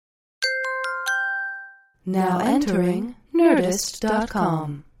Now entering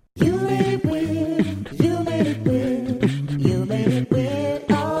Nerdist.com. You made it weird. You made it weird. You made it weird.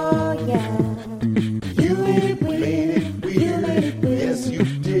 Oh yeah. You made it weird. You made it weird. Yes, you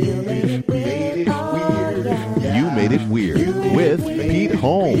did. You made it weird. Oh yeah. You Made It Weird with Pete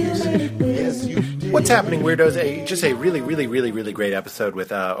Holmes. Yes, you did. What's happening, weirdos? Just a really great episode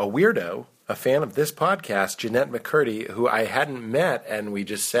with a weirdo, a fan of this podcast, Jeanette McCurdy, who I hadn't met, and we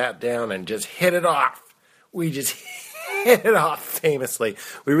just sat down and just hit it off. We just hit it off famously.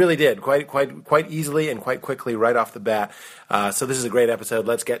 We really did, quite easily and quite quickly right off the bat. So this is a great episode.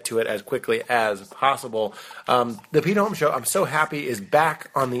 Let's get to it as quickly as possible. The Pete Holmes Show, I'm so happy, is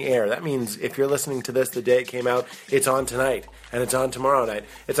back on the air. That means if you're listening to this the day it came out, it's on tonight. And it's on tomorrow night.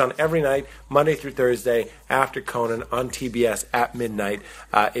 It's on every night, Monday through Thursday, after Conan, on TBS at midnight.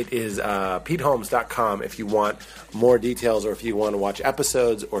 It is PeteHolmes.com if you want more details or if you want to watch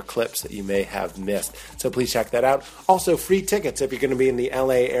episodes or clips that you may have missed. So please check that out. Also, free tickets if you're going to be in the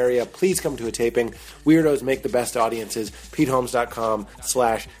LA area. Please come to a taping. Weirdos make the best audiences.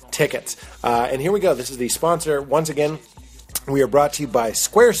 PeteHolmes.com/tickets. And here we go. This is the sponsor, once again. We are brought to you by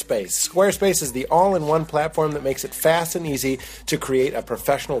Squarespace. Squarespace is the all-in-one platform that makes it fast and easy to create a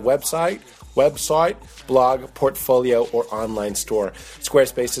professional website, blog, portfolio, or online store.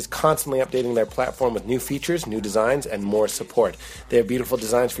 Squarespace is constantly updating their platform with new features, new designs, and more support. They have beautiful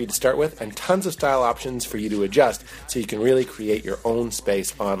designs for you to start with and tons of style options for you to adjust so you can really create your own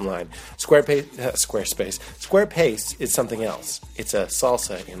space online. Squarepace is something else. It's a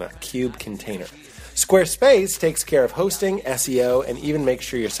salsa in a cube container. Squarespace takes care of hosting, SEO, and even makes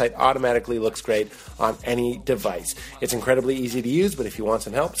sure your site automatically looks great on any device. It's incredibly easy to use, but if you want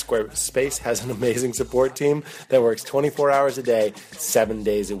some help, Squarespace has an amazing support team that works 24 hours a day, 7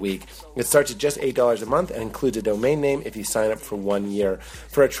 days a week. It starts at just $8 a month and includes a domain name if you sign up for 1 year.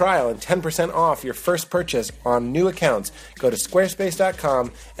 For a trial and 10% off your first purchase on new accounts, go to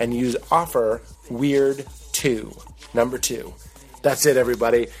squarespace.com and use offer WEIRD2, number 2. That's it,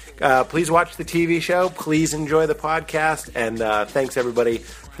 everybody. Please watch the TV show. Please enjoy the podcast. And thanks, everybody,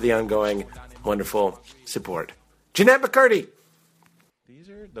 for the ongoing wonderful support. Jeanette McCurdy.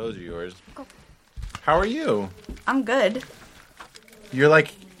 Those are yours. Oh. How are you? I'm good. We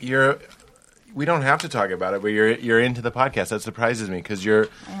don't have to talk about it, but you're into the podcast. That surprises me because you're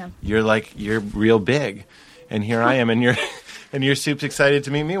real big. And here I am, and you're super excited to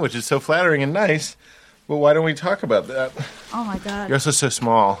meet me, which is so flattering and nice. Well, why don't we talk about that? Oh, my God. You're also so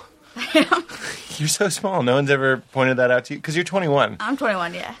small. I am. You're so small. No one's ever pointed that out to you? Because you're 21. I'm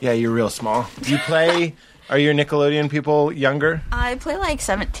 21, yeah. Yeah, you're real small. Do you play... Are your Nickelodeon people younger? I play like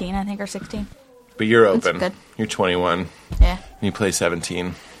 17, I think, or 16. But you're open. That's good. You're 21. Yeah. And you play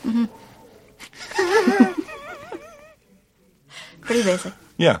 17. Mm-hmm. Pretty basic.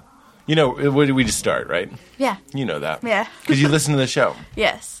 Yeah. You know, we just start, right? Yeah. You know that. Yeah. Because you listen to the show.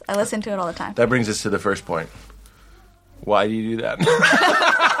 Yes. I listen to it all the time. That brings us to the first point. Why do you do that?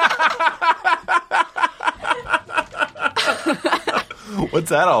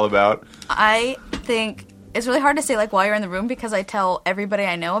 What's that all about? I think it's really hard to say, like, while you're in the room because I tell everybody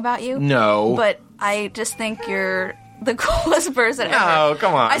I know about you. No. But I just think you're the coolest person ever. No,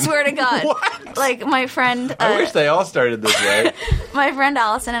 come on. I swear to God. What? Like, my friend... I wish they all started this way. My friend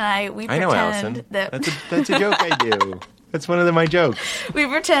Allison and I know Allison. That's a joke I do. That's one of my jokes. We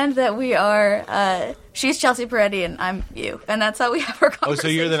pretend that we are... she's Chelsea Peretti and I'm you. And that's how we have our conversation. Oh, so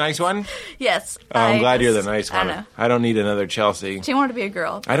you're the nice one? Yes. Oh, I'm glad you're the nice one. I know. I don't need another Chelsea. She wanted to be a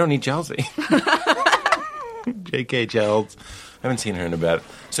girl. I don't need Chelsea. JK Chels. I haven't seen her in a bit.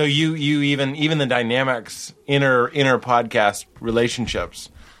 So you even the dynamics, inner podcast relationships.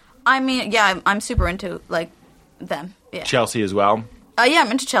 I mean, yeah, I'm super into, like, them. Yeah. Chelsea as well? Yeah, I'm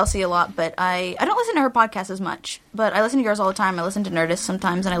into Chelsea a lot, but I don't listen to her podcast as much. But I listen to yours all the time. I listen to Nerdist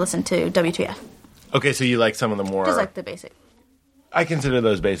sometimes, and I listen to WTF. Okay, so you like some of the more... Just like the basic. I consider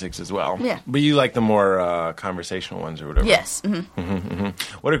those basics as well. Yeah. But you like the more conversational ones or whatever. Yes. Mm-hmm.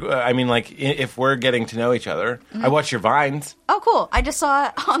 If we're getting to know each other, I watch your Vines. Oh, cool. I just saw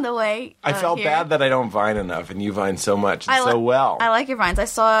it on the way I felt here. bad that I don't Vine enough, and you Vine so much and so well. I like your Vines. I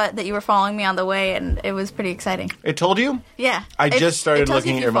saw that you were following me on the way, and it was pretty exciting. It told you? Yeah. I just started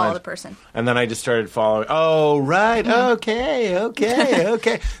looking at your follow Vines. the person. And then I just started following. Oh, right. Mm-hmm.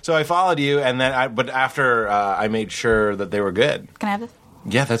 Okay. So I followed you, and then but after I made sure that they were good. Can I have this?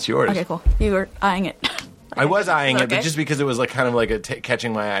 Yeah, that's yours. Okay, cool. You were eyeing it. I was eyeing it, okay? but just because it was like kind of like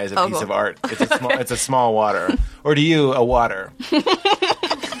catching my eye as a piece cool. of art. It's a small water. Or to you, a water.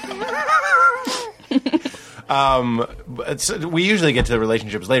 We usually get to the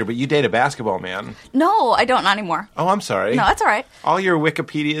relationships later, but you date a basketball man. No, I don't, not anymore. Oh, I'm sorry. No, that's all right. All your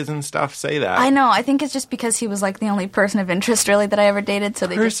Wikipedias and stuff say that. I know. I think it's just because he was like the only person of interest really that I ever dated. So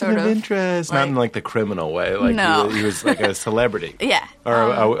they just Person sort of of interest, not in like the criminal way. Like No. he was like a celebrity. Yeah.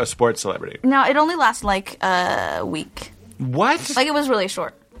 Or a sports celebrity. No, it only lasted like a week. What? Like it was really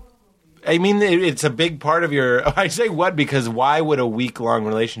short. I mean, it's a big part of your... I say what because why would a week-long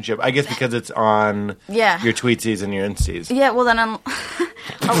relationship... I guess because it's on Yeah. your tweetsies and your insties. Yeah, well then a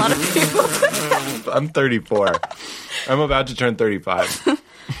lot of people... I'm 34. I'm about to turn 35.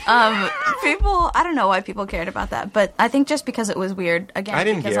 People, I don't know why people cared about that, but I think just because it was weird. Again, I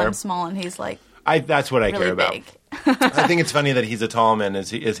didn't because care. I'm small and he's like That's what I really care about. big. I think it's funny that he's a tall man. Is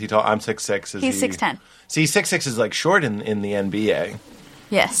he tall? I'm 6'6". He's 6'10". See, 6'6" is like short in the NBA.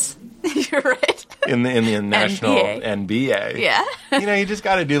 Yes, you're right. In the national NBA. Yeah. You just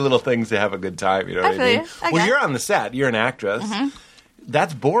got to do little things to have a good time. You know what I feel mean? you. I Well, got you're it. on the set. You're an actress.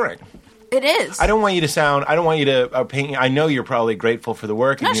 That's boring. It is. I don't want you to paint. I know you're probably grateful for the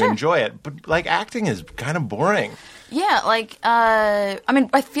work and No, you sure. enjoy it, but like acting is kind of boring. Yeah, like, I mean,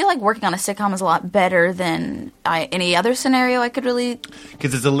 I feel like working on a sitcom is a lot better than any other scenario I could really...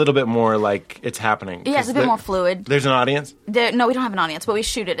 Because it's a little bit more like it's happening. Yeah, it's a bit more fluid. There's an audience? No, we don't have an audience, but we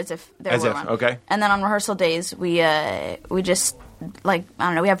shoot it as if there As were if, one. okay. And then on rehearsal days, we just, like, I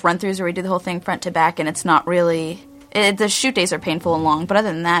don't know, we have run-throughs where we do the whole thing front to back, and it's not really... the shoot days are painful and long, but other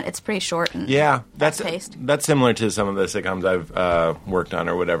than that, it's pretty short and Yeah, that's fast-paced. similar to some of the sitcoms I've worked on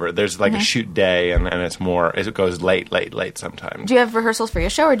or whatever. There's like a shoot day, and it's more. It goes late sometimes. Do you have rehearsals for your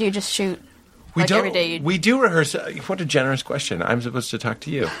show, or do you just shoot every day? We do rehearse. What a generous question. I'm supposed to talk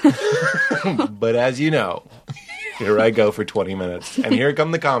to you, but as you know, here I go for 20 minutes, and here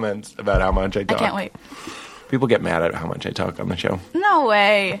come the comments about how much I I talk. can't wait. People get mad at how much I talk on the show. No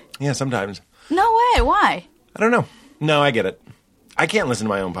way. Yeah, sometimes. No way. Why? I don't know. No, I get it. I can't listen to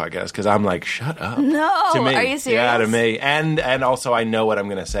my own podcast because I'm like, shut up. No. To me. Are you serious? Yeah, to me. And also I know what I'm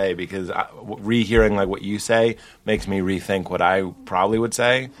going to say because rehearing like what you say makes me rethink what I probably would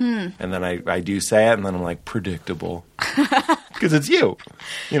say. And then I do say it and then I'm like, predictable. Because it's you.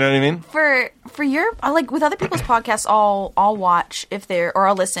 You know what I mean? For your like with other people's podcasts, I'll watch or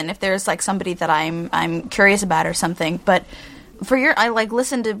I'll listen if there's like somebody that I'm curious about or something. But for I like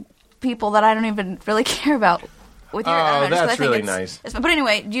listen to people that I don't even really care about. With your, I don't know, just 'cause I that's think really it's- nice. But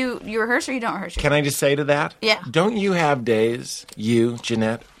anyway, you rehearse or you don't rehearse? Can I just say to that? Yeah. Don't you have days,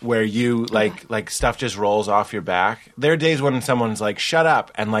 Jeanette, where you like stuff just rolls off your back? There are days when someone's like, "Shut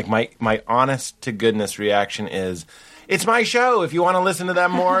up," and like my honest to goodness reaction is, "It's my show. If you want to listen to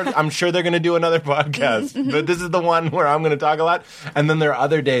them more, I'm sure they're going to do another podcast. But this is the one where I'm going to talk a lot." And then there are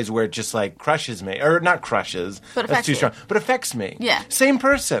other days where it just like crushes me, or not crushes. But that's affects too you. strong. But affects me. Yeah. Same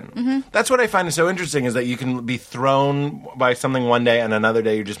person. That's what I find is so interesting is that you can be thrown by something one day and another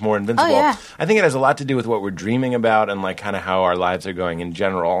day you're just more invincible. Oh, yeah. I think it has a lot to do with what we're dreaming about and like kind of how our lives are going in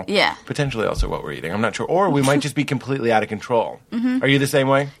general. Yeah. Potentially also what we're eating. I'm not sure. Or we might just be completely out of control. Are you the same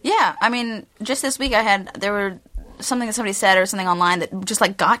way? Yeah, I mean, just this week there were something that somebody said or something online that just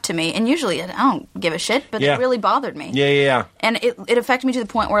like got to me, and usually I don't give a shit, but Yeah. it really bothered me. Yeah. And it affected me to the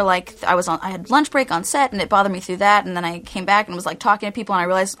point where like I had lunch break on set, and it bothered me through that. And then I came back and was like talking to people, and I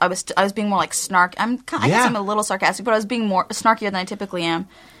realized I was being more like snark. I guess Yeah. I'm a little sarcastic, but I was being more snarkier than I typically am.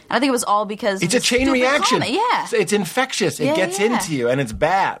 And I think it was all because It's of a chain stupid reaction. comment. Yeah. It's infectious. It Yeah, gets yeah. into you, and it's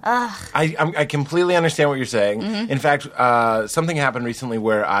bad. I completely understand what you're saying. Mm-hmm. In fact, something happened recently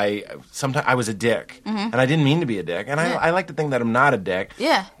where I was a dick, and I didn't mean to be a dick. And Mm-hmm. Yeah. I like to think that I'm not a dick.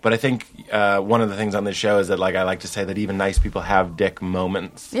 Yeah. But I think one of the things on this show is that like I like to say that even nice people have dick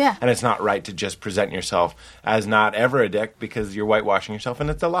moments. Yeah. And it's not right to just present yourself as not ever a dick because you're whitewashing yourself, and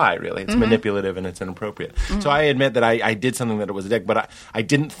it's a lie, really. It's manipulative and it's inappropriate. So I admit that I did something that was a dick, but I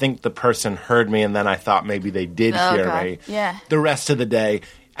didn't think the person heard me, and then I thought maybe they did Oh, hear God. me. Yeah. The rest of the day,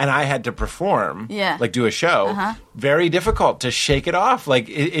 and I had to perform, Yeah. like do a show. Very difficult to shake it off. Like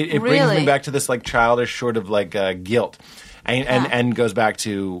it brings me Really? back to this like childish sort of like guilt, and goes back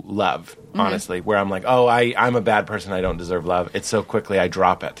to love. Honestly, where I'm like, oh, I'm a bad person. I don't deserve love. It's so quickly I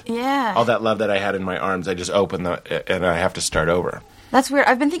drop it. Yeah. All that love that I had in my arms, I just open and I have to start over. That's weird.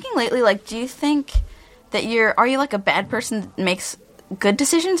 I've been thinking lately, like, do you think that are you like a bad person that makes good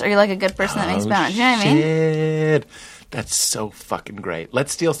decisions, or are you like a good person that makes bad ones? Do you know what I mean? Shit. That's so fucking great.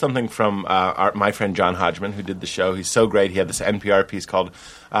 Let's steal something from my friend John Hodgman, who did the show. He's so great. He had this NPR piece called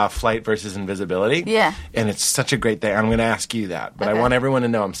Flight versus Invisibility. Yeah. And it's such a great thing. I'm going to ask you that. But I Okay. want everyone to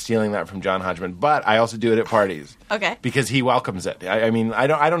know I'm stealing that from John Hodgman. But I also do it at parties. Okay. Because he welcomes it. I mean, I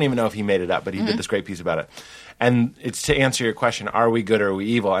don't even know if he made it up, but he did this great piece about it. And it's to answer your question, are we good or are we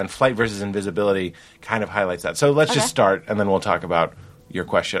evil? And Flight versus Invisibility kind of highlights that. So let's just start, and then we'll talk about your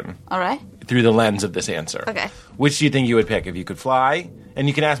question All right. through the lens of this answer. Okay. Which do you think you would pick if you could fly? And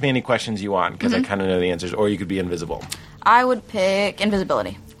you can ask me any questions you want because I kind of know the answers. Or you could be invisible. I would pick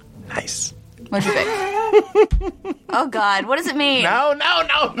invisibility. Nice. What'd you pick? Oh, God. What does it mean? No.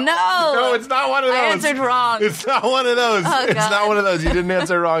 No, it's not one of those. I answered wrong. It's not one of those. Oh, It's God. not one of those. You didn't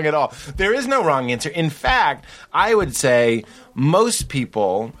answer wrong at all. There is no wrong answer. In fact, I would say most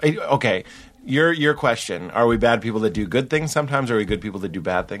people... Okay, your question, are we bad people that do good things sometimes, or are we good people that do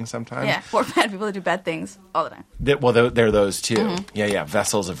bad things sometimes? Yeah, or bad people that do bad things all the time. They're those too. Yeah,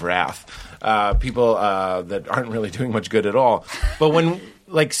 vessels of wrath. People that aren't really doing much good at all. But when...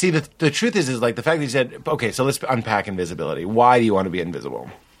 Like, see, the truth is like the fact that you said, okay, so let's unpack invisibility. Why do you want to be invisible?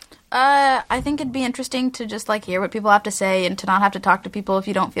 I think it'd be interesting to just, like, hear what people have to say and to not have to talk to people if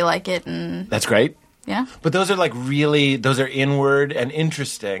you don't feel like it. And That's great. yeah. But those are like really, those are inward and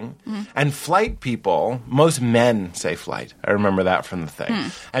interesting. And flight people, most men say flight. I remember that from the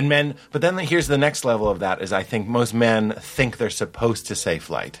thing. And men, but then here's the next level of that is I think most men think they're supposed to say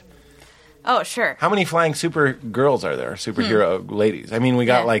flight. Oh, sure. How many flying super girls are there? Superhero ladies. I mean, we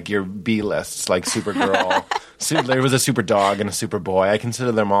got Yeah. like your B lists, like Supergirl. There was a super dog and a super boy. I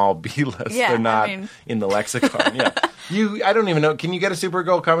consider them all B lists. Yeah, They're not I mean- in the lexicon. Yeah. I don't even know. Can you get a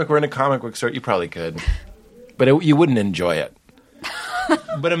Supergirl comic? We're in a comic book store. You probably could. But you wouldn't enjoy it.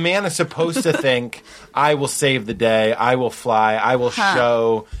 But a man is supposed to think, I will save the day, I will fly, I will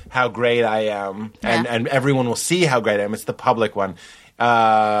show how great I am, Yeah. and everyone will see how great I am. It's the public one.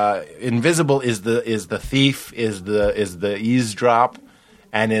 Invisible is the thief, is the eavesdrop,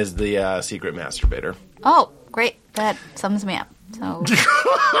 and is the secret masturbator. Oh, great. That sums me up. So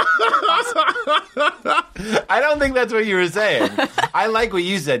I don't think that's what you were saying. I like what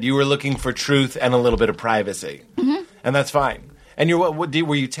you said. You were looking for truth and a little bit of privacy, and that's fine. And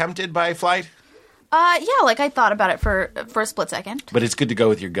were you tempted by flight? yeah, like I thought about it for a split second. But it's good to go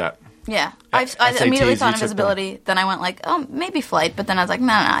with your gut. Yeah. I SATs, immediately you thought took invisibility. Then I went like, oh, maybe flight. But then I was like,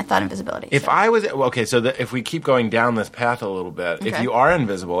 no, I thought invisibility. If So- I was okay, so if we keep going down this path a little bit, if Okay. you are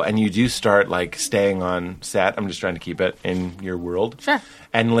invisible and you do start like staying on set, I'm just trying to keep it in your world, Sure.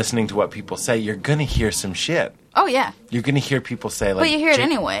 and listening to what people say, you're gonna hear some shit. Oh, yeah. You're gonna hear people say like, But you hear it "Jake-"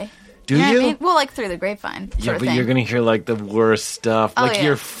 anyway. Do know what you? I mean? Well, like through the grapevine. Yeah, sort of but thing. you're gonna hear like the worst stuff, Oh, like yeah.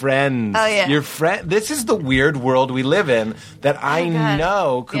 your friends. Oh, yeah. Your friend. This is the weird world we live in. That I God.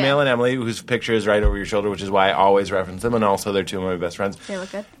 know. Kumail Yeah. and Emily, whose picture is right over your shoulder, which is why I always reference them, and also they're two of my best friends. They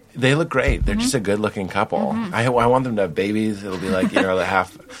look good. They look great. They're just a good-looking couple. I want them to have babies. It'll be like,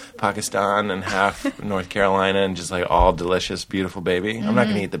 half Pakistan and half North Carolina, and just like all delicious, beautiful baby. I'm not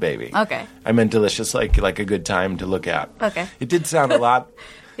going to eat the baby. Okay. I meant delicious, like a good time to look at. Okay. It did sound a lot.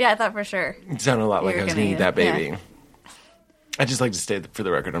 Yeah, I thought for sure. It sounded a lot like You I were was gonna going to eat eat that it, baby. yeah. I just like to state for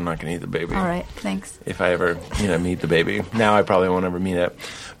the record, I'm not going to eat the baby. All right. Thanks. If I ever, meet the baby. Now I probably won't ever meet it.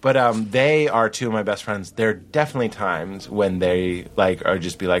 But they are two of my best friends. There are definitely times when they are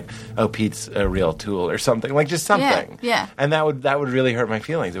just be like, "Oh, Pete's a real tool" or something, like just something. Yeah. And that would really hurt my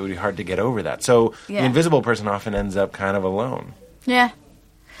feelings. It would be hard to get over that. So the Yeah. invisible person often ends up kind of alone. Yeah.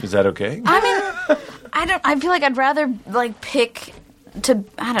 Is that okay? I mean, I feel like I'd rather pick to.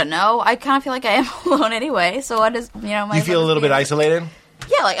 I don't know. I kind of feel like I am alone anyway. So what is my? You feel a little bit isolated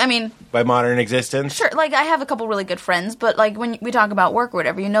Yeah. I mean. by modern existence. Sure, I have a couple really good friends, but when we talk about work or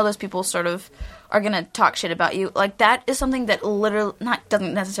whatever, those people sort of are gonna talk shit about you. That is something that literally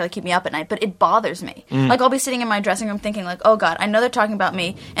doesn't necessarily keep me up at night, but it bothers me. I'll be sitting in my dressing room thinking oh God, I know they're talking about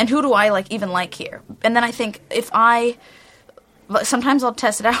me, and who do I even like here? And then I think sometimes I'll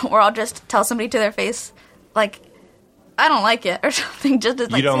test it out, or I'll just tell somebody to their face, I don't like it or something, just to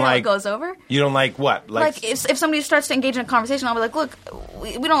You don't see how like- it goes over. You don't like what? If somebody starts to engage in a conversation, I'll be like, look,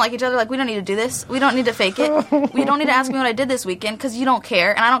 we don't like each other. We don't need to do this. We don't need to fake it. We don't need to ask me what I did this weekend because you don't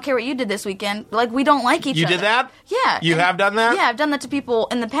care, and I don't care what you did this weekend. We don't like each You other. did that? Yeah. You have done that? Yeah, I've done that to people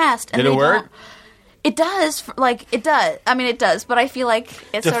in the past. And Did it they work? don't- It does. It does. I mean, it does, but I feel like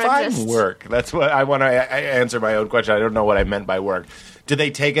it's sort of Define just... work. That's what I want to answer my own question. I don't know what I meant by work. Did they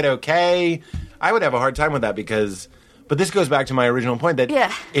take it okay? I would have a hard time with that because... But this goes back to my original point that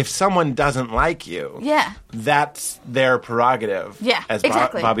Yeah. if someone doesn't like you, Yeah. that's their prerogative. Yeah, as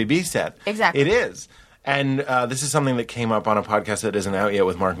exactly. Bobby B said. Exactly. It is. And this is something that came up on a podcast that isn't out yet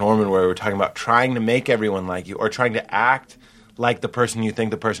with Mark Norman, where we were talking about trying to make everyone like you, or trying to act like the person you think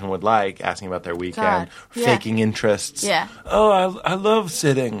the person would like, asking about their weekend, God, yeah. faking interests. Yeah. Oh, I love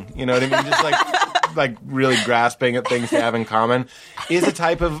sitting. You know what I mean? Just like really grasping at things to have in common is a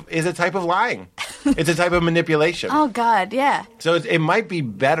type of lying. It's a type of manipulation. Oh God, yeah. So it might be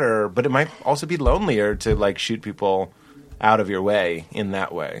better, but it might also be lonelier to like shoot people out of your way in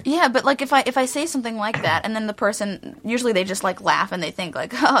that way. Yeah, but like if I say something like that, and then the person, usually they just like laugh and they think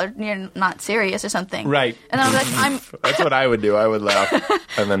like, oh, you're not serious or something. Right. And I'm like, That's what I would do. I would laugh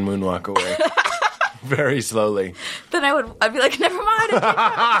and then moonwalk away. Very slowly. Then I'd be like, never mind.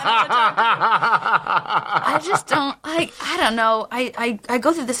 I just don't, like, I don't know. I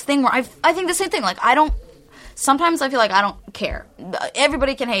go through this thing where I think the same thing. Like, sometimes I feel like I don't care.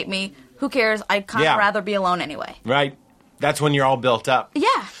 Everybody can hate me. Who cares? I'd kind of rather be alone anyway. Right. That's when you're all built up.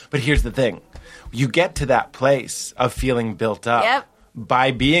 Yeah. But here's the thing. You get to that place of feeling built up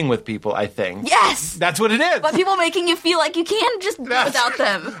by being with people, I think. Yes! That's what it is. But people making you feel like you can just be without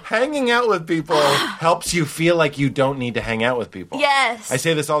them. Hanging out with people helps you feel like you don't need to hang out with people. Yes. I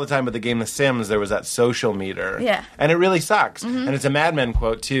say this all the time with the game The Sims. There was that social meter. Yeah. And it really sucks. Mm-hmm. And it's a Mad Men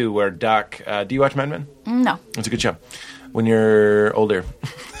quote, too, where Duck... do you watch Mad Men? No. It's a good show. When you're older...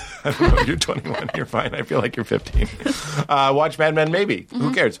 I don't know, you're 21, you're fine. I feel like you're 15. Watch Mad Men, maybe. Mm-hmm.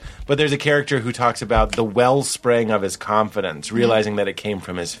 Who cares? But there's a character who talks about the wellspring of his confidence, realizing that it came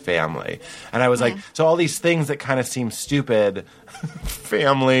from his family. And I was like, so all these things that kind of seem stupid,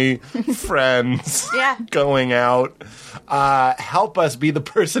 family, friends, going out, help us be the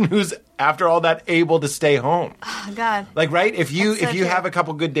person who's, after all that, able to stay home. Oh, God. Like, right? If you have a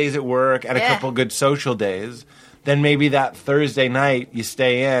couple good days at work and a couple good social days, then maybe that Thursday night you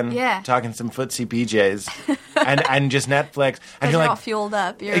stay in, talking some footsie PJs, and just Netflix. And you're like, all fueled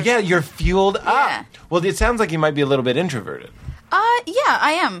up. You're fueled up. Well, it sounds like you might be a little bit introverted. Yeah,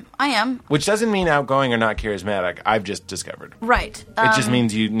 I am. Which doesn't mean outgoing or not charismatic. I've just discovered. Right. It just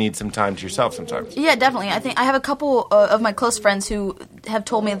means you need some time to yourself sometimes. Yeah, definitely. I think I have a couple of my close friends who have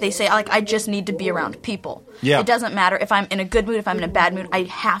told me that they say, like, I just need to be around people. Yeah. It doesn't matter if I'm in a good mood, if I'm in a bad mood. I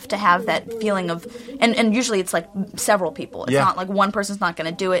have to have that feeling of, and usually it's like several people. It's not like one person's not going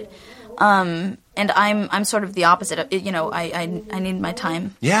to do it. And I'm sort of the opposite. I need my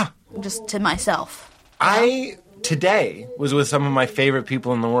time. Yeah. Just to myself. Today was with some of my favorite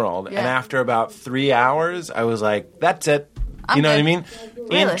people in the world, and after about 3 hours, I was like, that's it. You know what I mean?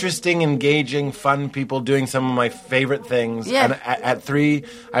 Really? Interesting, engaging, fun people doing some of my favorite things. Yeah. And at 3,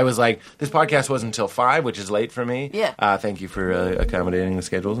 I was like, this podcast wasn't until 5, which is late for me. Yeah. Thank you for accommodating the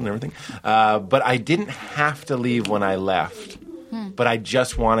schedules and everything. But I didn't have to leave when I left. But I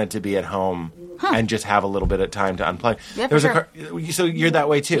just wanted to be at home and just have a little bit of time to unplug. Yeah, there was sure. So you're that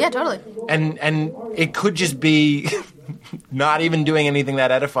way too. Yeah, totally. And it could just be not even doing anything that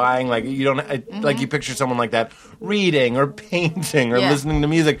edifying. Like you don't like you picture someone like that reading or painting or listening to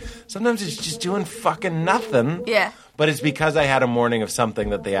music. Sometimes it's just doing fucking nothing. Yeah. But it's because I had a morning of something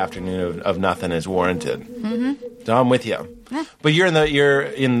that the afternoon of nothing is warranted. Mm-hmm. So I'm with you. Yeah. But you're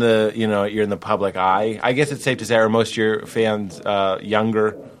in the public eye. I guess it's safe to say, are most of your fans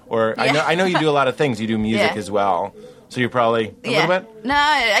younger? Or I know you do a lot of things. You do music as well. So you're probably a little bit. No,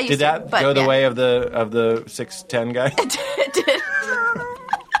 I used did that to, go the way of the 6'10" guy? It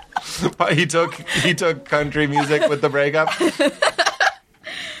did. He took country music with the breakup.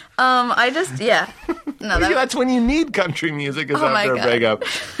 No, that's when you need country music is after a breakup.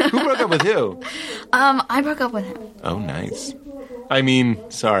 Who broke up with who? I broke up with him. Oh, nice. I mean,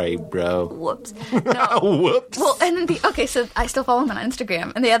 sorry, bro. Whoops. No. Whoops. Well, and then so I still follow him on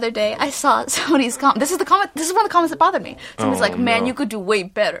Instagram. And the other day, I saw somebody's comment. This is one of the comments that bothered me. Somebody's like, "Man, you could do way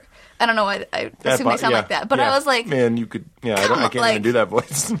better." I don't know why I assume they sound like that, but I was like, "Man, you could." Yeah, I can't even do that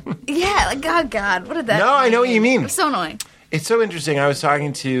voice. Yeah, like God, what did that? No, I know what you mean. It's so annoying. It's so interesting. I was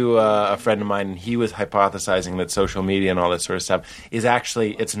talking to a friend of mine, and he was hypothesizing that social media and all this sort of stuff is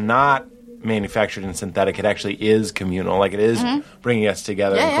actually, it's not manufactured and synthetic. It actually is communal. Like, it is bringing us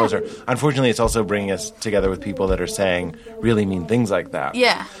together and closer. Unfortunately, it's also bringing us together with people that are saying really mean things like that.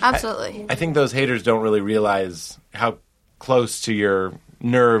 Yeah, absolutely. I think those haters don't really realize how close to your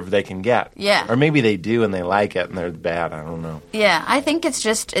nerve they can get. Yeah. Or maybe they do and they like it and they're bad. I don't know. Yeah, I think it's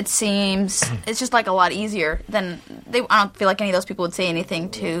just like a lot easier than I don't feel like any of those people would say anything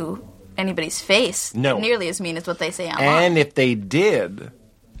to anybody's face. No. Nearly as mean as what they say online. And if they did,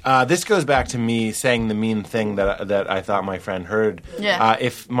 this goes back to me saying the mean thing that I thought my friend heard. Yeah.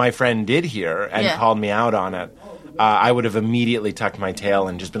 If my friend did hear and called me out on it, I would have immediately tucked my tail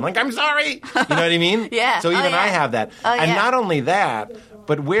and just been like, I'm sorry. You know what I mean? Yeah. So even I have that. And not only that,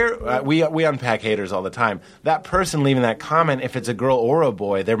 But we unpack haters all the time. That person leaving that comment, if it's a girl or a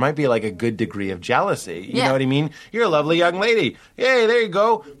boy, there might be like a good degree of jealousy. You know what I mean? You're a lovely young lady. Yay, there you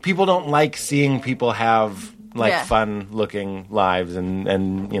go. People don't like seeing people have fun-looking lives and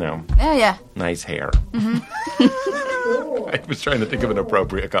nice hair. I was trying to think of an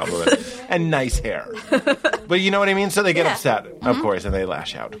appropriate compliment. And nice hair. But you know what I mean? So they get upset, of course, and they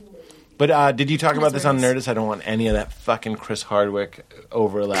lash out. But did you talk about this on Nerdist? I don't want any of that fucking Chris Hardwick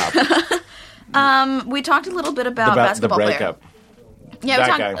overlap. We talked a little bit about basketball the breakup. player. Yeah, we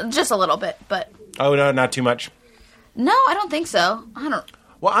talked just a little bit, but... Oh, no, not too much? No, I don't think so. I don't...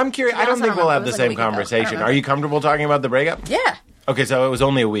 Well, I'm curious. I don't think we'll have the same conversation. Are you comfortable talking about the breakup? Yeah. Okay, so it was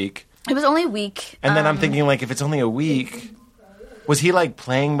only a week. It was only a week. And then I'm thinking, like, if it's only a week... Was he, like,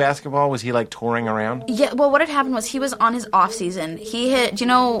 playing basketball? Was he, like, touring around? Yeah, well, what had happened was he was on his off-season. He hit... Do you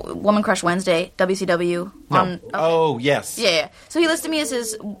know Woman Crush Wednesday, WCW? No. Oh, yes. Yeah. So he listed me as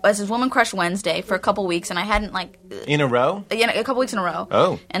his Woman Crush Wednesday for a couple weeks, and I hadn't, like... In a row? Yeah, a couple weeks in a row.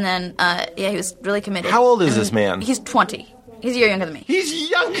 Oh. And then, he was really committed. How old is this man? He's 20. He's a year younger than me. He's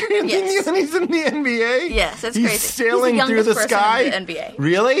younger than you, and he's in the NBA? Yes, that's he's crazy. He's sailing through the sky? In the NBA.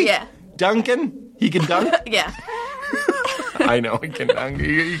 Really? Yeah. Duncan? He can dunk? Yeah. I know he can dunk.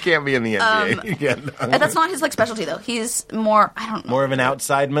 You can't be in the NBA. You can't dunk. That's not his, like, specialty, though. He's more, I don't know. More of an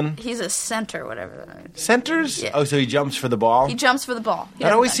outsideman? He's a center, whatever. Centers? Yeah. Oh, so he jumps for the ball? He jumps for the ball.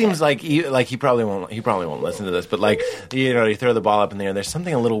 That always seems like he probably won't listen to this, but, like, you throw the ball up in the air. There's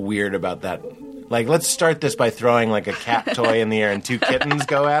something a little weird about that. Like, let's start this by throwing, like, a cat toy in the air and two kittens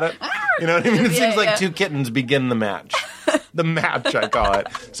go at it. You know what I mean? It seems like two kittens begin the match. The match, I call it.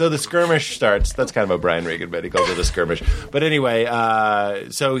 So the skirmish starts. That's kind of a Brian Regan bit. He calls it a skirmish. But anyway,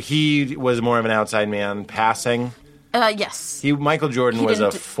 so he was more of an outside man, passing. Yes. Michael Jordan was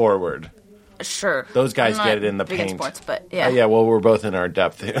a forward. Sure. Those guys I'm get not it in the big paint. in sports, but yeah. Yeah, well, we're both in our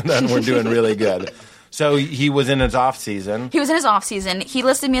depth, and we're doing really good. So he was in his off season. He was in his off season. He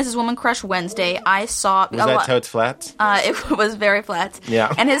listed me as his Woman Crush Wednesday. I saw was that Totes Flats? It was very flat.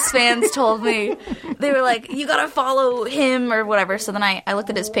 Yeah. And his fans told me, they were like, you gotta follow him or whatever. So then I looked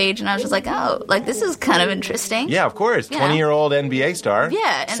at his page and I was just like, oh, like this is kind of interesting. Yeah, of course. 20-year-old NBA star.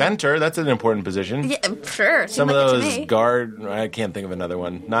 Yeah. Center, that's an important position. Yeah, sure. Some of those guard, I can't think of another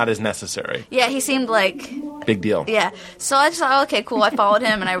one. Not as necessary. Yeah, he seemed like... Big deal. Yeah. So I just thought, oh, okay, cool. I followed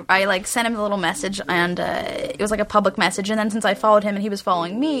him and I like sent him a little message and it was like a public message. And then since I followed him and he was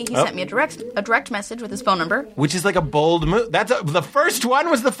following me, he sent me a direct message with his phone number. Which is like a bold move. The first one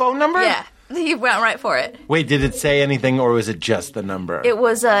was the phone number? Yeah. He went right for it. Wait, did it say anything or was it just the number? It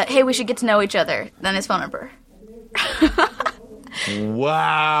was, hey, we should get to know each other. Then his phone number.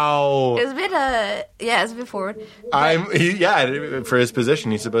 Wow. It was a bit, it was a bit forward. For his position,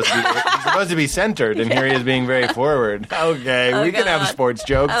 he's supposed to be centered, and here he is being very forward. Okay, we can have sports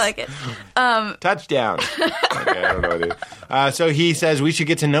jokes. I like it. Touchdown. Okay, I don't know what it is. So he says we should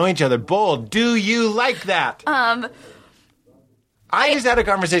get to know each other. Bold. Do you like that? I just had a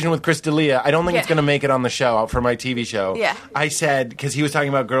conversation with Chris D'Elia. I don't think it's going to make it on the show for my TV show. Yeah. I said, because he was talking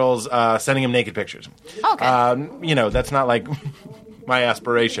about girls sending him naked pictures. Okay. That's not like my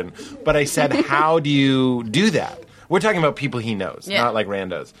aspiration. But I said, how do you do that? We're talking about people he knows, not like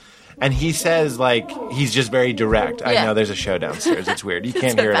randos. And he says, like, he's just very direct. I know there's a show downstairs. It's weird. You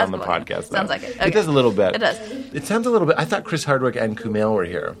can't hear it on the podcast, though. Sounds like it. Okay. It does a little bit. It does. It sounds a little bit. I thought Chris Hardwick and Kumail were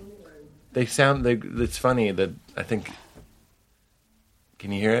here. It's funny that I think...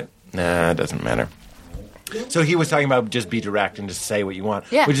 Can you hear it? Nah, it doesn't matter. So he was talking about just be direct and just say what you want,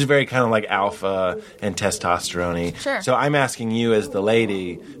 which is very kind of like alpha and testosterone-y. Sure. So I'm asking you as the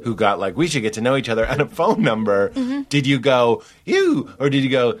lady who got like, we should get to know each other and a phone number, did you go, ew, or did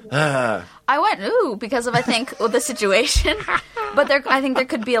you go, ah? I went, ooh, because of, I think, the situation. But I think there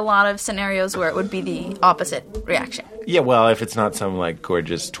could be a lot of scenarios where it would be the opposite reaction. Yeah, well, if it's not some like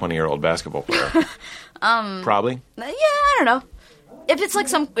gorgeous 20-year-old basketball player. Probably. Yeah, I don't know. If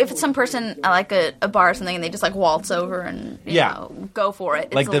it's some person at like a bar or something and they just like waltz over and you know, go for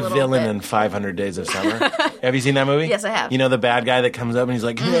it. Like the villain in 500 Days of Summer. Have you seen that movie? Yes, I have. You know the bad guy that comes up and he's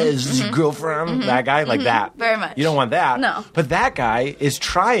like, hey, is this your girlfriend? That guy? Like that. Very much. You don't want that. No. But that guy is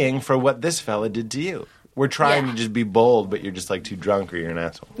trying for what this fella did to you. We're trying to just be bold, but you're just like too drunk or you're an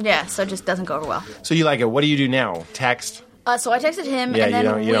asshole. Yeah, so it just doesn't go over well. So you like it. What do you do now? Text? So I texted him, yeah, and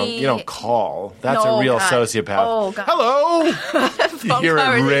then you don't call. That's a real sociopath. Oh, God. Hello. You hear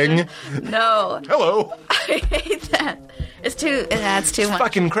it ring. No. Hello. I hate that. It's too much.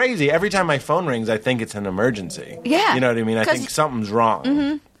 Fucking crazy. Every time my phone rings, I think it's an emergency. Yeah. You know what I mean? I think something's wrong.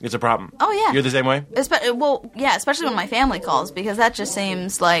 Mm-hmm. It's a problem. Oh yeah. You're the same way? Especially when my family calls, because that just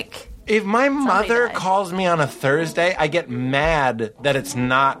seems like If my mother died. calls me on a Thursday, I get mad that it's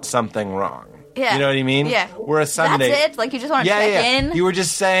not something wrong. Yeah. You know what I mean? Yeah. We're a Sunday. That's it? Like, you just want to check in? You were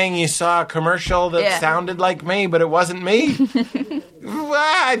just saying you saw a commercial that sounded like me, but it wasn't me. Well,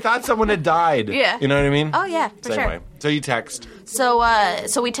 I thought someone had died. Yeah. You know what I mean? Oh, yeah, for Same sure. way. So you text. So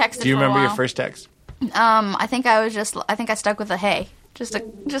we texted. Do you for a remember your while. first text? I think I stuck with a hey. Just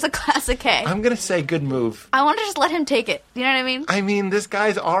a classic hey. I'm going to say good move. I want to just let him take it. You know what I mean? I mean, this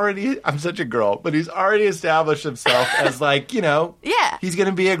guy's already, I'm such a girl, but he's already established himself as like, Yeah. he's going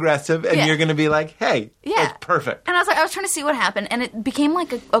to be aggressive and Yeah. you're going to be like, hey, Yeah. it's perfect. And I was trying to see what happened, and it became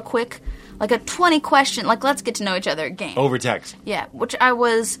like a quick, like a 20 question, like let's get to know each other game. Over text. Yeah, which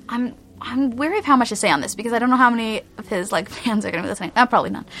I'm wary of how much to say on this because I don't know how many of his like fans are going to be listening. Probably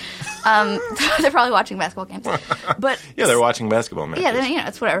none. They're probably watching basketball games. But Yeah, they're watching basketball matches. yeah, then,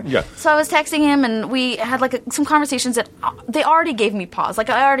 it's whatever. Yeah. So I was texting him, and we had like some conversations that they already gave me pause. Like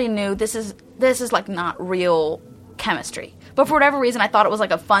I already knew this is like not real chemistry. But for whatever reason, I thought it was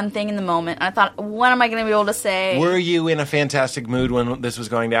like a fun thing in the moment. And I thought, what am I going to be able to say? Were you in a fantastic mood when this was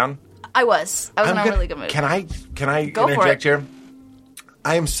going down? I was in a really good mood. Can I Go for interject it. here?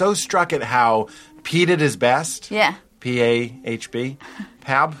 I am so struck at how Pete at his best, Yeah. P-A-H-B,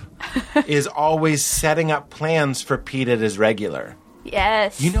 Pab, is always setting up plans for Pete at his regular.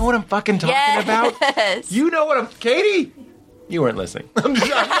 Yes. You know what I'm fucking talking about? Yes. You know what I'm... Katie! You weren't listening. I'm just,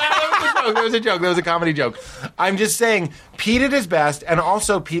 that was a joke. That was a comedy joke. I'm just saying, Pete at his best, and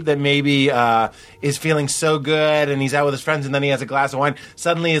also Pete that maybe is feeling so good, and he's out with his friends, and then he has a glass of wine,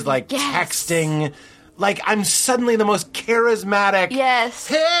 suddenly is like texting... Like, I'm suddenly the most charismatic. Yes.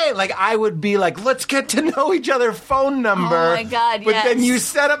 Hey! Like, I would be like, let's get to know each other, phone number. Oh, my God, But then yes. you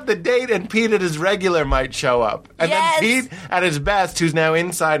set up the date, and Pete at his regular might show up. And Yes. then Pete at his best, who's now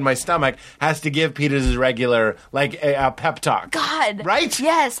inside my stomach, has to give Pete at his regular, like, a pep talk. God. Right?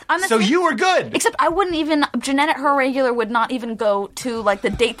 Yes. I'm the So same- you were good. Except I wouldn't even, Jeanette at her regular would not even go to, like, the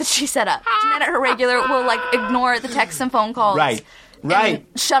date that she set up. Jeanette at her regular will, like, ignore the texts and phone calls. Right. and Right.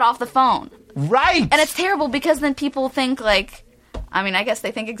 shut off the phone. Right. And it's terrible because then people think, like, I mean, I guess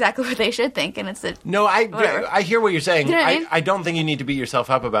they think exactly what they should think, and it's that. No, Whatever. I hear what you're saying. You know what I mean? I don't think you need to beat yourself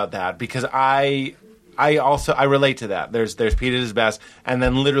up about that because I relate to that. There's Pete at his best, and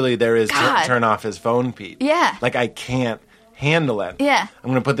then literally there is God. turn off his phone, Pete. Yeah. Like I can't handle it. Yeah. I'm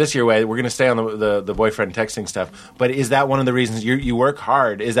going to put this your way. We're going to stay on the boyfriend texting stuff. But is that one of the reasons you work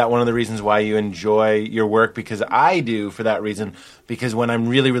hard? Is that one of the reasons why you enjoy your work? Because I do for that reason. Because when I'm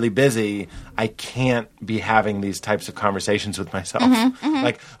really, really busy, I can't be having these types of conversations with myself.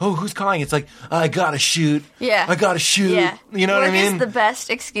 Like, oh, who's calling? It's like, I got to shoot. Yeah. I got to shoot. Yeah. You know what I Work mean? is the best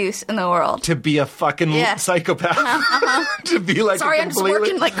excuse in the world. To be a fucking Yeah. psychopath. To be like Sorry, a I'm just completely...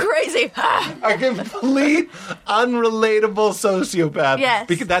 working like crazy. a complete unrelatable sociopath. Yes.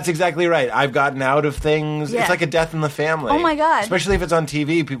 Because that's exactly right. I've gotten out of things. Yeah. It's like a death in the family. Oh my God. Especially if it's on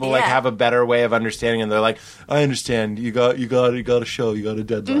TV, people like Yeah. have a better way of understanding and they're like, I understand. You got a show, you got a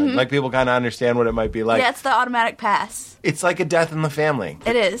deadline. Like people kind of understand what it might be like. Yeah, it's the automatic pass. It's like a death in the family.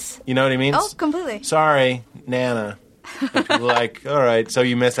 It is. You know what I mean? Oh, completely. Sorry, Nana. And people are like, all right, so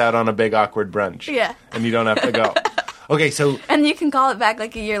you miss out on a big awkward brunch. Yeah. And you don't have to go. Okay, so And you can call it back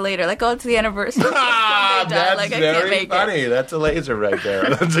like a year later. Like, oh, it's the anniversary. Someday that's died. Like, I can't very make funny. it. That's a laser right there.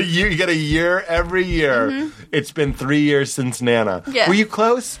 That's a year. You get a year every year. It's been 3 years since Nana. Yeah. Were you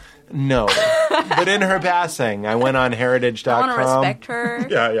close? No. But in her passing, I went on heritage.com. I want to respect her.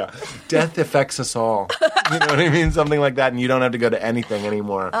 Yeah. Death affects us all. You know what I mean? Something like that, and you don't have to go to anything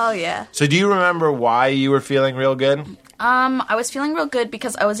anymore. Oh, yeah. So do you remember why you were feeling real good? I was feeling real good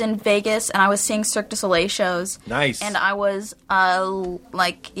because I was in Vegas and I was seeing Cirque du Soleil shows. Nice. And I was, I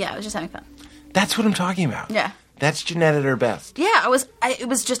was just having fun. That's what I'm talking about. Yeah. That's Jeanette at her best. Yeah, it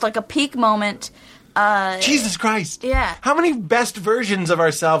was just like a peak moment. Jesus Christ. Yeah. How many best versions of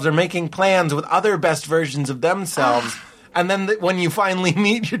ourselves are making plans with other best versions of themselves? And then when you finally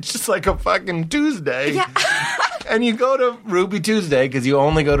meet, you're just like a fucking Tuesday. Yeah. And you go to Ruby Tuesday because you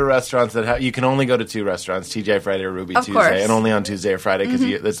only go to restaurants that have... You can only go to 2 restaurants, TGI Friday or Ruby Of Tuesday. course. And only on Tuesday or Friday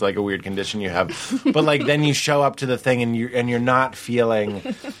because that's like a weird condition you have. But like then you show up to the thing and you're not feeling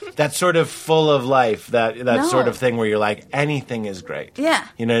that sort of full of life, that No. sort of thing where you're like, anything is great. Yeah.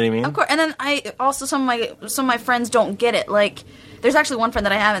 You know what I mean? Of course. And then some of my friends don't get it. Like, there's actually one friend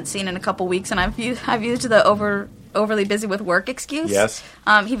that I haven't seen in a couple weeks, and I've used the overly busy with work excuse. Yes.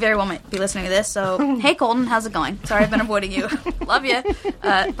 He very well might be listening to this. So, hey, Colton, how's it going? Sorry, I've been avoiding you. Love you,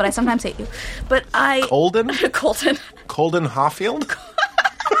 but I sometimes hate you. But Colden? Colton. Colden Hoffield?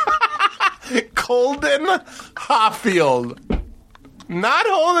 Colden Hoffield. Not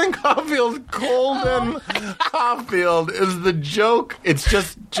Holden Caulfield. Colden Caulfield is the joke. It's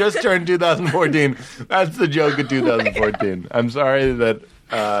just turned 2014. That's the joke of 2014. I'm sorry that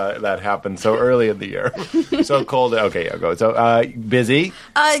that happened so early in the year. So cold. Okay, yeah, go. So busy.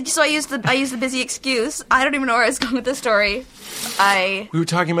 So I used the busy excuse. I don't even know where I was going with the story. We were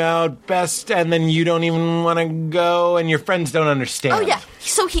talking about best, and then you don't even want to go, and your friends don't understand. Oh yeah.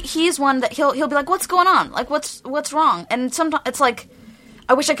 So he's one that he'll be like, "What's going on? Like, what's wrong?" And sometimes it's like,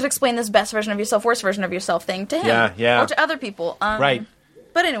 I wish I could explain this best version of yourself, worst version of yourself thing to him. Yeah. Or to other people. Right.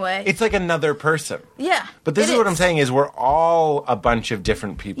 But anyway. It's like another person. Yeah. But this is what I'm saying is we're all a bunch of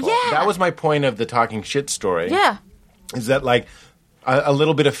different people. Yeah. That was my point of the talking shit story. Yeah. Is that like a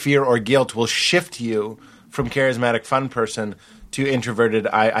little bit of fear or guilt will shift you from charismatic fun person to introverted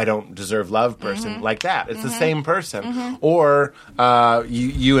I don't deserve love person like that. It's the same person. Or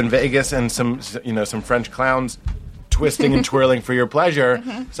you in Vegas and some French clowns twisting and twirling for your pleasure.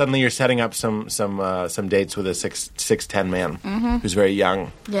 Suddenly you're setting up some dates with a 6'10" man who's very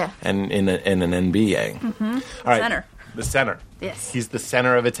young. Yeah. And in an NBA. All right. Center. The center. Yes. He's the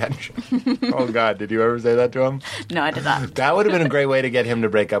center of attention. Oh, God. Did you ever say that to him? No, I did not. That would have been a great way to get him to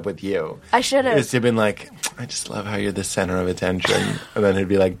break up with you. I should have. Is to have been like, I just love how you're the center of attention. And then he'd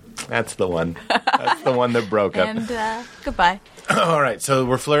be like, that's the one. That's the one that broke up. And goodbye. All right. So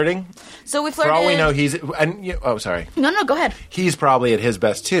we're flirting. So we flirted. For all we know, he's... oh, sorry. No, go ahead. He's probably at his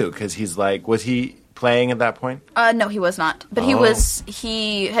best, too, because he's like... Was he playing at that point? No, he was not. But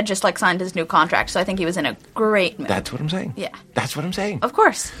he had just like signed his new contract, so I think he was in a great mood. That's what I'm saying. Yeah. That's what I'm saying. Of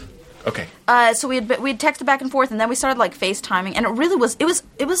course. Okay. So we'd texted back and forth, and then we started like FaceTiming, and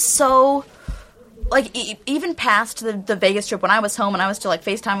it was so like even past the Vegas trip when I was home and I was still like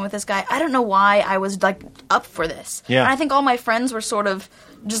FaceTiming with this guy. I don't know why I was like up for this. Yeah. And I think all my friends were sort of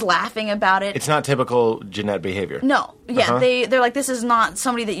just laughing about it. It's not typical Jeanette behavior. No. Yeah. Uh-huh. They're like, this is not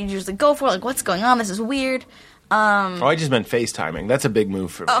somebody that you usually go for. Like, what's going on? This is weird. I just meant FaceTiming. That's a big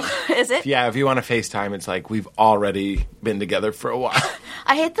move for me. Oh, is it? Yeah, if you want to FaceTime, it's like we've already been together for a while.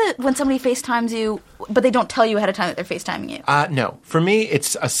 I hate that when somebody FaceTimes you, but they don't tell you ahead of time that they're FaceTiming you. No. For me,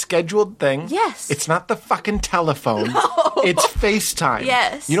 it's a scheduled thing. Yes. It's not the fucking telephone. No. It's FaceTime.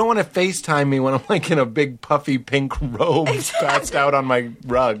 Yes. You don't want to FaceTime me when I'm like in a big puffy pink robe passed out on my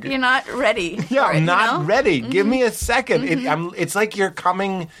rug. You're not ready. Yeah, for it, I'm not ready. Mm-hmm. Give me a second. It's like you're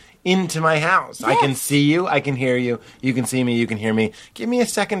coming into my house. Yes. I can see you. I can hear you. You can see me. You can hear me. Give me a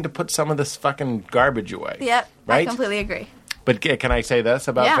second to put some of this fucking garbage away. Yep. Right? I completely agree. But can I say this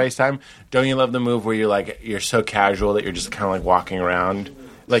about FaceTime? Don't you love the move where you're so casual that you're just kind of like walking around?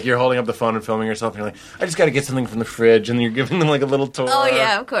 Like you're holding up the phone and filming yourself, and you're like, I just got to get something from the fridge, and you're giving them like a little tour. Oh,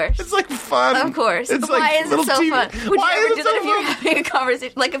 yeah, of course. It's like fun. Of course. It's Why like is it little so TV. fun? Would Why you ever is do it that so if you were fun? having a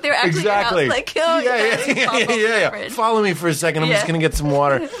conversation? Like if they were actually Exactly. in your house, like, oh, Yeah. Follow me for a second. I'm just going to get some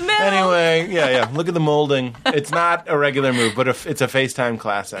water. Anyway, look at the molding. It's not a regular move, but it's a FaceTime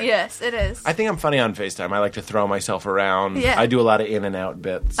classic. Yes, it is. I think I'm funny on FaceTime. I like to throw myself around. Yeah. I do a lot of in and out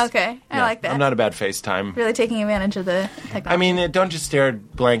bits. Okay, I like that. I'm not a bad FaceTime. Really taking advantage of the technology. I mean, don't just stare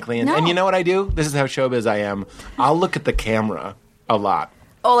blankly. No. And you know what I do? This is how showbiz I am. I'll look at the camera a lot.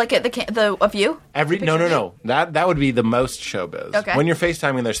 Oh, like at the of you? No. That would be the most showbiz. Okay. When you're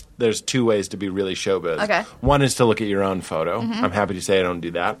FaceTiming, there's two ways to be really showbiz. Okay. One is to look at your own photo. I'm happy to say I don't do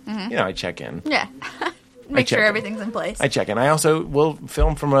that. I check in. Yeah. Make check sure in. everything's in place. I check in. I also will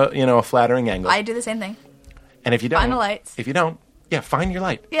film from a flattering angle. I do the same thing. And if you don't, Find the lights. If you don't, find your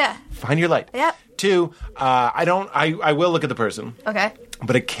light. Yeah. Find your light. Yep. 2, I will look at the person. Okay.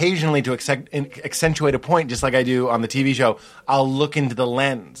 But occasionally, to accentuate a point, just like I do on the TV show, I'll look into the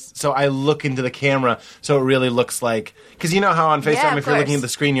lens. So I look into the camera, so it really looks like... Because you know how on FaceTime, Yeah, of if you're looking course. at the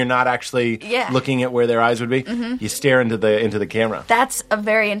screen, you're not actually looking at where their eyes would be. You stare into the camera. That's a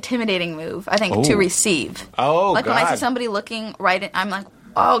very intimidating move, I think, to receive. Oh, like when I see God. somebody looking right in, I'm like,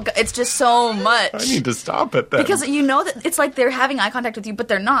 oh, God, it's just so much. I need to stop it then. Because you know that it's like they're having eye contact with you, but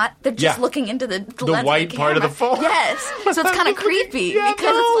they're not. They're just Yeah. looking into the lens white of the part of the camera. phone. Yes. So it's kind of creepy Yeah,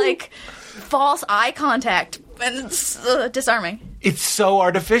 because no. it's like false eye contact and it's disarming. It's so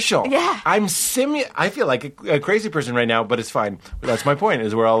artificial. Yeah. I feel like a crazy person right now, but it's fine. That's my point,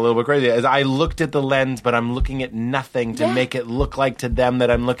 is we're all a little bit crazy. As I looked at the lens, but I'm looking at nothing to Yeah. make it look like to them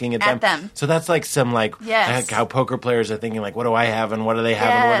that I'm looking at them. So that's like some Yes. how poker players are thinking like, what do I have and what do they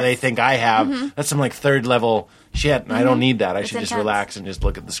have and what do they Yes. think I have? That's some like third level shit, and I don't need that. I It's should just intense. relax and just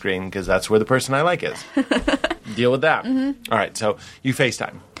look at the screen because that's where the person I like is. Deal with that. All right, so you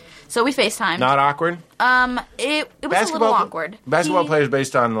FaceTime. So we FaceTime. Not awkward? It was a little awkward. Basketball players,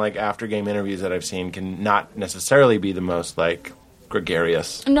 based on like after game interviews that I've seen, can not necessarily be the most like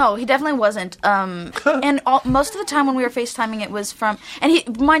gregarious. No, he definitely wasn't. And most of the time when we were FaceTiming, it was from...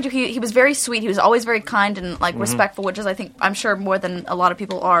 And mind you, he was very sweet. He was always very kind and, like, respectful, which is, I'm sure more than a lot of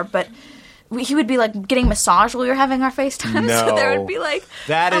people are. But he would be, like, getting massage while we were having our FaceTime. No. So there would be, like,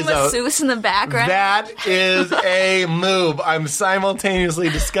 That a is masseuse in the background. That is a move. I'm simultaneously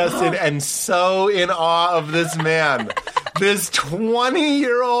disgusted and so in awe of this man. This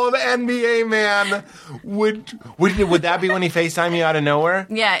 20-year-old NBA man would that be when he FaceTimed you out of nowhere?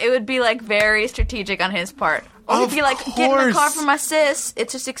 Yeah, it would be, like, very strategic on his part. Or Of he'd be like, get in the car course. for my sis.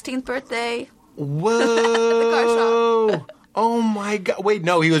 It's her 16th birthday. Whoa. Oh my God! Wait,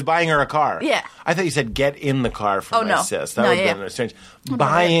 no, he was buying her a car. Yeah. I thought you said get in the car for Oh, my no. sis. That No, would have yeah. been strange.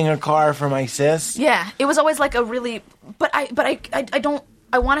 Buying a car for my sis. Yeah, it was always like a really, but I don't.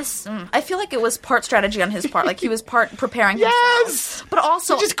 I want to. I feel like it was part strategy on his part. Like he was part preparing himself. Yes! But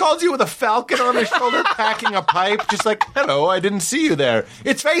also, He just calls you with a falcon on his shoulder, packing a pipe, just like, hello, I didn't see you there.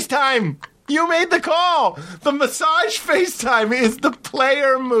 It's FaceTime. You made the call. The massage FaceTime is the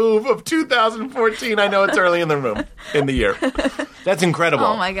player move of 2014. I know it's early in the year. That's incredible.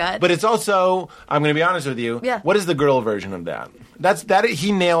 Oh, my God. But it's also, I'm going to be honest with you. Yeah. What is the girl version of that?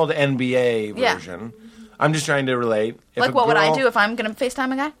 He nailed NBA Yeah. version. I'm just trying to relate. If like, a what would I girl- do if I'm going to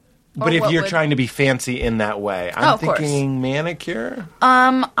FaceTime a guy? Or But if what you're would- trying to be fancy in that way, I'm Oh, of course. thinking manicure.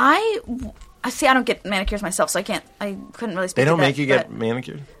 I see. I don't get manicures myself, so I couldn't really. Speak They don't to that, make you get but-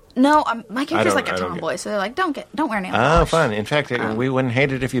 manicured? No, my character's don't- like a I don't tomboy, so they're like, don't wear nail Oh, polish. fun. In fact, we wouldn't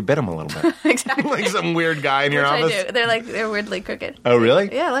hate it if you bit him a little bit. Exactly. Like some weird guy in your Which office. I do. They're weirdly crooked. Oh,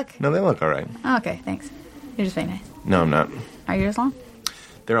 really? Yeah, look. No, they look all right. Oh, okay, thanks. You're just very nice. No, I'm not. Are yours long?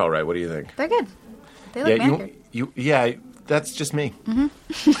 They're all right. What do you think? They're good. They look manicured. Yeah, that's just me. Mm-hmm.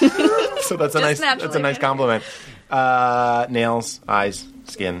 So that's a Just nice naturally manicured. compliment. Nails, eyes,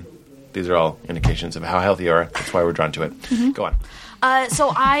 skin. These are all indications of how healthy you are. That's why we're drawn to it. Mm-hmm. Go on.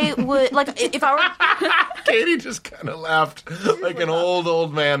 So I would like if I were. Katie just kind of laughed like an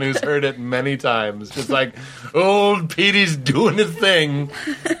old man who's heard it many times. Just like, old Petey's doing his thing,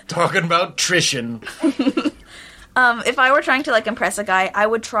 talking about Trishan. If I were trying to like impress a guy, I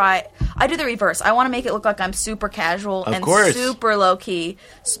would try. I do the reverse. I want to make it look like I'm super casual and course. super low key,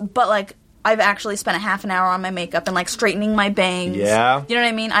 but like I've actually spent a half an hour on my makeup and like straightening my bangs. Yeah. You know what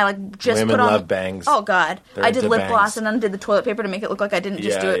I mean? I like just Women put on. love bangs. Oh God, They're I did into lip bangs. gloss and then did the toilet paper to make it look like I didn't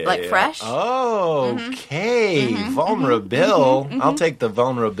just do it fresh. Oh, okay. Vulnerable. I'll take the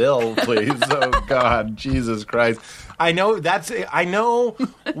vulnerable, please. Oh, God. Jesus Christ. I know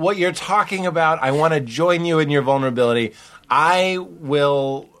what you're talking about. I want to join you in your vulnerability. I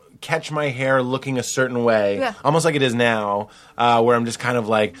will catch my hair looking a certain way, Yeah. almost like it is now, where I'm just kind of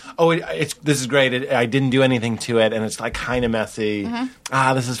like, oh, this is great. I didn't do anything to it, and it's like kind of messy.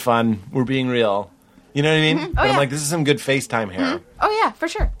 This is fun. We're being real. You know what I mean? But I'm yeah. like, this is some good FaceTime hair. Oh yeah, for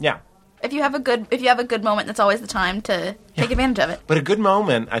sure. Yeah. If you have a good moment, that's always the time to take advantage of it. But a good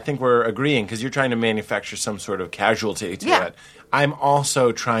moment, I think we're agreeing, because you're trying to manufacture some sort of casualty to Yeah. it. I'm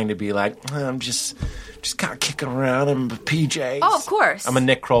also trying to be like, I'm just kind of kicking around in my PJs. Oh, of course. I'm a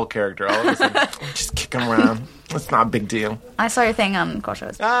Nick Kroll character. All of a sudden, I'm just kicking around. It's not a big deal. I saw your thing on Call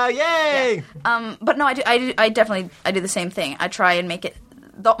Shows. Yay! But no, I definitely do the same thing. I try and make it.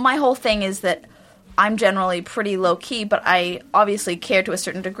 My whole thing is that I'm generally pretty low key, but I obviously care to a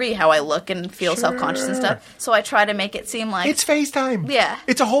certain degree how I look and feel self-conscious and stuff. So I try to make it seem like It's FaceTime. Yeah.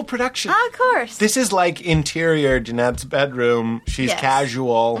 It's a whole production. Of course. This is like interior Jeanette's bedroom. She's Yes.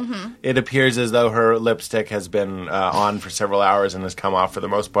 casual. It appears as though her lipstick has been on for several hours and has come off for the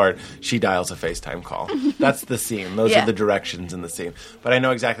most part. She dials a FaceTime call. That's the scene. Those Yeah. are the directions in the scene. But I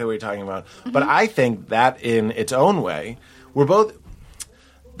know exactly what you're talking about. But I think that in its own way, we're both...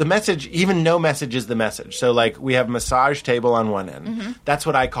 The message, even no message is the message. So, like, we have massage table on one end. That's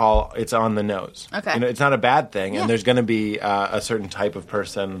what I call it's on the nose. Okay. You know, it's not a bad thing, Yeah. and there's going to be a certain type of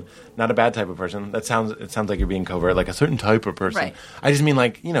person, not a bad type of person. It sounds like you're being covert, like a certain type of person. Right. I just mean,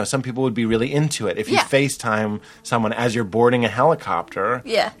 like, you know, some people would be really into it. If you Yeah. FaceTime someone as you're boarding a helicopter,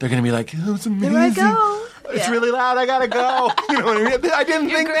 Yeah. they're going to be like, "Oh, it's amazing. There I go." It's Yeah. really loud. I gotta go." You know what I mean? I didn't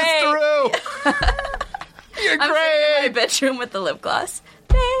think this through. You're I'm great. sitting in my bedroom with the lip gloss.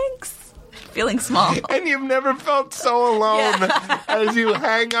 Thanks. Feeling small. And you've never felt so alone Yeah. as you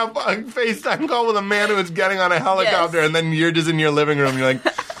hang up a FaceTime call with a man who is getting on a helicopter, Yes. and then you're just in your living room. You're like,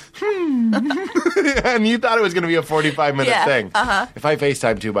 And you thought it was going to be a 45-minute Yeah, thing. If I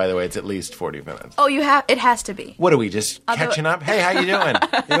FaceTime too, by the way, it's at least 40 minutes. Oh, it has to be. What are we, just I'll do catching it. up? Hey, how you doing?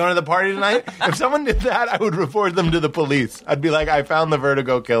 You going to the party tonight? If someone did that, I would report them to the police. I'd be like, I found the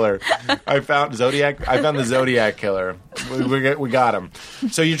Vertigo killer. I found the Zodiac killer. We got him.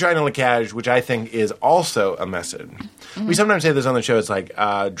 So you're trying to look cash, which I think is also a message. Mm-hmm. We sometimes say this on the show. It's like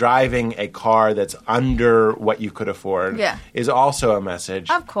driving a car that's under what you could afford is also a message.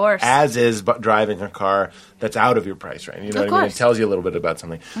 Of course. As is driving a car that's out of your price range. You know Of what I mean? It course. tells you a little bit about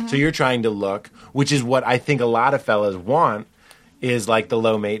something. So you're trying to look, which is what I think a lot of fellas want, is like the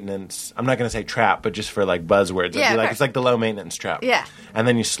low maintenance. I'm not going to say trap, but just for like buzzwords. I'd Yeah, be like, right. it's like the low maintenance trap. Yeah. And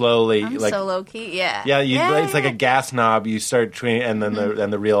then you slowly I'm like so low key. Yeah. yeah, it's like a gas knob. You start tweeting, and then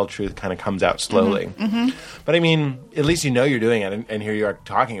the real truth kind of comes out slowly. But I mean, at least you know you're doing it, and here you are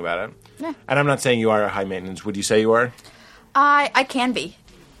talking about it. Yeah. And I'm not saying you are a high maintenance. Would you say you are? I can be.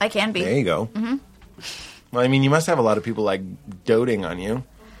 I can be. There you go. Well, I mean, you must have a lot of people like doting on you.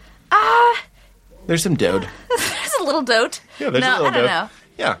 There's some dote. There's a little dote. Yeah, there's no, a little I don't dote. know.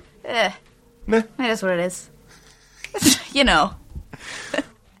 Yeah. Eh, Nah. it is what it is. You know.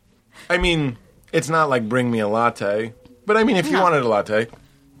 I mean, it's not like bring me a latte. But I mean, if you No. wanted a latte,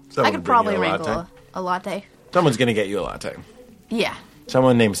 someone I would could bring probably you a wrangle latte. a latte. Someone's going to get you a latte. Yeah.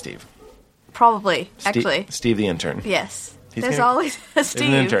 Someone named Steve. Probably. Actually. Steve the intern. Yes. He's There's gonna- always a Steve.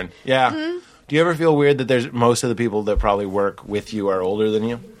 He's an intern. Yeah. Do you ever feel weird that there's most of the people that probably work with you are older than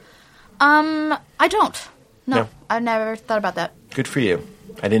you? I don't. No. No. I've never thought about that. Good for you.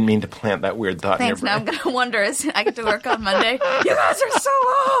 I didn't mean to plant that weird thought Thanks. in Now your I'm brain. going to wonder as I get to work on Monday. You guys are so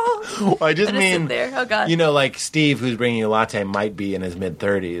old. I just I just mean, sit there. Oh, God. you know, like Steve, who's bringing you a latte, might be in his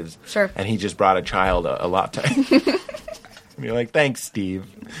mid-30s. Sure. And he just brought a child a latte. And you're like, thanks, Steve.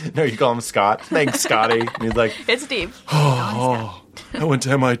 No, you call him Scott. Thanks, Scotty. And he's like, It's Steve. I went to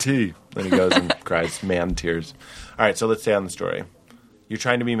MIT. Then he goes and cries man tears. All right, so let's stay on the story. You're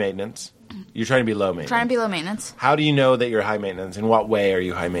trying to be maintenance. You're trying to be low maintenance. Trying to be low maintenance. How do you know that you're high maintenance? In what way are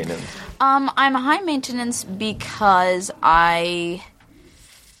you high maintenance? I'm high maintenance because I...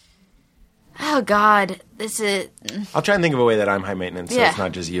 Oh, God. This is... I'll try and think of a way that I'm high maintenance, so Yeah. it's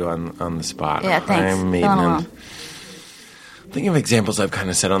not just you on the spot. Yeah, thanks. I'm Fill in maintenance. along. Think of examples I've kind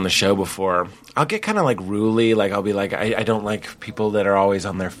of said on the show before. I'll get kind of like ruly, like I'll be like, I don't like people that are always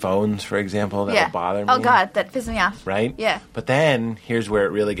on their phones, for example. That Yeah. will bother me. Oh, God. That pisses me off. Right? Yeah. But then, here's where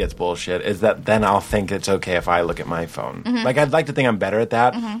it really gets bullshit, is that then I'll think it's okay if I look at my phone. Mm-hmm. Like, I'd like to think I'm better at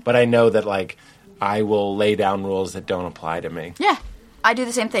that, but I know that, like, I will lay down rules that don't apply to me. Yeah. I do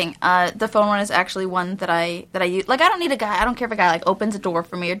the same thing. The phone one is actually one that I use. Like, I don't need a guy. I don't care if a guy, like, opens a door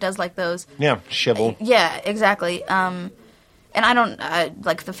for me or does, like, those. Yeah, shivel. Yeah, exactly. And I don't,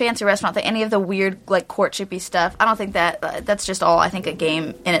 like, the fancy restaurant thing, any of the weird, like, courtshipy stuff, I don't think that, that's just all, I think, a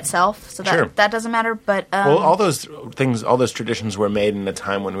game in itself. So that, Sure. that doesn't matter, but... Well, all those things, all those traditions were made in a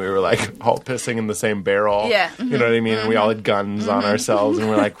time when we were, like, all pissing in the same barrel. Yeah. You know what I mean? And we all had guns on ourselves, and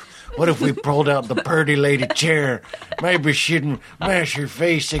we're like, what if we pulled out the purdy lady chair? Maybe she'd mash her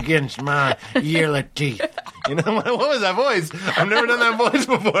face against my yellow teeth. You know, what was that voice? I've never done that voice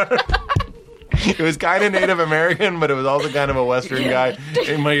before. It was kind of Native American, but it was also kind of a Western guy.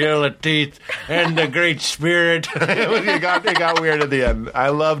 In my yellow teeth and the Great Spirit. it got weird at the end. I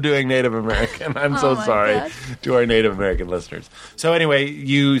love doing Native American. I'm so my sorry God. to our Native American listeners. So anyway,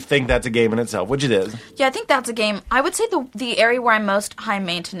 you think that's a game in itself, which it is. Yeah, I think that's a game. I would say the area where I'm most high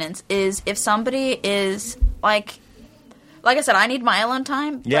maintenance is if somebody is, like I said, I need my alone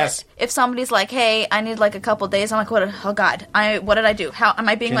time. But Yes. if somebody's like, hey, I need, like, a couple days, I'm like, oh, God, what did I do? How am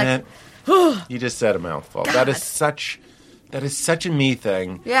I being, Jeanette, like... you just said a mouthful. God. That is such a me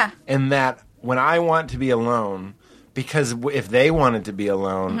thing. Yeah. And that when I want to be alone, because if they wanted to be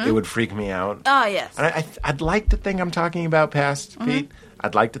alone, it would freak me out. Oh, yes. And I'd like to think I'm talking about past Pete.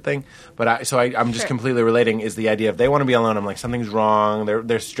 I'd like to think, but I'm just Sure. completely relating. Is the idea if they want to be alone, I'm like something's wrong. They're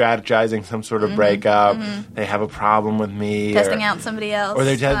strategizing some sort of breakup. They have a problem with me. Testing out somebody else. Or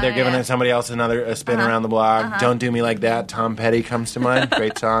they're giving yeah. somebody else a spin around the block. Don't do me like that. Tom Petty comes to mind.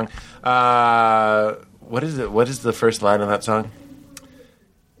 Great song. What is it? What is the first line of that song?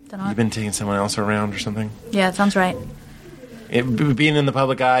 Dunno. You've been taking someone else around or something. Yeah, it sounds right. Being in the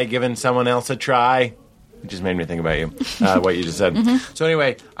public eye, giving someone else a try. It just made me think about you, what you just said. So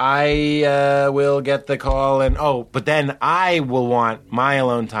anyway, I will get the call, but then I will want my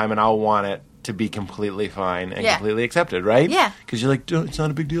alone time, and I'll want it to be completely fine and Yeah. completely accepted, right? Yeah. Because you're like, "Dude, it's not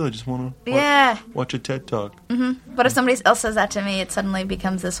a big deal. I just want to Yeah. watch a TED Talk. But if somebody else says that to me, it suddenly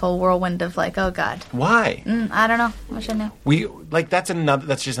becomes this whole whirlwind of, like, oh, God. Why? I don't know. Wish I knew.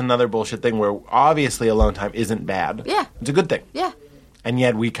 That's just another bullshit thing where obviously alone time isn't bad. Yeah. It's a good thing. Yeah. and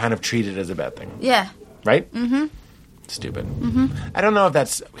yet we kind of treat it as a bad thing. Yeah. Right? Mm-hmm. Stupid. Mm-hmm. I don't know if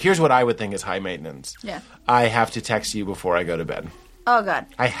that's... Here's what I would think is high maintenance. Yeah. I have to text you before I go to bed. Oh, God.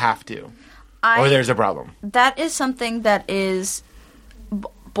 I have to. Or there's a problem. That is something that is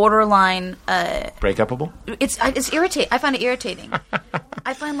borderline... Breakupable? It's irritating. I find it irritating.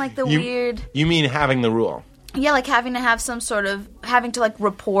 I find, like, the weird... You mean having the rule? Yeah, like having to have some sort of... Having to, like,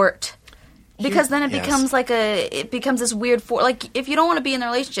 report... Because then it becomes it becomes this weird like, if you don't want to be in the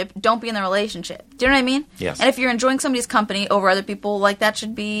relationship, don't be in the relationship. Do you know what I mean? Yes. And if you're enjoying somebody's company over other people, like, that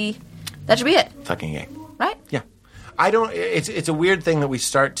should be it. Fucking gay. Right? Yeah. It's a weird thing that we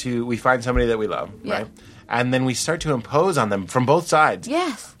find somebody that we love, Yeah. right? And then we start to impose on them from both sides.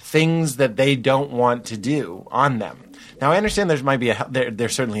 Yes. Things that they don't want to do on them. Now, I understand there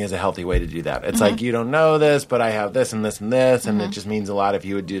certainly is a healthy way to do that. It's like, you don't know this, but I have this and this and this, and it just means a lot if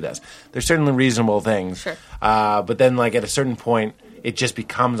you would do this. There's certainly reasonable things. Sure. But then, like, at a certain point, it just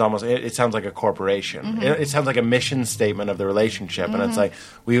becomes almost, it sounds like a corporation. It sounds like a mission statement of the relationship. And it's like,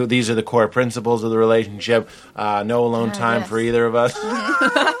 these are the core principles of the relationship. No alone time for either of us.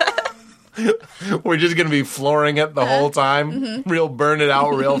 We're just going to be flooring it the whole time. Real burn it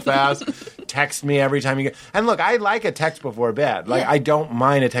out real fast. Text me every time you get... And look, I like a text before bed. Like, I don't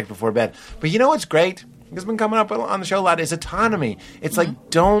mind a text before bed. But you know what's great? It's been coming up on the show a lot, is autonomy. It's like,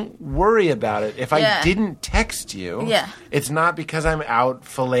 don't worry about it. If I didn't text you, it's not because I'm out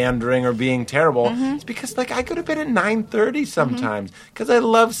philandering or being terrible. It's because, like, I go to bed at 9:30 sometimes because I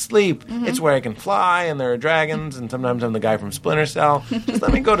love sleep. It's where I can fly, and there are dragons, and sometimes I'm the guy from Splinter Cell. Just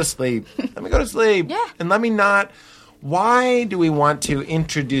let me go to sleep. Let me go to sleep. Yeah. And let me not... Why do we want to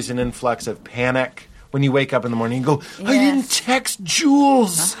introduce an influx of panic when you wake up in the morning and go, I didn't text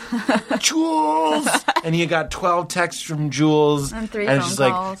Jules. Jules. And you got 12 texts from Jules. And 3 and phone it's just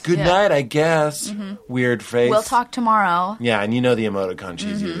calls. like, good night, I guess. Weird face. We'll talk tomorrow. Yeah, and you know the emoticon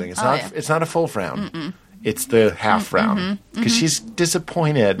she's using. It's not a full frown. It's the half frown. Because she's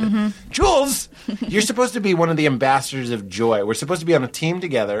disappointed. Jules, you're supposed to be one of the ambassadors of joy. We're supposed to be on a team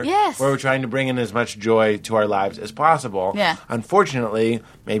together. Yes. Where we're trying to bring in as much joy to our lives as possible. Yeah. Unfortunately,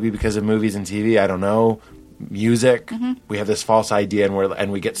 maybe because of movies and TV, I don't know, music, we have this false idea,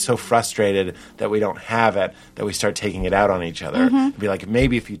 and we get so frustrated that we don't have it, that we start taking it out on each other. Be like,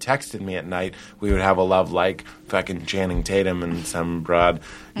 maybe if you texted me at night, we would have a love like fucking Channing Tatum and some broad.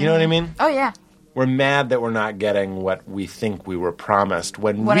 You know what I mean? Oh, yeah. We're mad that we're not getting what we think we were promised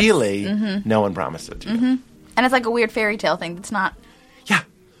when really no one promised it to you. And it's like a weird fairy tale thing. It's not... Yeah.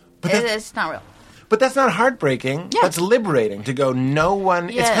 But It's not real. But that's not heartbreaking. Yeah. That's liberating to go, no one...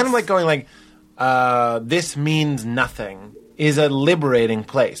 Yes. It's kind of like going like, this means nothing is a liberating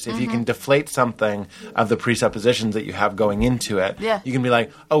place. If you can deflate something of the presuppositions that you have going into it, you can be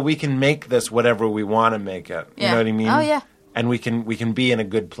like, oh, we can make this whatever we want to make it. You know what I mean? Oh, yeah. And we can be in a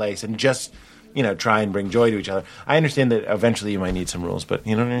good place and just... try and bring joy to each other. I understand that eventually you might need some rules, but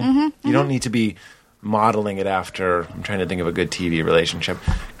you know what I mean? You don't need to be modeling it after... I'm trying to think of a good TV relationship.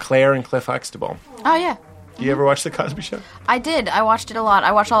 Claire and Cliff Huxtable. Oh, yeah. Do you ever watch The Cosby Show? I did. I watched it a lot.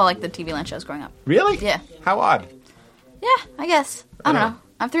 I watched all, like, the TV land shows growing up. Really? Yeah. How odd. Yeah, I guess. I don't know.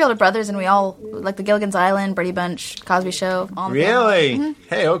 I have 3 older brothers, and we all... Like, the Gilligan's Island, Brady Bunch, Cosby Show, all in the family. Really?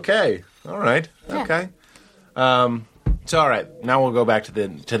 Hey, okay. All right. Yeah. Okay. So, all right. Now we'll go back to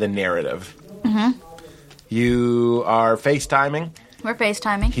the narrative. You are FaceTiming. We're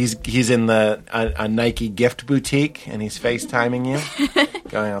FaceTiming. He's in a Nike gift boutique, and he's FaceTiming you.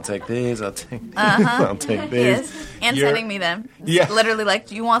 Going, I'll take these, I'll take these, I'll take these. Yes. And sending me them. Yeah. Literally, like,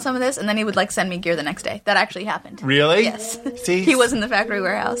 do you want some of this? And then he would, like, send me gear the next day. That actually happened. Really? Yes. See? He was in the factory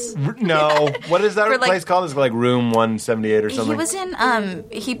warehouse. No. What is that For, like- place called? Is it like Room 178 or something? He was in,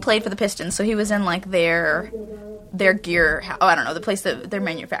 he played for the Pistons, so he was in, like, their gear, I don't know, the place that they're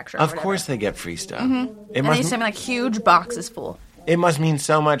manufacturing. Of course they get free stuff. And he sent me, like, huge boxes full. It must mean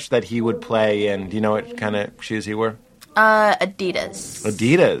so much that he would play in, do you know what kind of shoes he wore? Adidas.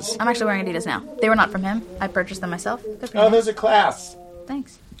 Adidas. I'm actually wearing Adidas now. They were not from him. I purchased them myself. They're pretty Oh, nice. there's a class.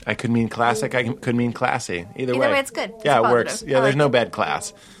 Thanks. I could mean classic, I could mean classy. Either way. it's good. It's Yeah, it positive. works. Yeah, I there's like no it. bad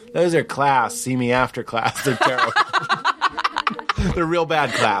class. Those are class. See me after class. They're terrible. They're real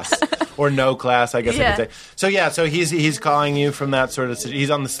bad class. Or no class, I guess I could say. So he's calling you from that sort of... He's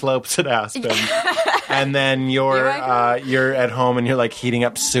on the slopes at Aspen. And then you're at home and you're like heating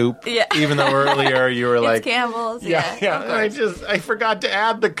up soup. Yeah. Even though earlier you were like... It's Campbell's. Yeah. Of course. I forgot to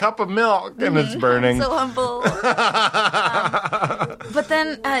add the cup of milk and it's burning. So humble. But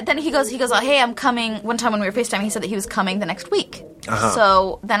then he goes, oh, hey, I'm coming. One time when we were FaceTiming, he said that he was coming the next week.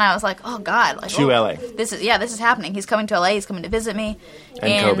 So then I was like, oh, God. Like, To LA. This is happening. He's coming to LA. He's coming to visit me.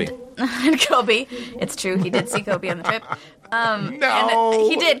 And Kobe. And Kobe. It's true. He did see Kobe on the trip. No, And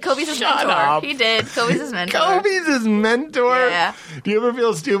he did. Kobe's his shut mentor. up. He did. Kobe's his mentor. Kobe's his mentor? Yeah. Do you ever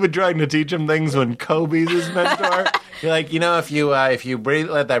feel stupid trying to teach him things when Kobe's his mentor? You're like, if you breathe,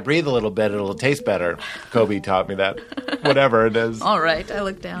 let that breathe a little bit, it'll taste better. Kobe taught me that. Whatever it is. All right, I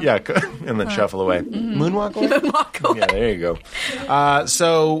look down. Yeah, and then shuffle away. Moonwalk away? Moonwalk away. Yeah, there you go.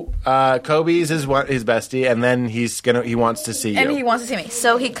 So Kobe's his bestie, and then he wants to see you. And he wants to see me.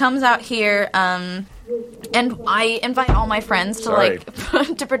 So he comes out here, and I invite all my friends to Sorry.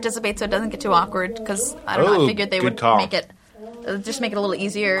 to participate, so it doesn't get too awkward. Because I don't know, Oh, I figured they good would call. make it just make it a little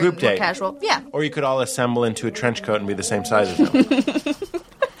easier, Group and more date. casual. Yeah, Or you could all assemble into a trench coat and be the same size as him.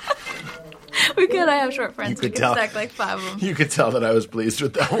 we could. I have short friends. You We could could tell. stack like 5 of them. You could tell that I was pleased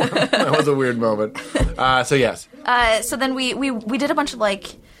with that one. That was a weird moment. So yes. So then we did a bunch of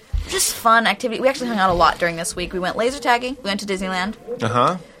just fun activity. We actually hung out a lot during this week. We went laser tagging. We went to Disneyland.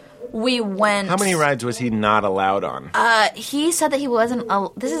 Uh-huh. We went. How many rides was he not allowed on? He said that he wasn't.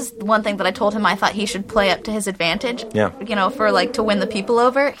 This is one thing that I told him. I thought he should play up to his advantage. Yeah. For to win the people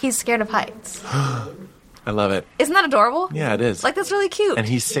over. He's scared of heights. I love it. Isn't that adorable? Yeah, it is. That's really cute. And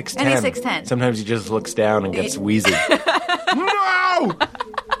he's 6'10". And he's 6'10". Sometimes he just looks down and gets wheezy. No!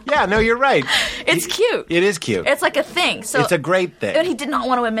 Yeah, no, you're right. It's cute. It is cute. It's like a thing. So It's a great thing. And he did not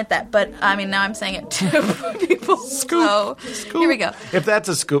want to admit that, but I mean, now I'm saying it to people. So here we go. If that's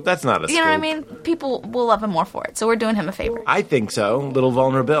a scoop, that's not a scoop. You know what I mean? People will love him more for it. So we're doing him a favor. I think so. Little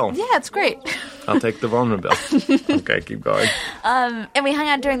vulnerable. Yeah, it's great. I'll take the vulnerable. Okay, keep going. And we hung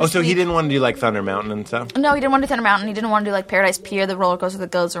out during Oh, this so he week. didn't want to do Thunder Mountain and stuff? No, he didn't want to do Thunder Mountain. He didn't want to do Paradise Pier, the roller coaster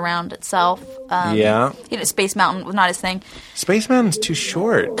that goes around itself. Yeah. Space Mountain was not his thing. Space Mountain's too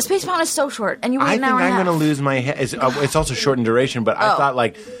short. Space Mountain is so short, and you wait I an think hour and a I'm half. going to lose my head. It's also short in duration, but I Oh.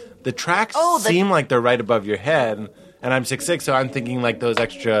 thought the tracks seem like they're right above your head, and I'm 6'6", so I'm thinking those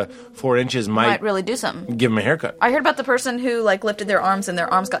extra 4 inches Might really do something. give him a haircut. I heard about the person who lifted their arms and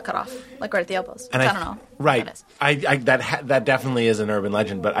their arms got cut off, right at the elbows. And I don't know. Right. What that is. That definitely is an urban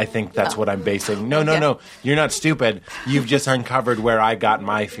legend, but I think that's what I'm basing. No, Yeah. you're not stupid. You've just uncovered where I got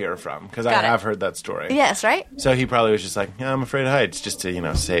my fear from, because I Got it. have heard that story. Yes, right? So he probably was just yeah, I'm afraid of heights, just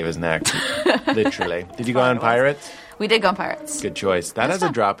to, save his neck. Literally. Did you go on Pirates? We did go on Pirates. Good choice. That That's has a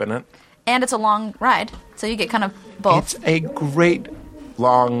fun. drop in it. And it's a long ride, so you get kind of both. It's a great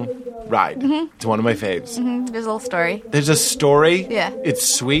long ride. Mm-hmm. It's one of my faves. There's a little story. There's a story. Yeah. It's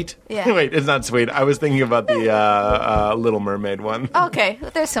sweet. Yeah. Wait, it's not sweet. I was thinking about the Little Mermaid one. Okay,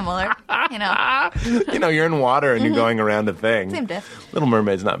 they're similar. You're in water and you're going around a thing. Mm-hmm. Same diff. Little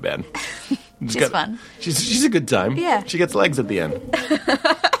Mermaid's not bad. She's fun. She's a good time. Yeah. She gets legs at the end.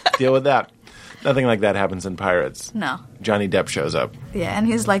 Deal with that. Nothing like that happens in Pirates. No. Johnny Depp shows up Yeah, and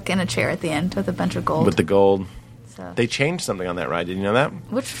he's in a chair at the end with a bunch of gold. with the gold. So. They changed something on that ride. Did you know that?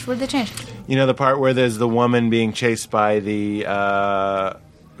 What did they change? You know the part where there's the woman being chased by the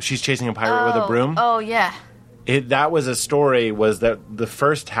she's chasing a pirate with a broom? Oh, yeah. That was a story, was that the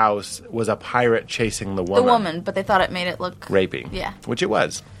first house was a pirate chasing the The woman. woman, but they thought it made it look Rapey. Yeah. Which it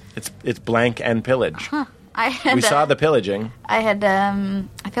was. It's blank and pillage. I had, We saw the pillaging. I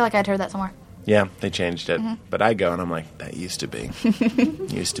feel like I'd heard that somewhere. Yeah, they changed it. Mm-hmm. But I go and I'm like, that used to be.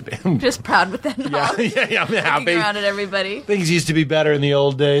 Used to be. Just proud with that. yeah, I'm Looking happy. around at everybody. Things used to be better in the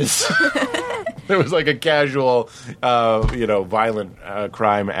old days. There was a casual, violent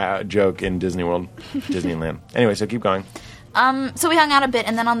crime joke in Disney World, Disneyland. Anyway, so keep going. So we hung out a bit,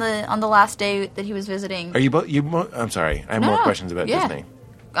 and then on the last day that he was visiting, Are you both? I'm sorry. I have more questions about yeah. Disney.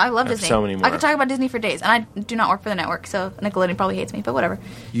 I love I have Disney. so many more. I could talk about Disney for days, and I do not work for the network, so Nickelodeon probably hates me, but whatever.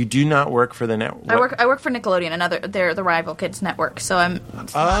 You do not work for the network. I work for Nickelodeon, they're the rival kids network, so I'm not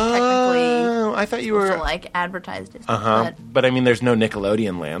technically Oh, I thought you were. supposed to advertise Disney. But I mean, there's no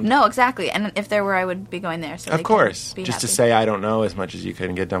Nickelodeon land. No, exactly. And if there were, I would be going there. So Of they course. can be Just to happy. say I don't know as much as you could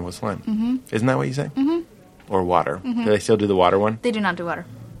and get done with slime. Mm-hmm. Isn't that what you say? Mm-hmm. Or water. Do they still do the water one? They do not do water.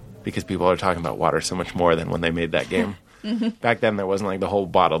 Because people are talking about water so much more than when they made that game. Mm-hmm. Back then, there wasn't the whole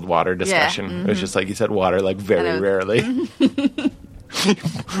bottled water discussion. It was just you said water very I know. rarely.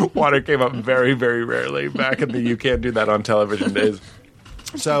 Water came up very, very rarely back in the you can't do that on television days.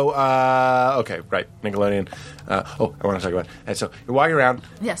 So, okay, right, Nickelodeon. I want to talk about it. So, you're walking around.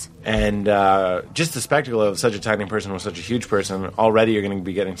 Yes. And just the spectacle of such a tiny person with such a huge person, already you're going to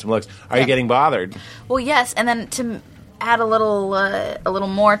be getting some looks. Are you getting bothered? Well, yes, and then to add a little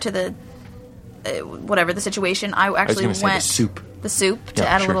more to the whatever the situation, I actually gonna say went the soup. The soup to Yeah,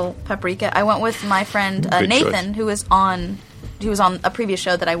 add sure. a little paprika. I went with my friend Good Nathan, choice. who was on a previous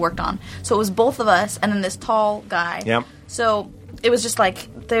show that I worked on. So it was both of us, and then this tall guy. Yep. So it was just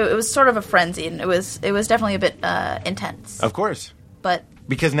it was sort of a frenzy, and it was definitely a bit intense. Of course. But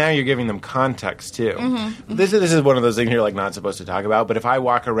because now you're giving them context too. This is one of those things you're like not supposed to talk about. But if I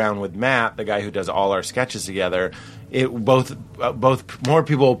walk around with Matt, the guy who does all our sketches together, both more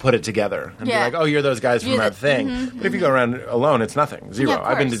people will put it together and be like, "Oh, you're those guys from that thing." But if you go around alone, it's nothing, zero. Yeah, of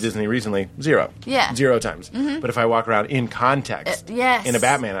I've been to course. Disney recently, zero, Yeah. 0 times. But if I walk around in context, yes. in a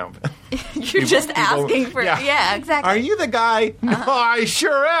Batman outfit. You're just asking for yeah, exactly. Are you the guy? No, I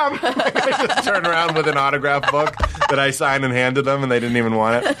sure am. I just turn around with an autograph book that I signed and handed them, and they didn't even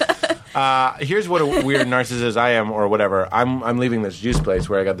want it. Here's what a weird narcissist I am, or whatever. I'm leaving this juice place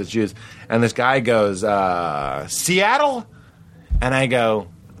where I got this juice, and this guy goes, Seattle? And I go,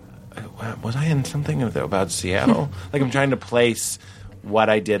 was I in something about Seattle? Like I'm trying to place what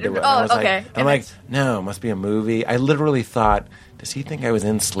I did. And I was okay. I'm like, no, it must be a movie. I literally thought, does he think I was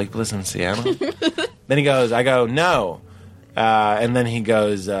in Sleepless in Seattle? Then he goes, I go, no. And then he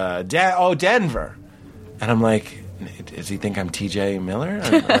goes, Denver. And I'm like, does he think I'm TJ Miller?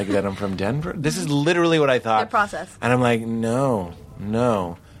 Like that I'm from Denver? This is literally what I thought. Their process. And I'm like, no.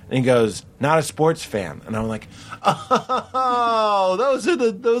 And he goes, not a sports fan. And I'm like, oh, those are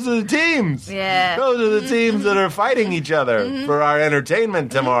the teams. Yeah. Those are the teams that are fighting each other for our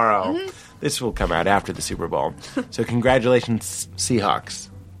entertainment tomorrow. This will come out after the Super Bowl. So congratulations, Seahawks.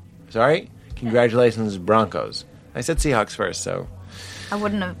 Sorry? Congratulations, Broncos. I said Seahawks first, so I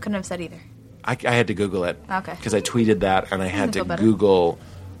couldn't have said either. I had to Google it. Okay. Because I tweeted that, and I had to feel better. Google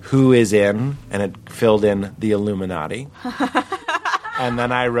who is in, and it filled in the Illuminati. And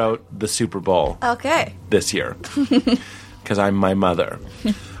then I wrote the Super Bowl Okay. this year. Because I'm my mother.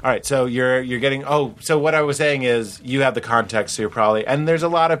 All right, so you're getting... Oh, so what I was saying is you have the context, so you're probably... And there's a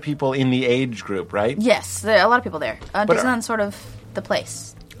lot of people in the age group, right? Yes, there are a lot of people there. But Disneyland's sort of the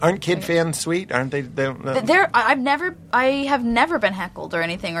place. Aren't kid fans sweet? Aren't they? I have never been heckled or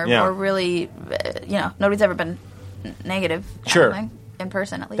anything, or really, nobody's ever been negative. Sure. Anything, in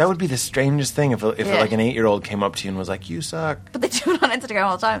person, at least. That would be the strangest thing if like an 8-year-old came up to you and was like, "You suck." But they do it on Instagram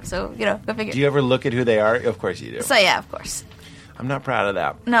all the time, so go figure. Do you ever look at who they are? Of course you do. So yeah, of course. I'm not proud of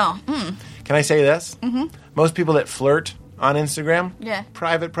that. No. Can I say this? Mm-hmm. Most people that flirt on Instagram,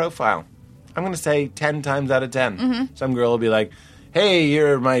 private profile. I'm going to say 10 times out of 10. Mm-hmm. Some girl will be like, "Hey,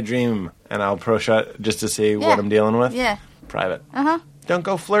 you're my dream," and I'll pro shot just to see what I'm dealing with. Yeah. Private. Uh-huh. Don't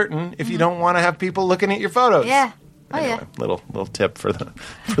go flirting if you don't want to have people looking at your photos. Yeah. Oh, Anyway, little tip for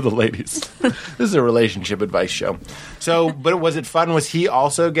the ladies. This is a relationship advice show. So, but was it fun? Was he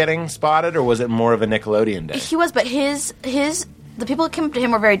also getting spotted, or was it more of a Nickelodeon day? He was, but the people who came up to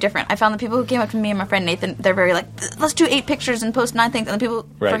him were very different. I found the people who came up to me and my friend Nathan, they're very like, let's do 8 pictures and post 9 things. And the people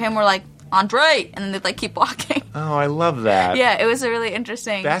for him were like, Andre, and then they'd like keep walking. Oh, I love that. Yeah, it was a really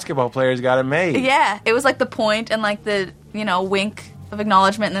interesting. Basketball players got it made. Yeah, it was like the point and like the wink of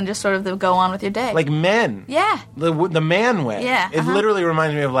acknowledgement, and then just sort of the go on with your day. Like men. Yeah. The man way. Yeah, It literally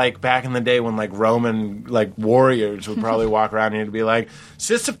reminds me of like back in the day when like Roman like warriors would probably walk around and you'd be like,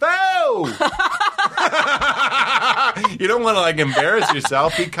 Sisyphus! You don't want to like embarrass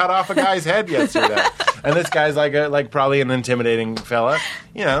yourself. He cut off a guy's head yesterday. And this guy's like probably an intimidating fella.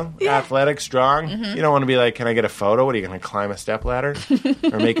 Athletic, strong. Mm-hmm. You don't want to be like, can I get a photo? What are you going to climb a stepladder?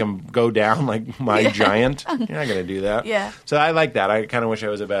 Or make him go down like my giant? You're not going to do that. Yeah. So I like that. I kind of wish I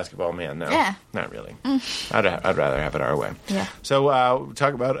was a basketball man. No, Yeah. not really. I'd rather have it our way. Yeah. So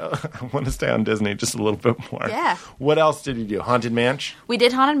talk about, I want to stay on Disney just a little bit more. Yeah. What else did you do? Haunted Manch? We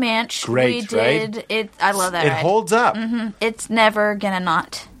did Haunted Manch. Great, we did it. I love that It ride. holds up. Mm-hmm. It's never gonna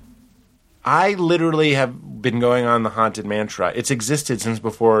not. I literally have been going on the Haunted Manch ride. It's existed since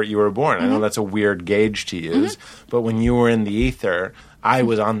before you were born. I know that's a weird gauge to use, but when you were in the ether, I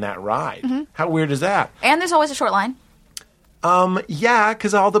was on that ride. How weird is that? And there's always a short line. Yeah,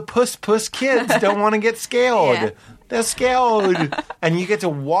 because all the puss kids don't want to get scaled. Yeah. They're scaled. And you get to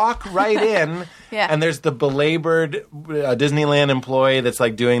walk right in. Yeah. And there's the belabored Disneyland employee that's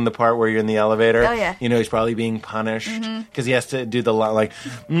like doing the part where you're in the elevator. Oh, yeah. He's probably being punished because he has to do the like,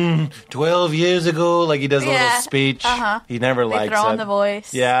 12 years ago. Like he does a little speech. Uh-huh. He never They likes throw it. on the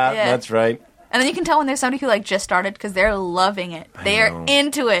voice. Yeah, that's right. And then you can tell when there's somebody who like just started because they're loving it. They are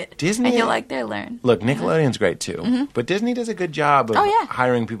into it. Disney- And you're like, they're learning. Look, Nickelodeon's great too. But Disney does a good job of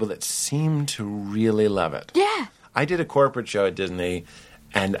hiring people that seem to really love it. Yeah. I did a corporate show at Disney,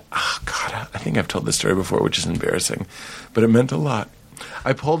 and I think I've told this story before, which is embarrassing, but it meant a lot.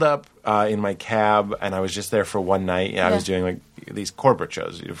 I pulled up in my cab, and I was just there for one night. I was doing like these corporate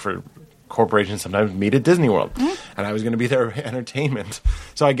shows for corporations. Sometimes meet at Disney World, and I was going to be their entertainment.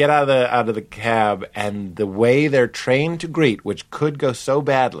 So I get out of the cab, and the way they're trained to greet, which could go so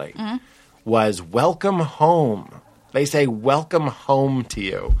badly, was "Welcome home." They say welcome home to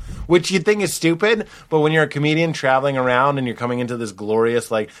you, which you think is stupid, but when you're a comedian traveling around and you're coming into this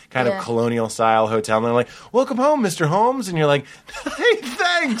glorious, like, kind of colonial style hotel, and they're like, welcome home, Mr. Holmes, and you're like, hey,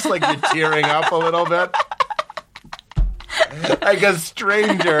 thanks, like you're tearing up a little bit. Like a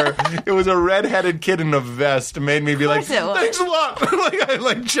stranger, it was a redheaded kid in a vest, made me be like, thanks a lot. Like I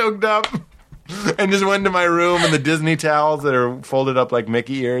like choked up. And just went to my room and the Disney towels that are folded up like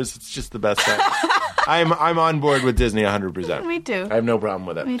Mickey ears. It's just the best thing. I'm on board with Disney 100%. Me too. I have no problem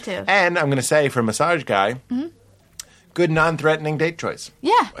with it. Me too. And I'm going to say, for Massage Guy, good non-threatening date choice.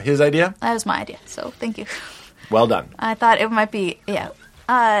 Yeah. His idea? That was my idea, so thank you. Well done. I thought it might be, it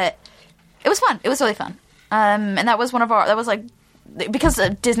was fun. It was really fun. And that was because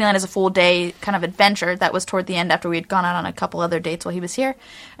Disneyland is a full day kind of adventure. That was toward the end after we had gone out on a couple other dates while he was here.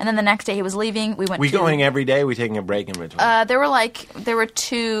 And then the next day he was leaving. We going every day? We taking a break in between? There were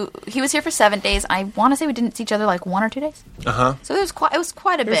 2. He was here for 7 days. I want to say we didn't see each other like 1 or 2 days. So it was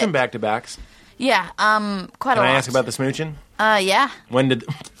quite a bit. There's some back-to-backs. Yeah, quite a lot. Can I ask about the smooching? Yeah. When did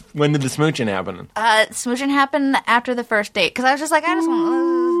the smooching happen? Smooching happened after the first date because I was just like, I just want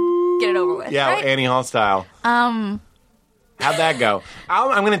to get it over with. Yeah, right? Annie Hall style. How'd that go?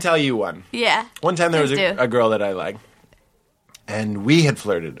 I'm going to tell you one. Yeah. One time there was Please do. a girl that I liked, and we had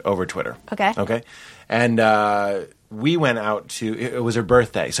flirted over Twitter. Okay. And we went out to, it was her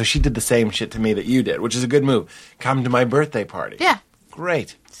birthday, so she did the same shit to me that you did, which is a good move. Come to my birthday party. Yeah.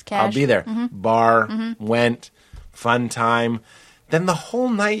 Great. It's cash. I'll be there. Bar, went, fun time. Then the whole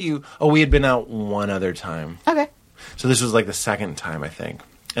night we had been out one other time. Okay. So this was like the second time, I think.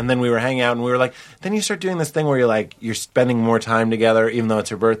 And then we were hanging out, and we were like, then you start doing this thing where you're spending more time together, even though it's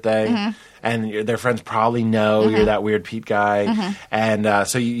her birthday, and their friends probably know you're that weird Pete guy, and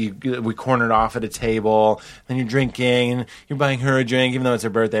so we cornered off at a table, then you're drinking, and you're buying her a drink, even though it's her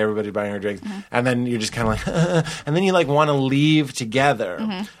birthday, everybody's buying her drinks, and then you're just kind of like, and then you like want to leave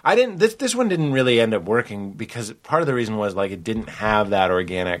together. This one didn't really end up working because part of the reason was like it didn't have that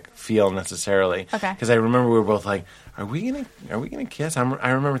organic feel necessarily. Okay. Because I remember we were both like, Are we gonna kiss? I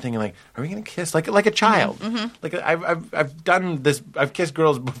remember thinking like, are we gonna kiss like a child? Like I've done this. I've kissed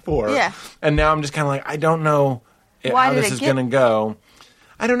girls before. Yeah. And now I'm just kind of like, I don't know how this is gonna go.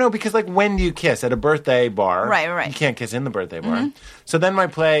 I don't know because like when do you kiss at a birthday bar? Right. You can't kiss in the birthday bar. So then my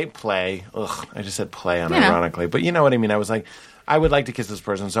play. Ugh, I just said play unironically, but you know what I mean. I was like, I would like to kiss this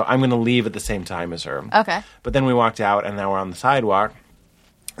person, so I'm going to leave at the same time as her. Okay. But then we walked out, and now we're on the sidewalk.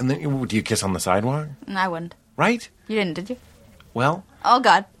 And then, do you kiss on the sidewalk? No, I wouldn't. Right? You didn't, did you? Well. Oh,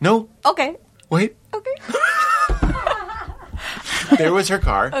 God. No. Okay. Wait. Okay. There was her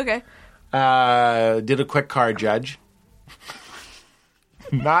car. Okay. Did a quick car judge.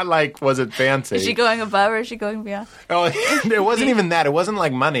 Not like, was it fancy? Is she going above or is she going beyond? Oh, it wasn't even that. It wasn't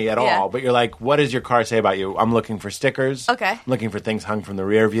like money at Yeah. all. But you're like, what does your car say about you? I'm looking for stickers. Okay. I'm looking for things hung from the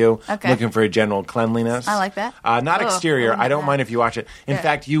rear view. Okay. Looking for a general cleanliness. I like that. Not Oh, exterior. I I don't like mind that. if you watch it. In Yeah.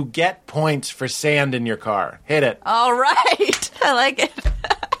 fact, you get points for sand in your car. Hit it. All right. I like it.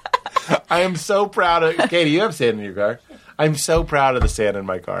 I am so proud of... Katie, you have sand in your car. I'm so proud of the sand in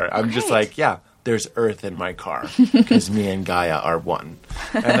my car. I'm just Great. like, yeah, there's earth in my car because me and Gaia are one.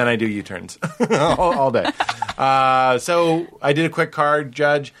 And then I do U-turns all day. So I did a quick car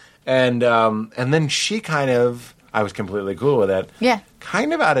judge, and then she kind of... I was completely cool with it. Yeah.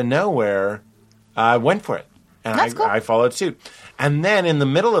 Kind of out of nowhere, went for it. And That's cool. I followed suit. And then in the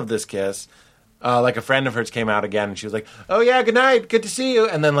middle of this kiss, like a friend of hers came out again, and she was like, oh, yeah, good night, good to see you.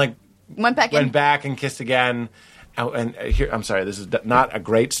 And then like Went back in. went back and kissed again. Oh, and here, I'm sorry, this is not a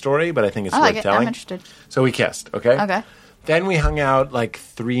great story, but I think it's I worth like it. telling. I'm interested. So we kissed, okay? Okay. Then we hung out like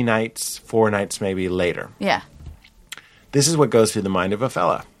 3 nights, 4 nights maybe later. Yeah. This is what goes through the mind of a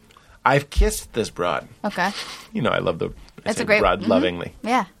fella. I've kissed this broad. Okay. You know, I love I It's say a great- broad mhm. lovingly.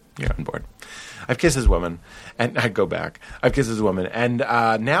 Yeah. You're on board. I've kissed this woman, and I go back. I've kissed this woman, and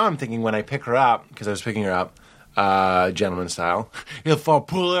now I'm thinking when I pick her up, because I was picking her up, gentleman style. If I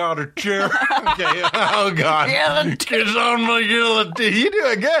pull out a chair, okay. Oh God, it's on my yellow teeth. You do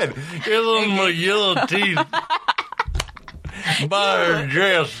it good. It's on my yellow teeth. Buy her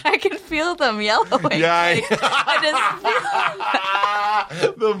dress. I can feel them yellowing. Yeah, I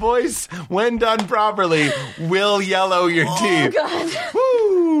just the voice, when done properly, will yellow your teeth. God.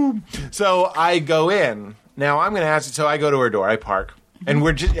 Woo! So I go in. Now I'm going to ask. So I go to her door. I park, and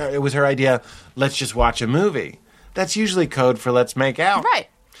we're just. It was her idea. Let's just watch a movie. That's usually code for let's make out. Right.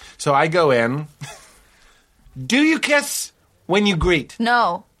 So I go in. Do you kiss when you greet?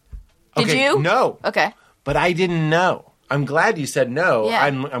 No. Did Okay, you? No. Okay. But I didn't know. I'm glad you said no. Yeah.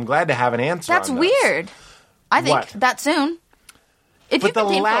 I'm glad to have an answer. That's on this. weird. I think What? that soon. If But you've the been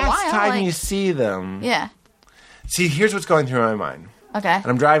dating for a last while, time like, you see them, yeah. See, here's what's going through my mind. Okay. And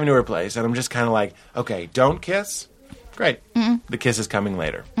I'm driving to her place, and I'm just kind of like, okay, don't kiss. Great. The kiss is coming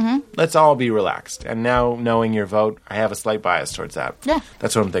later. Let's all be relaxed. And now, knowing your vote, I have a slight bias towards that. Yeah.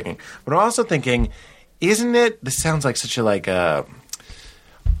 That's what I'm thinking. But I'm also thinking, isn't it? This sounds like such a like a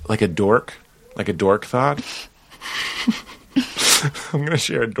dork thought. I'm going to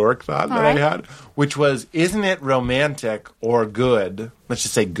share a dork thought that I had, which was, isn't it romantic or good? Let's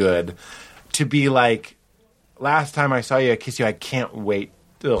just say good, to be like, last time I saw you, I kissed you. I can't wait.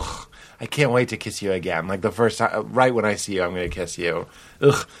 Ugh. I can't wait to kiss you again. Like the first time, right when I see you, I'm going to kiss you.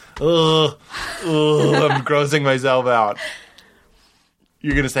 Ugh. Ugh. Ugh. I'm grossing myself out.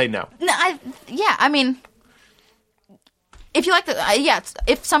 You're going to say no. No, I mean, if you like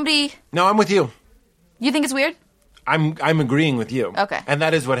if somebody... No, I'm with you. You think it's weird? I'm agreeing with you. Okay. And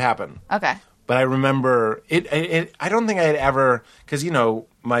that is what happened. Okay. But I remember it. I don't think I had ever, because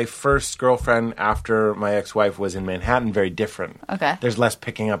my first girlfriend after my ex-wife was in Manhattan. Very different. Okay. There's less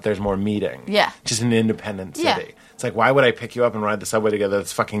picking up. There's more meeting. Yeah. Just an independent city. Yeah. It's like, why would I pick you up and ride the subway together?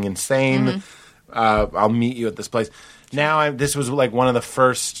 That's fucking insane. I'll meet you at this place. Now this was like one of the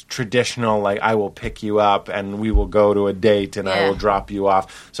first traditional, like, I will pick you up and we will go to a date and I will drop you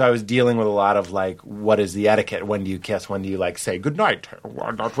off. So I was dealing with a lot of like, what is the etiquette? When do you kiss? When do you like say goodnight?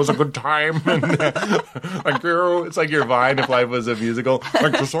 Well, that was a good time. And, thank you. It's like your Vine if life was a musical.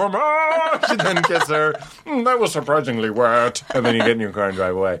 Thank you so much. And then kiss her. That was surprisingly wet. And then you get in your car and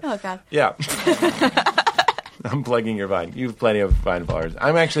drive away. Oh, God. Yeah. I'm plugging your Vine. You have plenty of Vine followers.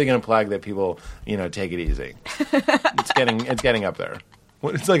 I'm actually going to plug that people, take it easy. It's getting up there.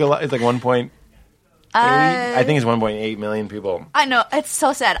 It's like it's like 1.8. I think it's 1.8 million people. I know. It's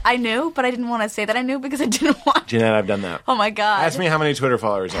so sad. I knew, but I didn't want to say that I knew because I didn't want... Jeanette, I've done that. Oh, my God. Ask me how many Twitter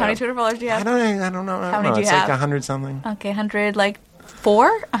followers I have. How many Twitter followers do you have? I don't know. How many do you it's have? like 100 something. Okay, 100, like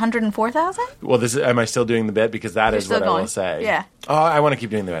 104,000? Well, am I still doing the bit? Because that is what I will say. Yeah. Oh, I want to keep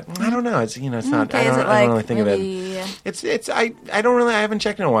doing the bit. I don't know. It's it's not. Okay, I don't really think maybe, of it. It's I don't really. I haven't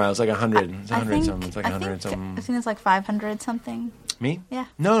checked in a while. It's like 100. It's 100 something. It's like I 100 think, something. I think it's like 500 something. Me? Yeah.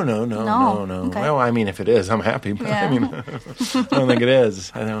 No. Okay. Well, I mean, if it is, I'm happy. But Yeah. I mean, I don't think it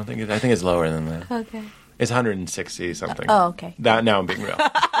is. I think it's lower than that. Okay. It's 160 something. Oh, okay. Now I'm being real.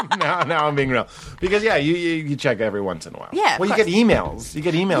 now I'm being real. Because you check every once in a while. Yeah, of Well, you course. get emails. You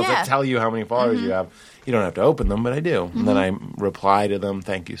get emails Yeah. that tell you how many followers you have. You don't have to open them, but I do. And then I reply to them.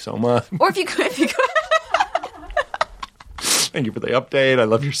 Thank you so much. Or if you could... Thank you for the update. I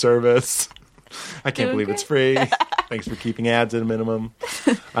love your service. I can't believe it's free. Thanks for keeping ads at a minimum.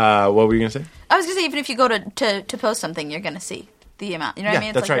 What were you going to say? I was going to say, even if you go to post something, you're going to see the amount. You know what Yeah, I mean?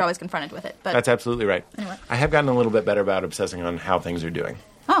 It's that's like right. you're always confronted with it. But That's absolutely right. Anyway. I have gotten a little bit better about obsessing on how things are doing.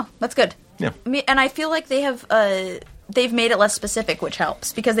 Oh, that's good. Yeah. And I feel like they have they've made it less specific, which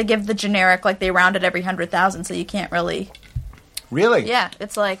helps because they give the generic, like they round it every 100,000, so you can't really. Really? Yeah,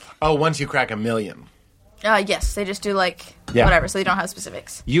 it's like Oh, once you crack 1 million. yes, they just do like Yeah. whatever, so they don't have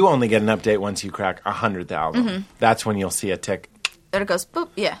specifics. You only get an update once you crack 100,000. That's when you'll see a tick. Then it goes boop.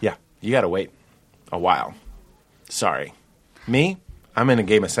 Yeah. Yeah, you got to wait a while. Sorry. Me? I'm in a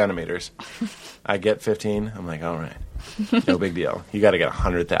game of centimeters. I get 15. I'm like, all right. No big deal. You got to get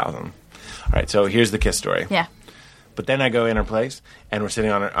 100,000. All right, so here's the kiss story. Yeah. But then I go in her place, and we're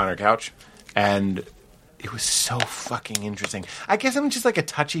sitting on her couch, and it was so fucking interesting. I guess I'm just like a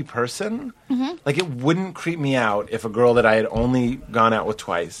touchy person. Like, it wouldn't creep me out if a girl that I had only gone out with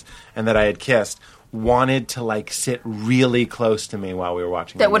twice and that I had kissed wanted to, like, sit really close to me while we were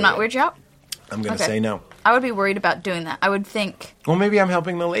watching That the would not movie. weird you out? I'm going to Okay. say no. I would be worried about doing that. I would think. Well, maybe I'm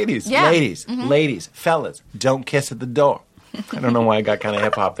helping the ladies. Yeah. Ladies, fellas, don't kiss at the door. I don't know why I got kind of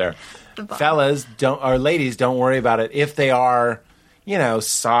hip hop there. Fellas, ladies, don't worry about it. If they are,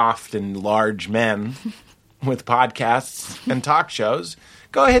 soft and large men with podcasts and talk shows,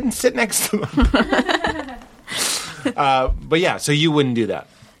 go ahead and sit next to them. But yeah, so you wouldn't do that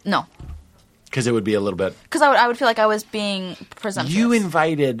No. because it would be a little bit. Because I would feel like I was being presumptuous. You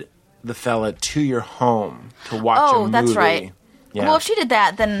invited the fella to your home to watch a movie. That's right. Yeah. Well, if she did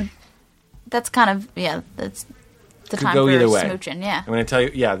that, then that's kind of, that's the Could time go for either way. smooching, yeah. I'm going to tell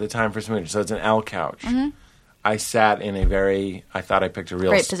you, the time for smooching. So it's an L couch. Mm-hmm. I sat in I thought I picked a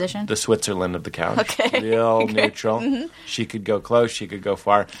real... Great position. The Switzerland of the couch. Okay. Real neutral. She could go close, she could go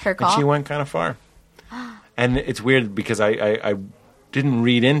far. Her call? And she went kind of far. And it's weird because I didn't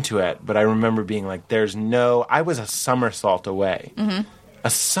read into it, but I remember being like, I was a somersault away. Mm-hmm. A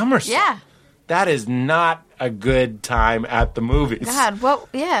somersault? Yeah. That is not a good time at the movies. God, well,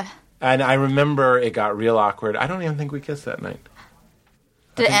 yeah. And I remember it got real awkward. I don't even think we kissed that night.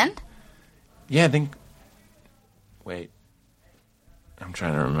 Did it end? Yeah, I think... Wait. I'm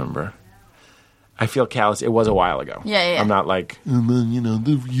trying to remember. I feel callous. It was a while ago. Yeah. I'm not like, and then,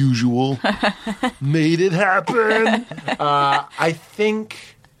 the usual made it happen. I think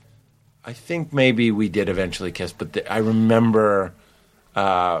maybe we did eventually kiss, but I remember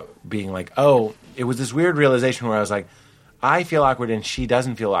being like, oh, it was this weird realization where I was like, I feel awkward and she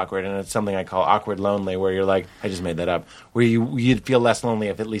doesn't feel awkward, and it's something I call awkward lonely, where you're like, I just made that up, where you'd feel less lonely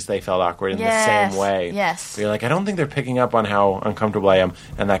if at least they felt awkward in the same way. Yes. Where you're like, I don't think they're picking up on how uncomfortable I am,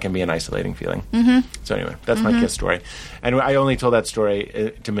 and that can be an isolating feeling. Mm-hmm. So anyway, that's my kiss story. And I only told that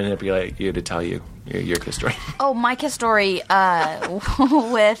story to manipulate you to tell you your kiss story. Oh, my kiss story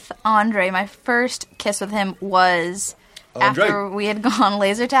with Andre, my first kiss with him was Andre. after we had gone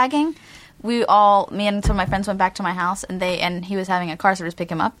laser tagging. Me and some of my friends went back to my house, and he was having a car service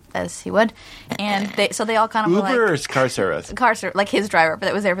pick him up, as he would, and they all kind of Uber were or like, car service? car service, like his driver, but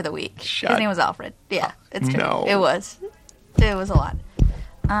that was there for the week. Shut His name was Alfred. Yeah, it's true. No. It was a lot.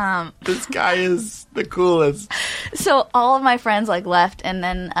 This guy is the coolest. So all of my friends like left, and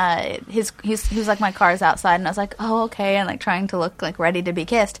then he was like, my car's outside, and I was like, oh, okay, and like trying to look like ready to be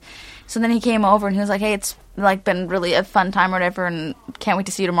kissed. So then he came over and he was like, hey, it's like been really a fun time or whatever, and can't wait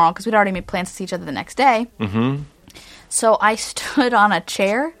to see you tomorrow, because we'd already made plans to see each other the next day. Mm-hmm. So I stood on a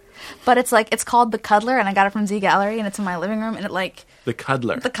chair, but it's called the Cuddler, and I got it from Z Gallery, and it's in my living room, and The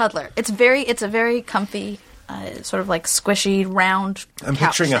Cuddler. The Cuddler. It's a very comfy, sort of like squishy, round. I'm couch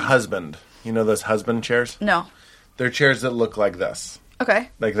picturing a thing. husband. You know those husband chairs? No. They're chairs that look like this. Okay.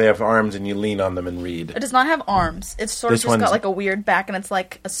 Like they have arms and you lean on them and read. It does not have arms. It's sort of This just one's- got like a weird back, and it's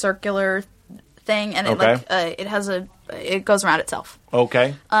like a circular thing, and it Okay. it goes around itself.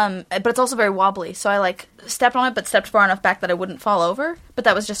 Okay. But it's also very wobbly. So I like stepped on it, but stepped far enough back that I wouldn't fall over. But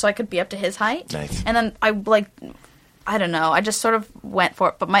that was just so I could be up to his height. Nice. And then I don't know. I just sort of went for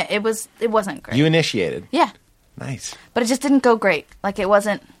it, but it wasn't great. You initiated. Yeah, Nice. but it just didn't go great. Like it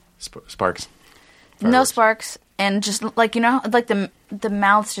wasn't Sparks. no Fireworks. sparks, and just like like the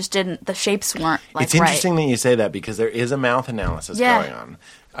mouths just didn't. The shapes weren't like It's interesting right. that you say that, because there is a mouth analysis Yeah. going on.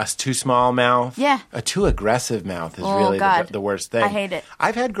 A too small mouth. Yeah. A too aggressive mouth is Oh, really God. the worst thing. I hate it.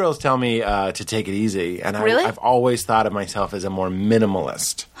 I've had girls tell me to take it easy, and Really? I've always thought of myself as a more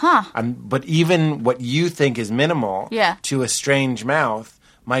minimalist. Huh. But even what you think is minimal Yeah. to a strange mouth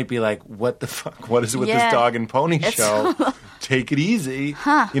might be like, what the fuck? What is it with Yeah. this dog and pony It's- show? Take it easy.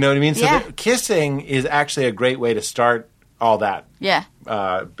 Huh. You know what I mean? So Yeah. kissing is actually a great way to start all that Yeah.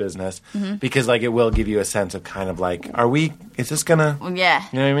 business, Mm-hmm. because like it will give you a sense of kind of like, is this gonna, Yeah.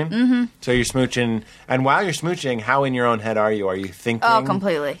 you know what I mean? Mm-hmm. So you're smooching, and while you're smooching, how in your own head are you? Are you thinking? Oh,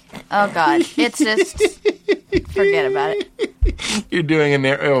 completely. Oh, God. It's just forget about it. You're doing a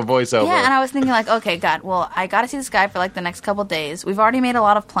voiceover. Yeah, and I was thinking like, okay, God, well, I got to see this guy for like the next couple days. We've already made a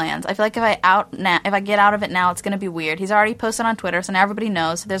lot of plans. I feel like if I get out of it now, it's going to be weird. He's already posted on Twitter, so now everybody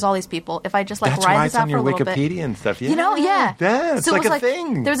knows there's all these people. If I just like That's ride why this it's on out for your a little bit, Wikipedia and stuff. Yeah. you know, yeah, Yeah, it's So it like was a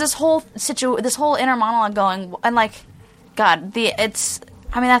thing. There's this whole this whole inner monologue going, and like, God, that's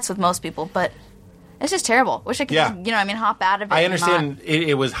with most people, but it's just terrible. Wish I could, Yeah. hop out of it. I and understand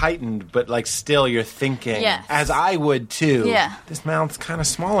it was heightened, but like still you're thinking, Yes. as I would too, Yeah. this mouth's kind of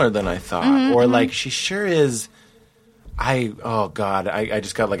smaller than I thought. Or like, she sure is, oh God, I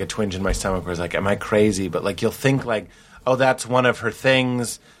just got like a twinge in my stomach where it's like, am I crazy? But like, you'll think like, oh, that's one of her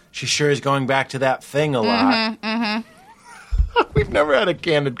things. She sure is going back to that thing a lot. We've never had a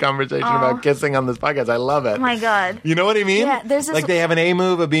candid conversation about kissing on this podcast. I love it. Oh my God. You know what I mean? Yeah, there's this- like they have an A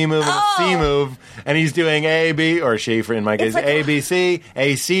move, a B move, and a C Oh. move, and he's doing A, B, or she, for in my case, like A, B, C,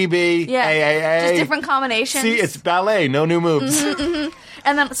 A, C, B, Yeah, A. just different combinations. See, it's ballet, no new moves.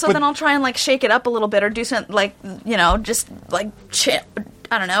 And then, then I'll try and like shake it up a little bit, or do something like, just like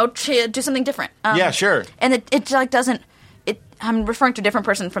do something different. Yeah, sure. And it like doesn't. I'm referring to a different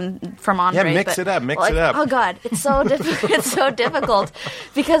person from Andre. Yeah, mix but, it up, mix like, it up. Oh God, it's so it's so difficult,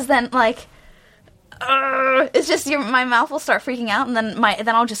 because then like. It's just my mouth will start freaking out, and then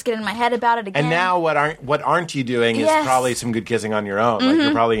I'll just get in my head about it again. And now what aren't you doing is Yes. probably some good kissing on your own. Like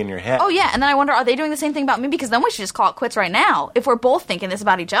you're probably in your head. Oh yeah, and then I wonder, are they doing the same thing about me? Because then we should just call it quits right now if we're both thinking this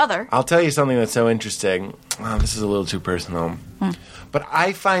about each other. I'll tell you something that's so interesting. Oh, this is a little too personal. But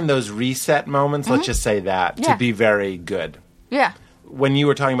I find those reset moments, let's just say that, Yeah. to be very good. Yeah. When you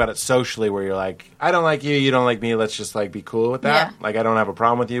were talking about it socially, where you're like, I don't like you, you don't like me, let's just like be cool with that. Yeah. Like I don't have a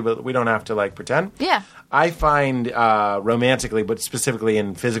problem with you, but we don't have to like pretend. Yeah. I find romantically, but specifically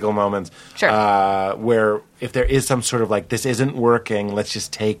in physical moments, Sure. where if there is some sort of like, this isn't working, let's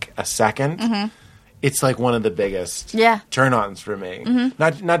just take a second. It's like one of the biggest turn-ons for me.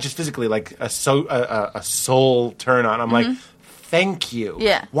 Not just physically, like a soul turn-on. I'm like, thank you.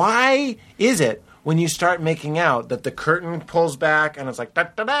 Yeah. Why is it when you start making out that the curtain pulls back and it's like,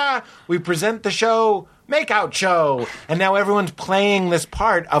 da-da-da, we present the show, Make-Out Show. And now everyone's playing this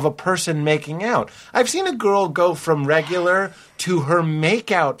part of a person making out. I've seen a girl go from regular to her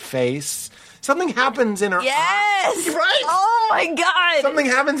make-out face. Something happens in her Yes! eyes. Right? Oh my God! Something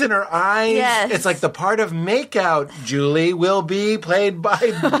happens in her eyes. Yes. It's like the part of make-out, Julie, will be played by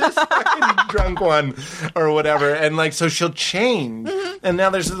this fucking drunk one or whatever. And like, so she'll change. And now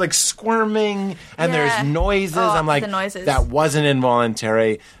there's like squirming and Yeah. there's noises. Oh, I'm like, the noises. that wasn't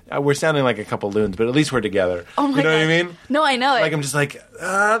involuntary. We're sounding like a couple loons, but at least we're together. Oh my You know God. what I mean? No, I know it. Like, I'm just like,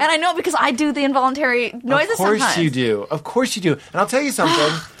 and I know because I do the involuntary noises of course sometimes. you do. Of course you do. And I'll tell you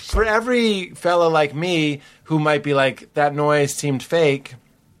something. For every fella like me who might be like, that noise seemed fake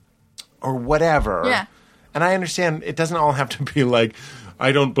or whatever. Yeah. And I understand it doesn't all have to be like,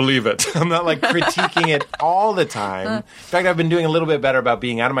 I don't believe it. I'm not like critiquing it all the time. In fact, I've been doing a little bit better about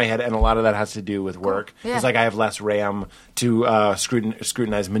being out of my head, and a lot of that has to do with work. Yeah. It's like I have less RAM to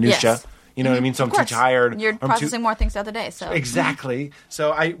scrutinize minutia. Yes. You know what I mean? So I'm Of too course. tired. You're I'm too- processing more things the other day, so Exactly.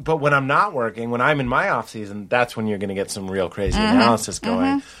 So but when I'm not working, when I'm in my off season, that's when you're going to get some real crazy analysis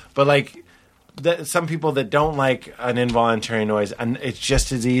going. But like, some people that don't like an involuntary noise, and it's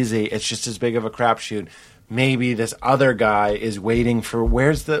just as easy, it's just as big of a crapshoot. Maybe this other guy is waiting for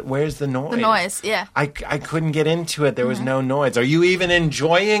where's the noise? the noise, yeah. I couldn't get into it. There was no noise. Are you even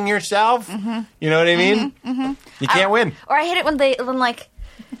enjoying yourself? You know what I mean? You can't win. Or I hate it when like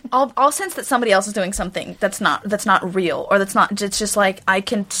I'll sense that somebody else is doing something that's not real, or that's not. It's just like I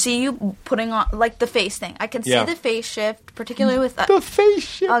can see you putting on like the face thing. I can see Yeah. the face shift, particularly with The face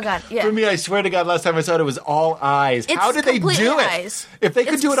shift. Oh, God, yeah. For me, I swear to God, last time I saw it, it was all eyes. It's How did they completely do it? eyes. If they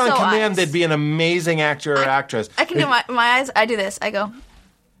could It's do it on so command, eyes. they'd be an amazing actor or actress. I can do my eyes. I do this. I go.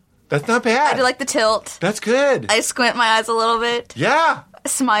 That's not bad. I do like the tilt. That's good. I squint my eyes a little bit, Yeah.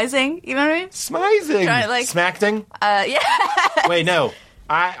 smizing. You know what I mean? Smizing. Try, like- Smackting? Yeah. Wait, no.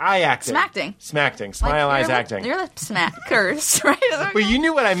 I acting. Smackting. Smacking. Smile Like, eyes you're acting. You're the smackers, right? Well, you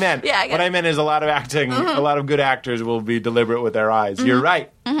knew what I meant. Yeah, I get what it. I meant is a lot of acting, a lot of good actors will be deliberate with their eyes. You're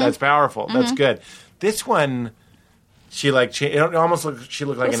right. That's powerful. That's good. This one, she like, it almost looked, she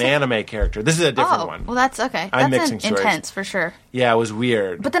looked like an anime character. This is a different one. Well, that's okay. I'm That's mixing stories. intense for sure. Yeah, it was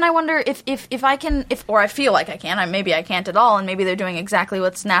weird. But then I wonder if I can, or I feel like I can, maybe I can't at all, and maybe they're doing exactly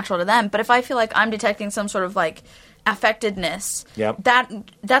what's natural to them. But if I feel like I'm detecting some sort of like affectedness, Yep.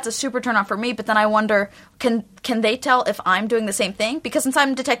 that's a super turn off for me. But then I wonder, can they tell if I'm doing the same thing? Because since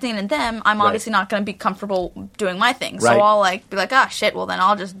I'm detecting it in them, I'm Right. obviously not going to be comfortable doing my thing. Right. So I'll like be like, ah, shit. Well, then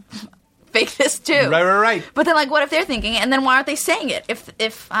I'll just fake this too. Right. But then, like, what if they're thinking it, and then why aren't they saying it?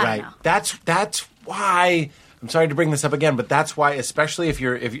 If I Right. don't know. That's why. I'm sorry to bring this up again, but that's why, especially if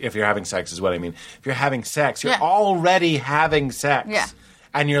you're having sex, is what I mean. If you're having sex, you're Yeah. already having sex. Yeah.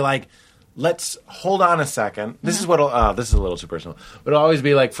 And you're like, let's hold on a second. This is what'll. This is a little too personal, but it'll always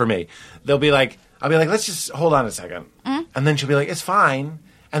be like for me. I'll be like, let's just hold on a second, and then she'll be like, it's fine,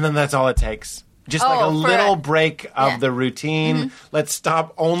 and then that's all it takes. Just like a Oh, for little a- break of yeah. the routine. Let's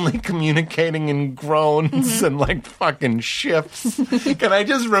stop only communicating in groans and like fucking shifts. Can I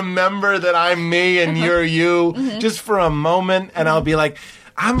just remember that I'm me and you're you just for a moment? And I'll be like,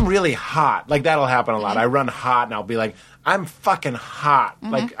 I'm really hot. Like that'll happen a lot. I run hot and I'll be like, I'm fucking hot.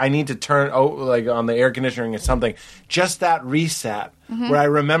 Like I need to turn like on the air conditioning or something. Just that reset where I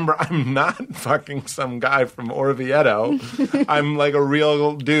remember I'm not fucking some guy from Orvieto. I'm like a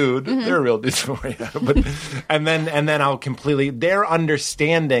real dude. They're real dudes from Orvieto. But and then I'll completely their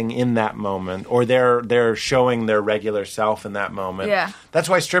understanding in that moment, or they're showing their regular self in that moment. Yeah. That's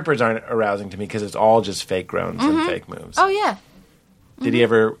why strippers aren't arousing to me, because it's all just fake groans and fake moves. Oh yeah. Did he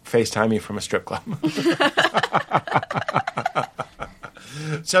ever FaceTime you from a strip club?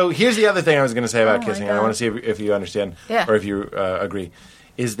 So here's the other thing I was going to say about my kissing. I God. want to see if you understand Yeah. or if you agree.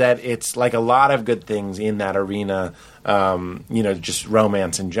 Is that it's like a lot of good things in that arena, just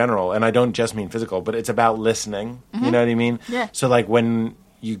romance in general. And I don't just mean physical, but it's about listening. You know what I mean? Yeah. So like when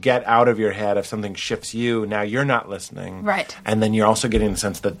you get out of your head, if something shifts you, now you're not listening. Right. And then you're also getting the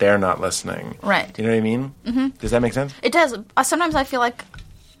sense that they're not listening. Right. You know what I mean? Mm-hmm. Does that make sense? It does. Sometimes I feel like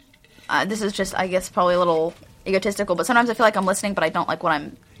this is just, I guess, probably a little egotistical, but sometimes I feel like I'm listening, but I don't like what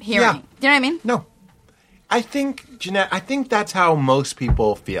I'm hearing. Yeah. Do you know what I mean? No. I think, Jeanette, that's how most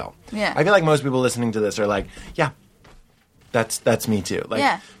people feel. Yeah. I feel like most people listening to this are like, yeah, that's me too. Like,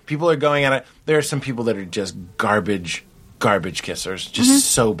 Yeah. people are going at it. There are some people that are just garbage kissers, just Mm-hmm.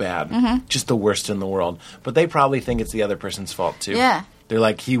 so bad, just the worst in the world. But they probably think it's the other person's fault too. Yeah. They're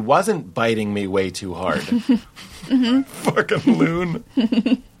like, he wasn't biting me way too hard. Fucking loon.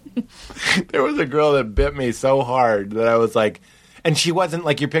 There was a girl that bit me so hard that I was like, And she wasn't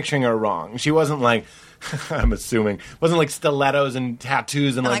like, you're picturing her wrong. She wasn't like, I'm assuming, wasn't like stilettos and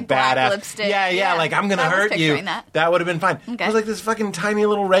tattoos and like black badass. lipstick. Yeah, like I'm gonna I was hurt you. picturing that. Would have been fine. Okay. It was like this fucking tiny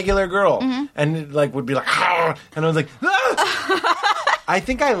little regular girl, and it, like would be like, "Ah!" And I was like, "Ah!" I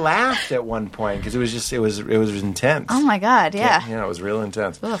think I laughed at one point because it was intense. Oh my God, yeah. Yeah, it was real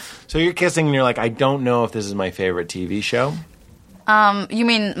intense. Oof. So you're kissing, and you're like, I don't know if this is my favorite TV show. You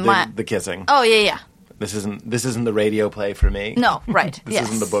mean The kissing. Oh, yeah. This isn't the radio play for me. No, right. This yes.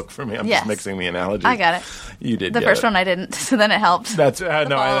 isn't the book for me. I'm Yes. just mixing the analogies. I got it. You did The get first it. one I didn't, so then it helped. That's no,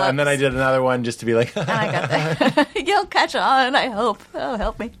 follow-ups. and then I did another one just to be like, And I got that. You'll catch on, I hope. Oh,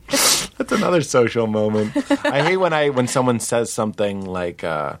 help me. that's another social moment. I hate when someone says something like,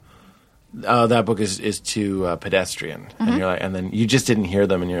 "Oh, that book is too pedestrian," and you're like, and then you just didn't hear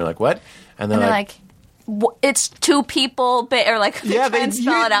them, and you're like, "What?" And And they're like, it's two people, or like, "Yeah, try and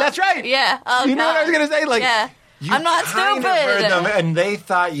spell it out. that's right." Yeah. Oh, you know what I was God. gonna say? Like, Yeah. you I'm not kind of stupid. heard them, and they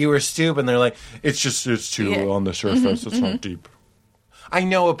thought you were stupid. And they're like, it's too Yeah. on the surface. It's not deep. I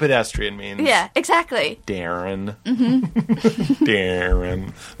know what pedestrian means. Yeah, exactly. Darren. Darren.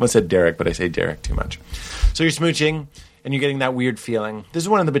 I almost said Derek, but I say Derek too much. So you're smooching, and you're getting that weird feeling. This is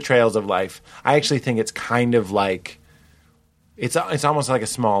one of the betrayals of life. I actually think it's kind of like, it's almost like a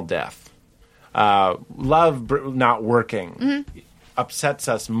small death. Love not working upsets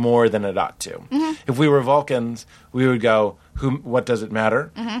us more than it ought to. If we were Vulcans, we would go, what does it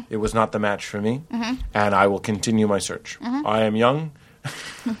matter? It was not the match for me, and I will continue my search. I am young,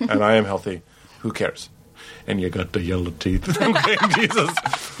 and I am healthy. Who cares? And you got the yellow teeth. Okay, Jesus.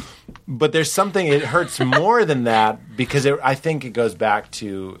 But there's something, it hurts more than that because I think it goes back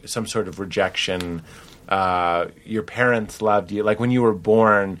to some sort of rejection. Your parents loved you. Like when you were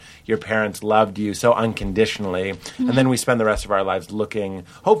born, your parents loved you so unconditionally. And then we spend the rest of our lives looking,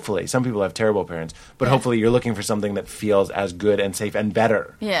 hopefully, some people have terrible parents, but hopefully you're looking for something that feels as good and safe and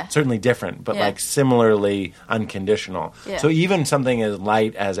better. Yeah. Certainly different, but Yeah. like similarly unconditional. Yeah. So even something as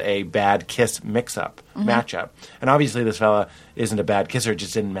light as a bad kiss mix-up, match-up. And obviously this fella isn't a bad kisser, it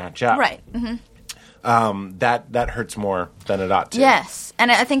just didn't match up. Right. That hurts more than it ought to. Yes.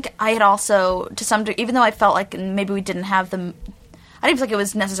 And I think I had also, to some degree, even though I felt like maybe we didn't have them, I didn't feel like it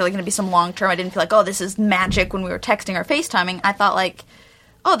was necessarily going to be some long term. I didn't feel like, oh, this is magic when we were texting or FaceTiming. I thought like,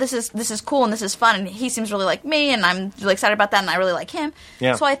 oh, this is cool and this is fun and he seems really like me and I'm really excited about that and I really like him.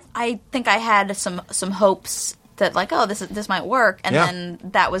 Yeah. So I think I had some hopes that like, oh, this might work, and Yeah. then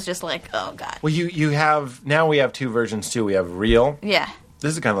that was just like, oh God. Well, you have, now we have two versions too. We have real. Yeah.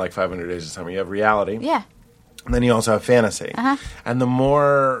 This is kind of like 500 Days of Summer. You have reality. Yeah. And then you also have fantasy. Uh-huh. And the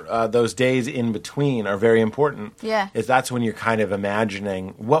more those days in between are very important. Yeah. Is that's when you're kind of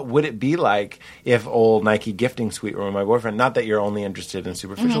imagining, what would it be like if old Nike gifting suite were my boyfriend? Not that you're only interested in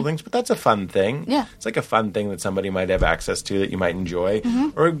superficial things, but that's a fun thing. Yeah. It's like a fun thing that somebody might have access to that you might enjoy.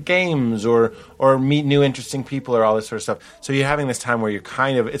 Or games or meet new interesting people or all this sort of stuff. So you're having this time where you're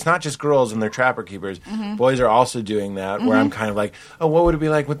kind of, it's not just girls and their trapper keepers. Boys are also doing that where I'm kind of like, oh, what would it be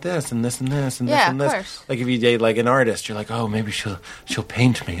like with this and this and this and this Yeah, and of this? course. Like if you date like an artist, you're like, oh, maybe she'll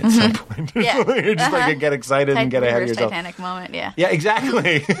paint me at some point. Yeah. You're just like get excited and get ahead of Reverse yourself. Titanic moment, yeah. Yeah,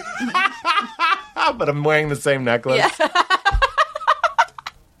 exactly. But I'm wearing the same necklace. Yeah.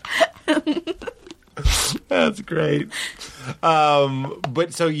 That's great.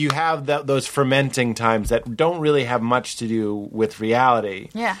 But so you have those fermenting times that don't really have much to do with reality.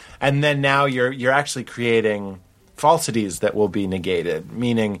 Yeah. And then now you're actually creating falsities that will be negated,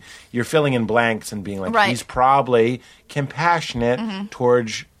 meaning you're filling in blanks and being like, Right. he's probably compassionate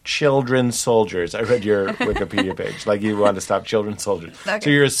towards children's soldiers. I read your Wikipedia page. Like you want to stop children's soldiers. Okay.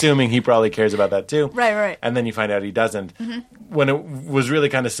 So you're assuming he probably cares about that too. Right. And then you find out he doesn't. When it was really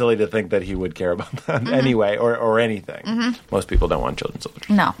kind of silly to think that he would care about that anyway, or anything. Most people don't want children's soldiers.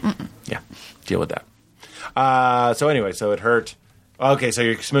 No. Mm-mm. Yeah, deal with that. So anyway, so it hurt. Okay, so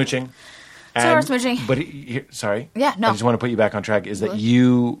you're smooching. So we're smooching. But sorry. Yeah, no. I just want to put you back on track. Is that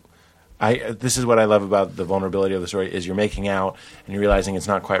this is what I love about the vulnerability of the story is you're making out and you're realizing it's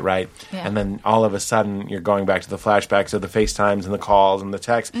not quite right. Yeah. And then all of a sudden you're going back to the flashbacks of the FaceTimes and the calls and the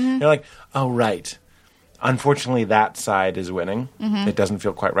texts. You're like, oh, right. Unfortunately, that side is winning. It doesn't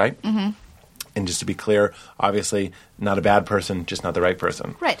feel quite right. And just to be clear, obviously, not a bad person, just not the right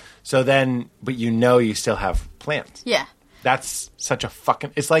person. Right. So then, but you still have plans. Yeah. That's such a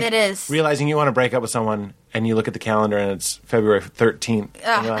fucking... It's like It is. realizing you want to break up with someone and you look at the calendar and it's February 13th.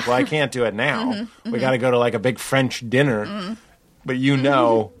 And you're like, well, I can't do it now. We got to go to like a big French dinner. But you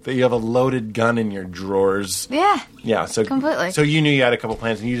know that you have a loaded gun in your drawers. Yeah. Yeah. So Completely. So you knew you had a couple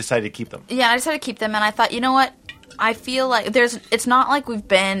plans and you decided to keep them. Yeah, I decided to keep them, and I thought, you know what? I feel like it's not like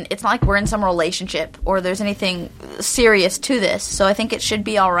we're in some relationship or there's anything serious to this. So I think it should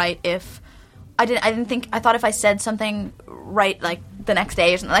be all right if I thought if I said something right like the next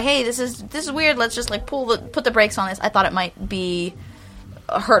day or something like, hey, this is weird, let's just like put the brakes on this. I thought it might be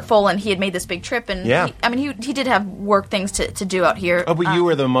hurtful, and he had made this big trip, and he did have work things to do out here. Oh, but you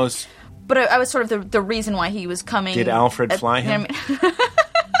were the most. But I was sort of the reason why he was coming. Did Alfred fly him?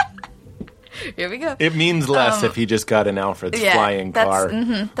 Here we go. It means less if he just got in Alfred's flying car.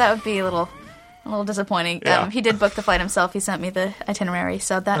 That would be a little disappointing. Yeah. He did book the flight himself. He sent me the itinerary,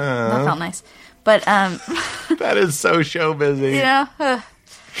 so that felt nice. But that is so show busy.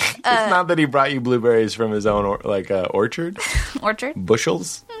 It's not that he brought you blueberries from his own orchard. Orchard.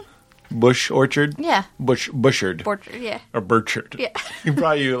 Bushels. Bush orchard? Yeah. Bushard. Orchard, yeah. Or Burchard. Yeah. He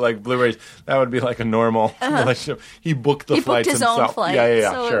brought you, like, blueberries. That would be like a normal relationship. He booked the flights himself. himself. He booked his own flight,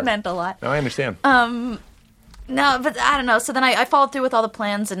 Yeah, so sure. it meant a lot. No, I understand. No, but I don't know. So then I followed through with all the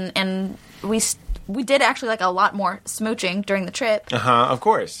plans, and we did actually, like, a lot more smooching during the trip. Of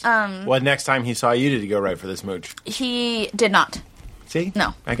course. Well, next time he saw you, did he go right for the smooch? He did not. See?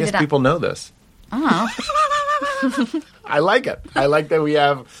 No, I he guess did not. people know this. Oh. I like it. I like that we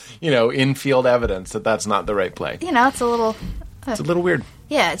have, in-field evidence that that's not the right play. It's a little... It's a little weird.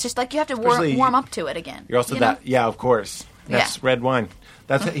 Yeah, it's just like you have to Especially- warm up to it again. You're also you know? that... Yeah, of course. That's Yeah. red wine.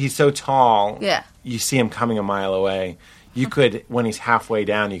 He's so tall. Yeah. You see him coming a mile away. You could, when he's halfway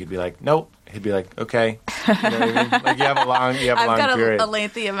down, you could be like, nope. He'd be like, okay. You know what I mean? Like you have a long I've got period. a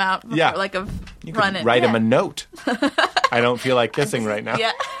lengthy amount before, Yeah. like, of You running. could write him a note. I don't feel like kissing right now.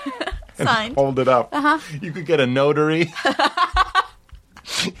 Yeah. And Signed. hold it up. You could get a notary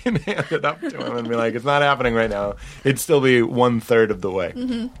and hand it up to him and be like, it's not happening right now. It'd still be 1/3 of the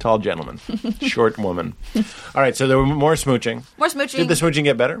way. Tall gentleman. Short woman. All right, so there were more smooching. More smooching. Did the smooching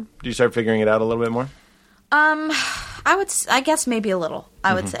get better? Did you start figuring it out a little bit more? I guess maybe a little,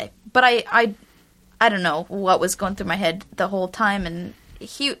 I would say. But I don't know what was going through my head the whole time, and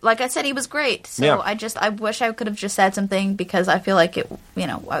he, like I said, he was great. So Yeah. I wish I could have just said something, because I feel like it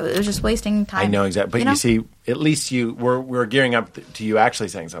was just wasting time. I know exactly. But you know? you see, at least we're gearing up to you actually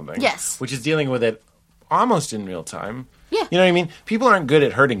saying something. Yes. Which is dealing with it almost in real time. Yeah. You know what I mean? People aren't good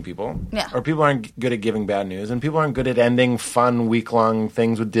at hurting people. Yeah. Or people aren't good at giving bad news. And people aren't good at ending fun week-long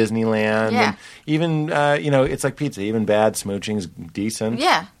things with Disneyland. Yeah. And even, it's like pizza. Even bad smooching's decent.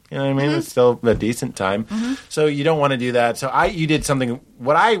 Yeah. You know what I mean? It's still a decent time. So you don't want to do that. So you did something.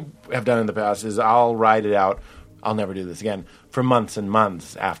 What I have done in the past is I'll ride it out. I'll never do this again for months and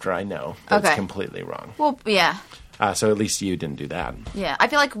months after I know that's Okay. completely wrong. Well, yeah. So at least you didn't do that. Yeah, I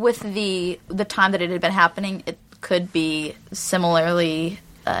feel like with the time that it had been happening, it could be similarly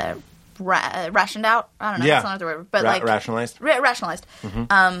rationed out. I don't know. Yeah. That's not the word, but like rationalized. Rationalized.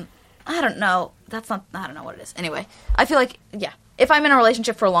 I don't know. I don't know what it is. Anyway, I feel like if I'm in a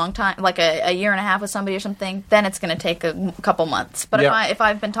relationship for a long time, like a year and a half with somebody or something, then it's going to take a couple months. But Yeah. if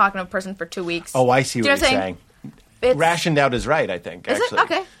I've been talking to a person for 2 weeks, Oh, I see do you what know you're I'm saying. It's- Rationed out is right, I think. Is it? Actually.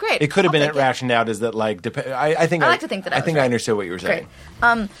 Okay, great. It could have I'll been take it. Rationed out is that like I think I like to think that I I was think I right. understood what you were saying.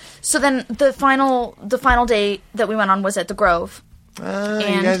 Great. So then the final date that we went on was at the Grove. You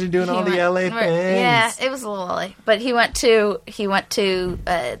And guys are doing he all the went- LA things. Yeah, it was a little LA. But he went to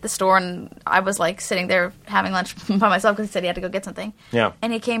the store, and I was like sitting there having lunch by myself because he said he had to go get something. Yeah.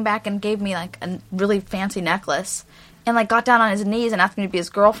 And he came back and gave me like a really fancy necklace, and like got down on his knees and asked me to be his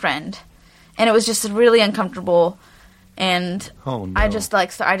girlfriend, and it was just really uncomfortable. And Oh, no. I just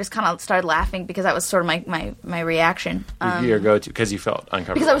kind of started laughing because that was sort of my reaction. Your go-to because you felt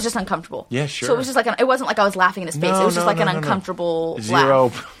uncomfortable. Because I was just uncomfortable. Yeah, sure. So it was just like it wasn't like I was laughing in his face. No, It was just no, like no, an no, no. uncomfortable Zero.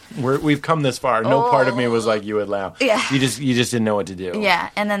 laugh. We've come this far. No part of me was like you would laugh. Yeah. You just didn't know what to do. Yeah,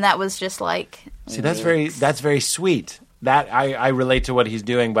 and then that was just like See, that's very sweet. That I relate to what he's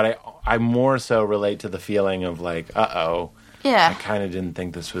doing, but I more so relate to the feeling of like, I yeah, kind of didn't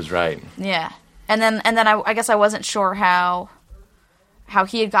think this was right. yeah. And then I guess I wasn't sure how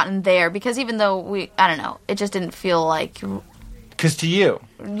he had gotten there, because even though I don't know, it just didn't feel like Because to you,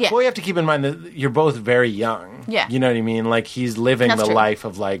 Yeah. well, you have to keep in mind that you're both very young. Yeah. You know what I mean? Like, he's living That's the true. life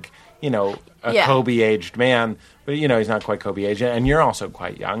of, like, a Yeah. Kobe-aged man, but, he's not quite Kobe-aged, and you're also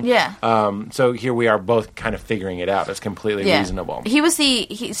quite young. Yeah. So here we are both kind of figuring it out. It's completely reasonable. He was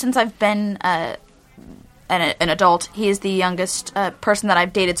since I've been an adult, he is the youngest person that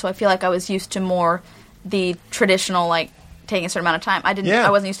I've dated, so I feel like I was used to more the traditional, like, taking a certain amount of time. Yeah.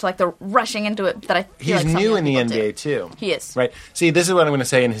 I wasn't used to, like, the rushing into it that I feel He's like some new young in the people do. NBA, too. He is. Right. See, this is what I'm going to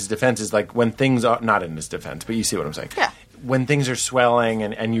say in his defense is, like, when things are... Not in his defense, but you see what I'm saying. Yeah. When things are swelling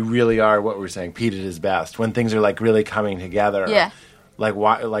and you really are, what we're saying, Pete at his best, when things are, like, really coming together... Yeah. Like,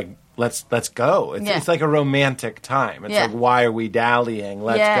 why? Like, let's go. Yeah. It's like a romantic time. It's Yeah. like, why are we dallying?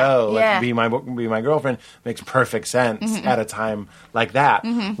 Let's Yeah, go. yeah. Let's be my girlfriend. Makes perfect sense Mm-hmm. at a time like that.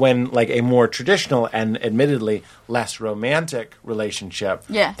 When like a more traditional and admittedly less romantic relationship,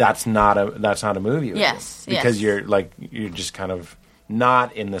 Yeah. that's not a movie. with Yes, you. Because yes. you're just kind of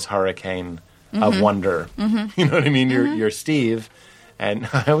not in this hurricane Mm-hmm. of wonder. You know what I mean? You're Steve, and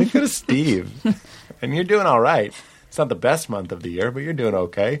I always go to Steve, and you're doing all right. It's not the best month of the year, but you're doing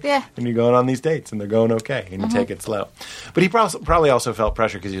okay. Yeah. And you're going on these dates, and they're going okay, and you take it slow. But he probably also felt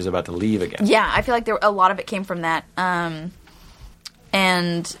pressure because he was about to leave again. Yeah, I feel like a lot of it came from that. I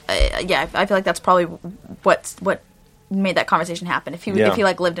feel like that's probably what made that conversation happen. If he Yeah. if he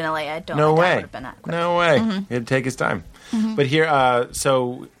like lived in LA, I don't No think that way. would have been that quick. No way. He'd take his time. But here,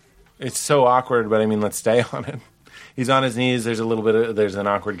 so it's so awkward, but I mean, let's stay on it. He's on his knees. There's there's an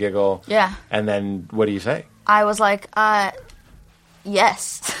awkward giggle. Yeah. And then what do you say? I was like,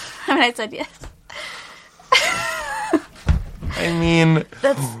 yes. I mean, I said yes. I mean,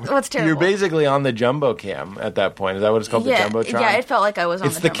 That's what's terrible. you're basically on the jumbo cam at that point. Is that what it's called? yeah, The jumbotron? yeah. It felt like I was on.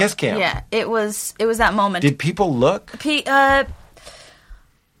 It's the jumbo. kiss cam. Yeah, it was that moment. Did people look?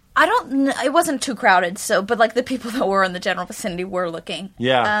 I don't. It wasn't too crowded, but like the people that were in the general vicinity were looking.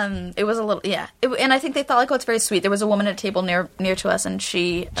 Yeah. It was a little. Yeah. And I think they thought like, oh, it's very sweet. There was a woman at a table near to us, and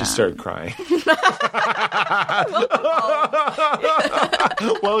she Just started crying.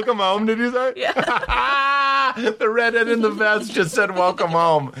 Welcome home, did you say? Yeah. The redhead in the vest just said welcome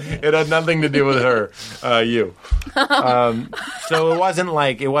home. It had nothing to do with her, you. So it wasn't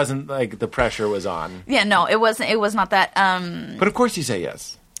like the pressure was on. Yeah. No, it wasn't. It was not that. But of course you say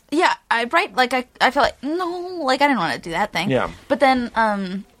yes. Yeah. I felt like no, like I didn't want to do that thing. Yeah. But then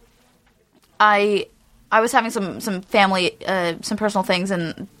I was having some family, some personal things,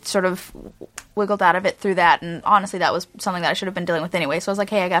 and sort of wiggled out of it through that. And honestly, that was something that I should have been dealing with anyway. So I was like,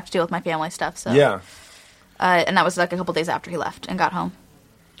 hey, I have to deal with my family stuff. So Yeah. And that was like a couple days after he left and got home.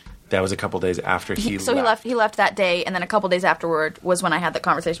 That was a couple days after he left. He left that day, and then a couple days afterward was when I had the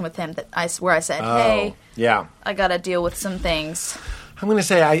conversation with him where I said, hey, Yeah. I got to deal with some things. I'm going to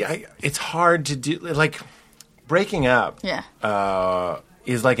say I it's hard to do, like, breaking up. Yeah.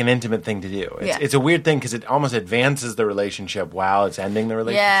 Is like an intimate thing to do. Yeah. It's a weird thing because it almost advances the relationship while it's ending the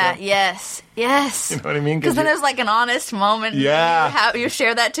relationship. Yeah, yes. You know what I mean? Because then there's like an honest moment. Yeah. You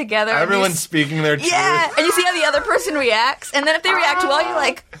share that together. and Everyone's speaking their truth. Yeah, and you see how the other person reacts. And then if they react well, you're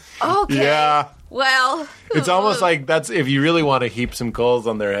like, okay. Yeah. Well. It's almost like that's if you really want to heap some coals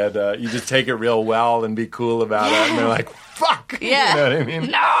on their head, you just take it real well and be cool about it. And they're like, fuck. Yeah. You know what I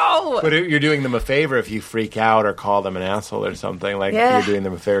mean? No. But you're doing them a favor if you freak out or call them an asshole or something. Like, Yeah. you're doing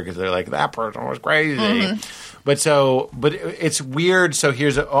them a favor because they're like, that person was crazy. Mm-hmm. But it's weird. So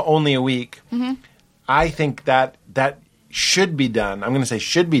here's only a week. Mm-hmm. I think that should be done. I'm going to say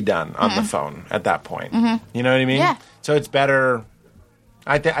should be done on the phone at that point. You know what I mean? Mm-hmm. Yeah. So it's better.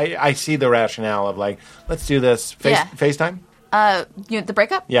 I see the rationale of like, let's do this. Yeah. FaceTime? The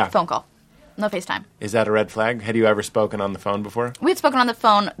breakup? Yeah. Phone call. No FaceTime. Is that a red flag? Had you ever spoken on the phone before? We had spoken on the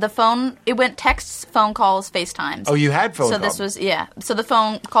phone. The phone, it went texts, phone calls, FaceTimes. Oh, you had phone So calls. this was, yeah. So the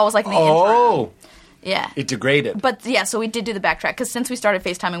phone call was like the intro. Oh, Yeah. it degraded. But yeah, so we did do the backtrack because since we started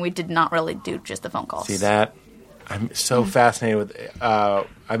FaceTiming, we did not really do just the phone calls. See that? I'm so fascinated with.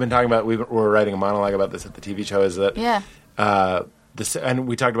 I've been talking about. We're writing a monologue about this at the TV show. Is that? Yeah. And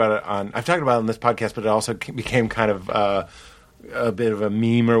we talked about it on. I've talked about it on this podcast, but it also became kind of a bit of a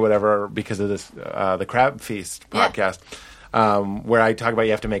meme or whatever because of this the Crab Feast Yeah. podcast, where I talk about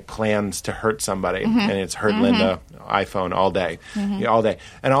you have to make plans to hurt somebody, and it's hurt Linda iPhone all day, all day.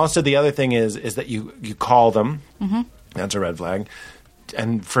 And also the other thing is that you call them. That's a red flag.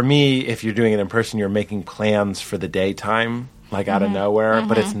 And for me, if you're doing it in person, you're making plans for the daytime, like out of nowhere,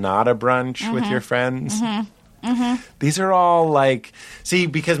 but it's not a brunch with your friends. These are all like, see,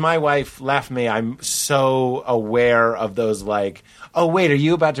 because my wife left me, I'm so aware of those like, oh, wait, are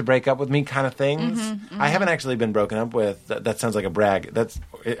you about to break up with me kind of things? I haven't actually been broken up with. That sounds like a brag.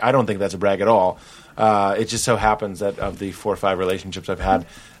 I don't think that's a brag at all. It just so happens that of the 4 or 5 relationships I've had,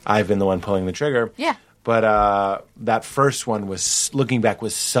 I've been the one pulling the trigger. Yeah. But that first one was, looking back,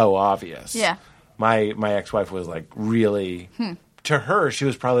 was so obvious. Yeah. My ex-wife was like really, to her, she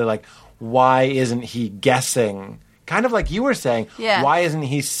was probably like, why isn't he guessing? Kind of like you were saying, Yeah. why isn't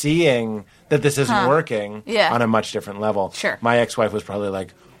he seeing that this isn't working Yeah. on a much different level? Sure. My ex-wife was probably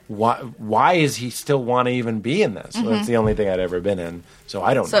like, why is he still want to even be in this? Well, that's the only thing I'd ever been in. So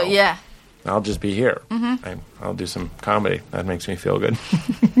I don't know. So, yeah. I'll just be here. I'll do some comedy. That makes me feel good.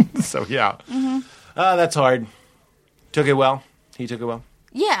 So, yeah. That's hard. Took it well. He took it well.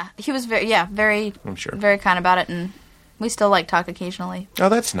 Yeah. He was very I'm sure. very kind about it. And We still like talk occasionally. Oh,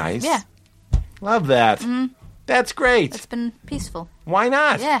 that's nice. Yeah. Love that. That's great. It's been peaceful. Why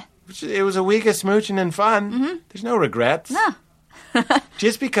not? Yeah. It was a week of smooching and fun. There's no regrets. No.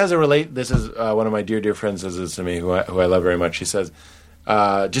 Just because this is one of my dear friends says this to me, who I love very much. She says,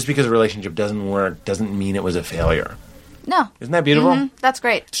 just because a relationship doesn't work doesn't mean it was a failure. No. Isn't that beautiful? That's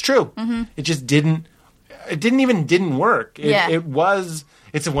great. It's true. It just didn't. It didn't work.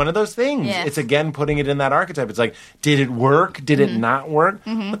 It's one of those things. Yes. It's, again, putting it in that archetype. It's like, did it work? Did it not work?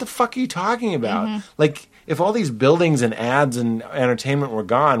 What the fuck are you talking about? Like, if all these buildings and ads and entertainment were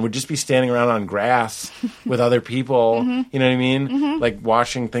gone, we'd just be standing around on grass with other people, you know what I mean? Like,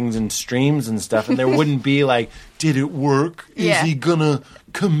 washing things in streams and stuff, and there wouldn't be like, did it work? Is he gonna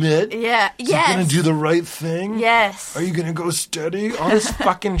commit? Yeah. Is he gonna do the right thing? Yes. Are you going to go steady? All this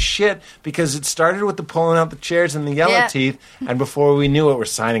fucking shit. Because it started with the pulling out the chairs and the yellow teeth. And before we knew it, we're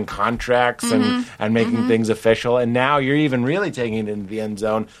signing contracts and making things official. And now you're even really taking it into the end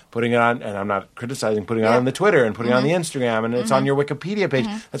zone, putting it on, and I'm not criticizing, putting it on the Twitter and putting it on the Instagram. And it's on your Wikipedia page.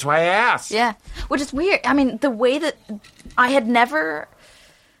 That's why I asked. Yeah. Which is weird. I mean, the way that I had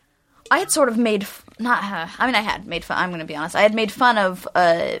sort of made... I had made fun. I'm going to be honest. I had made fun of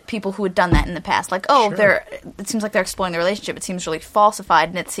people who had done that in the past. Like, it seems like they're exploring the relationship. It seems really falsified,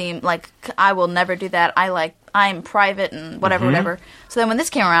 and it seemed like I will never do that. I'm private and whatever. So then when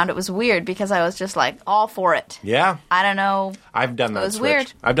this came around, it was weird because I was just like all for it. Yeah. I don't know. I've done that. It was switch.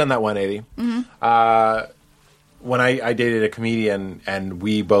 weird. I've done that 180. When I dated a comedian, and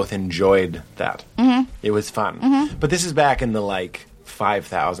we both enjoyed that. It was fun. But this is back in the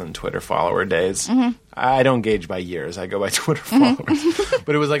 5,000 Twitter follower days. I don't gauge by years. I go by Twitter followers.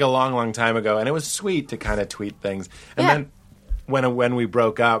 But it was like a long time ago, and it was sweet to kind of tweet things. And then when we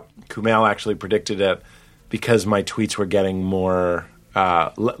broke up, Kumail actually predicted it because my tweets were getting more...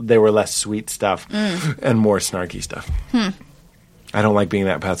 they were less sweet stuff and more snarky stuff. I don't like being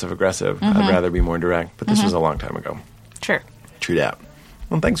that passive-aggressive. I'd rather be more direct. But this was a long time ago. Sure. True that.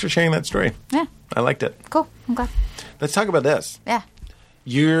 Well, thanks for sharing that story. Yeah. I liked it. Cool. I'm glad. Let's talk about this. Yeah.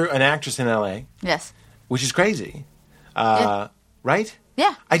 You're an actress in L.A. Yes. Which is crazy. Yeah. Right?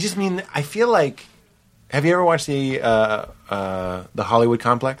 Yeah. I just mean, I feel like... Have you ever watched the Hollywood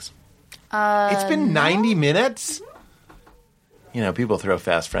Complex? It's been 90 minutes? You know, people throw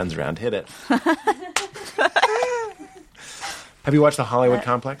Fast Friends around. Hit it. Have you watched the Hollywood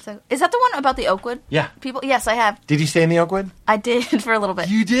Complex? Is that the one about the Oakwood? Yeah. People? Yes, I have. Did you stay in the Oakwood? I did for a little bit.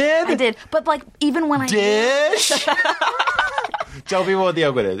 You did? I did. But, even when I Dish? Tell people what the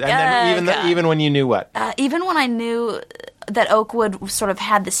Oakwood is. And then even when you knew what? Even when I knew that Oakwood sort of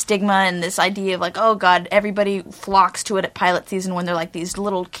had the stigma and this idea of oh God, everybody flocks to it at pilot season when they're these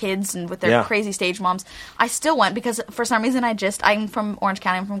little kids and with their crazy stage moms. I still went because for some reason I'm from Orange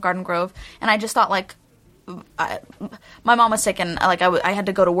County, I'm from Garden Grove, and I just thought my mom was sick and I had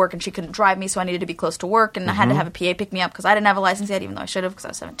to go to work and she couldn't drive me, so I needed to be close to work, and I had to have a PA pick me up because I didn't have a license yet, even though I should have because I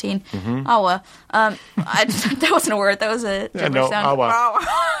was 17. Oh well, that wasn't a word. That was a gibberish sound.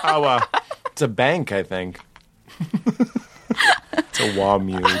 Awa. It's a bank, I think. It's a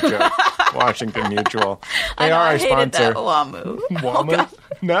WAMU joke. Washington Mutual. They are our sponsor. WAMU. WAMU?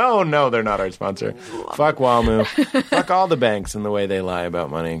 No, they're not our sponsor. Fuck WAMU. Fuck all the banks and the way they lie about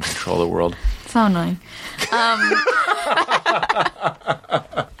money and control the world. So annoying.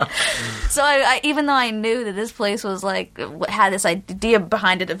 So I even though I knew that this place was had this idea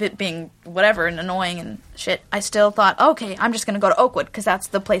behind it of it being whatever and annoying and shit, I still thought, okay, I'm just going to go to Oakwood because that's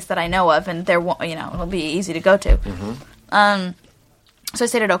the place that I know of, and it'll be easy to go to. So I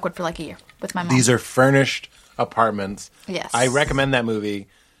stayed at Oakwood for a year with my mom. These are furnished apartments. Yes. I recommend that movie,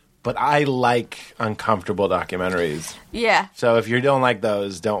 but I like uncomfortable documentaries. Yeah. So if you don't like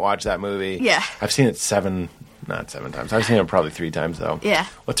those, don't watch that movie. Yeah. I've seen it not 7 times. I've seen it probably 3 times, though. Yeah.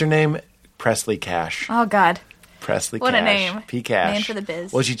 What's her name? Presley Cash. Oh, God. Presley what Cash. What a name. P. Cash. Name for the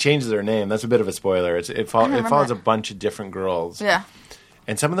biz. Well, she changes her name. That's a bit of a spoiler. It follows a bunch of different girls. Yeah.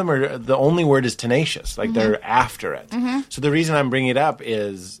 And some of them are, the only word is tenacious. They're after it. So the reason I'm bringing it up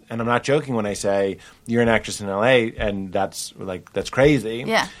is, and I'm not joking when I say you're an actress in L.A. and that's crazy.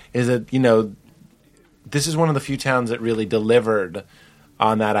 Yeah. Is that, this is one of the few towns that really delivered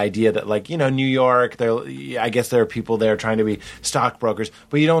on that idea that, New York, I guess there are people there trying to be stockbrokers,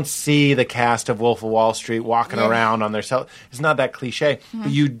 but you don't see the cast of Wolf of Wall Street walking around on their cell. It's not that cliche.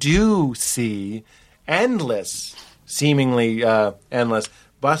 But you do see seemingly endless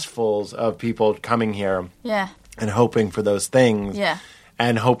busfuls of people coming here and hoping for those things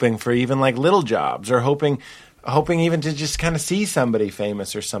and hoping for even little jobs or hoping even to just kind of see somebody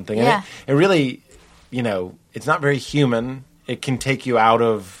famous or something. And it really, it's not very human. It can take you out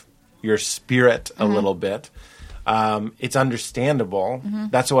of your spirit a little bit. It's understandable. Mm-hmm.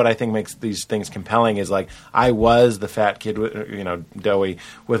 That's what I think makes these things compelling. Is like I was the fat kid, doughy,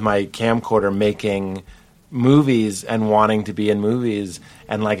 with my camcorder making movies and wanting to be in movies.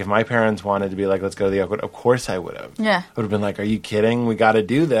 And like if my parents wanted to be like, let's go to the Oakwood, of course I would have. Yeah. I would have been like, are you kidding? We got to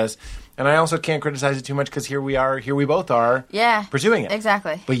do this. And I also can't criticize it too much because here we both are pursuing it.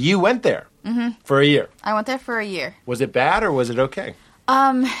 Exactly. But you went there for a year. I went there for a year. Was it bad or was it okay?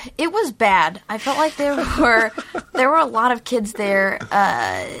 It was bad. I felt like there were a lot of kids there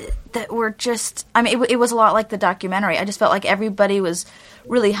that were just. I mean, it was a lot like the documentary. I just felt like everybody was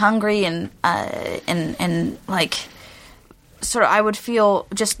really hungry and like sort of. I would feel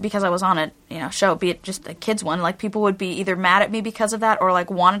just because I was on a show, be it just a kids one, like people would be either mad at me because of that or like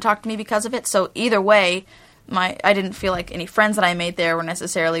want to talk to me because of it. So either way. I didn't feel like any friends that I made there were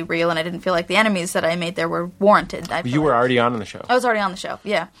necessarily real, and I didn't feel like the enemies that I made there were warranted. You were already on the show. I was already on the show,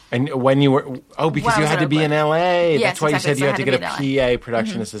 yeah. And when you were... Oh, because you had to be in L.A. Yes, That's why exactly. you said you had to get a PA,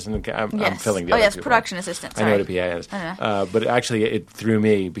 production Mm-hmm. assistant. I'm Yes. filling the Oh, other yes, two production parts. assistant. I know Sorry. what a PA is. I know. But actually, it threw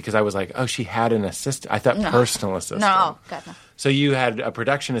me because I was like, oh, she had an assistant. I thought personal assistant. No, God, no. So you had a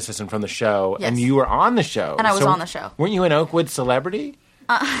production assistant from the show, Yes. and you were on the show. And I was So on the show. Weren't you an Oakwood celebrity?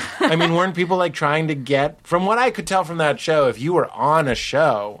 I mean, weren't people like trying to get... From what I could tell from that show, if you were on a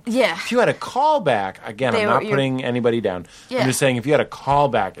show... Yeah. If you had a callback... Again, I'm not putting anybody down. Yeah. I'm just saying if you had a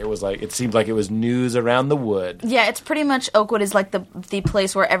callback, it was like... It seemed like it was news around the wood. Yeah, it's pretty much Oakwood is like the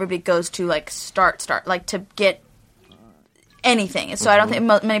place where everybody goes to like start like to get anything. So I don't think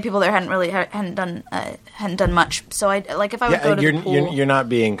many people there hadn't done much. So I like if I would go to the pool. You're not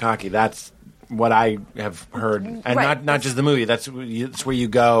being cocky. That's what I have heard, and Right. not just the movie. That's where you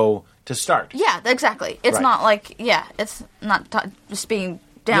go to start. Yeah, exactly. It's Right. not like it's not just being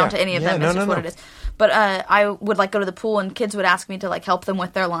down Yeah. to any of Yeah, them. no, It's just no, what no. it is. But I would like go to the pool and kids would ask me to like help them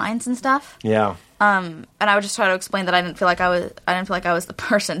with their lines and stuff. Yeah. And I would just try to explain that I didn't feel like I was the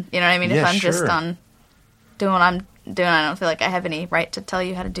person. You know what I mean? Yeah, if I'm just sure. on doing what I'm doing, I don't feel like I have any right to tell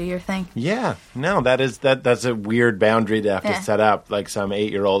you how to do your thing. Yeah, no, that's a weird boundary to have Yeah. to set up. Like some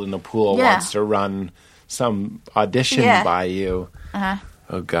 8-year-old in the pool Yeah. wants to run some audition Yeah. by you. Uh-huh.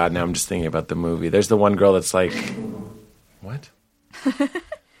 Oh God, now I'm just thinking about the movie. There's the one girl that's like, what?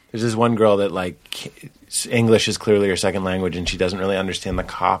 There's this one girl that like English is clearly her second language, and she doesn't really understand the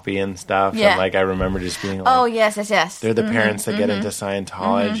copy and stuff. Yeah. And like I remember just being like, Oh yes. they're the parents that get into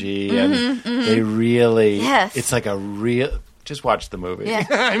Scientology, and they really, Yes. it's like a real. Just watch the movie. Yeah.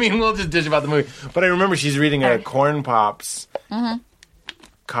 I mean, we'll just dish about the movie. But I remember she's reading a Alright. Corn Pops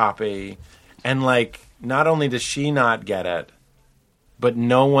copy, and like, not only does she not get it, but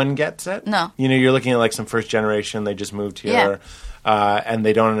no one gets it. No. You know, you're looking at like some first generation. They just moved here, and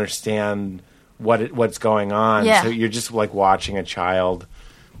they don't understand what's going on. Yeah. So you're just like watching a child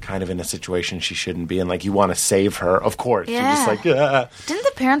kind of in a situation she shouldn't be in. Like you want to save her, of course. You're just Yeah. like, ah. Didn't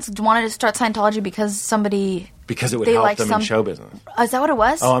the parents wanted to start Scientology because somebody? Because it would They help like them in show business. Is that what it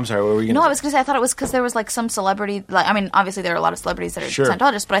was? Oh, I'm sorry. What were you going to No, say? I was going to say I thought it was because there was like some celebrity. Like, I mean, obviously there are a lot of celebrities that are Sure.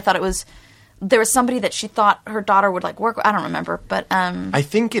 Scientologists, but I thought it was there was somebody that she thought her daughter would like work with. I don't remember, but I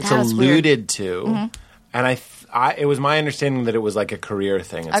think it's that was weird. alluded to, and it was my understanding that it was like a career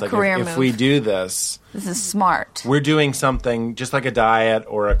thing. It's A like career if move. we do this, this is smart. we're doing something just like a diet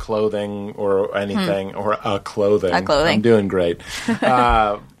or a clothing or anything or a clothing. A clothing. I'm doing great.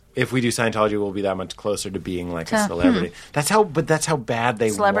 If we do Scientology, we'll be that much closer to being like a celebrity. That's how bad they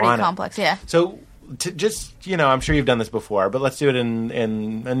Celebrity want it. complex, yeah. So just I'm sure you've done this before, but let's do it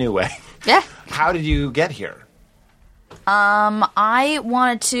in a new way. Yeah. How did you get here? I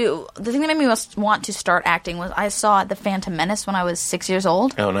wanted to. The thing that made me want to start acting was I saw The Phantom Menace when I was 6 years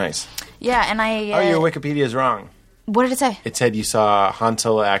old. Oh, nice. Yeah, and I. Oh, your Wikipedia is wrong. What did it say? It said you saw Han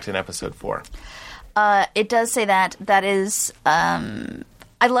Solo act in episode 4. It does say that. That is.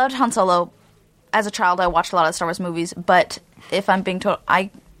 I loved Han Solo. As a child, I watched a lot of Star Wars movies, but if I'm being told, it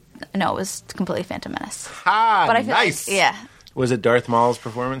was completely Phantom Menace. Ah, But I feel nice. like, yeah. Was it Darth Maul's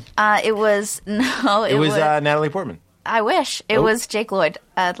performance? It was no. It was Natalie Portman. I wish it Oh. was Jake Lloyd,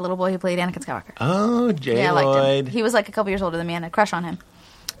 the little boy who played Anakin Skywalker. Oh, Jay Yeah, I liked Lloyd. him. He was like a couple years older than me, and I had a crush on him.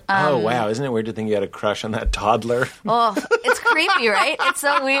 Oh, wow. Isn't it weird to think you had a crush on that toddler? Oh, it's creepy, right? It's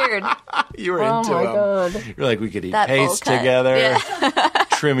so weird. You were Oh into my him. God. You're like, we could eat That bowl paste cut. together, Yeah.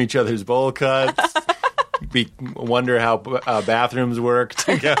 trim each other's bowl cuts, wonder how bathrooms work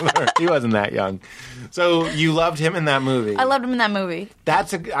together. He wasn't that young. So you loved him in that movie. I loved him in that movie.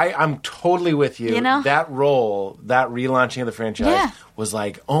 I'm totally with you. You know? That role, that relaunching of the franchise Yeah. was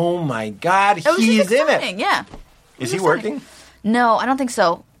like, oh my God, It was he's just in exciting, it. Yeah. Is he exciting. working? No, I don't think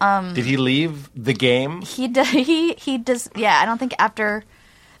so. Did he leave the game? He does. Yeah, I don't think after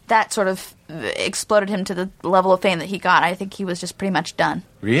that sort of exploded him to the level of fame that he got. I think he was just pretty much done.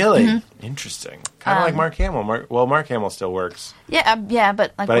 Really? Mm-hmm. Interesting. Kind of like Mark Hamill. Mark Hamill still works. Yeah,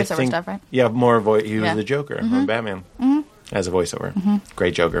 but like But I voiceover think, stuff, right? yeah, more voice. He was Yeah. the Joker on Batman as a voiceover.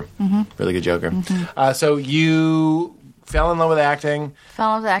 Great Joker. Really good Joker. So you fell in love with acting. Fell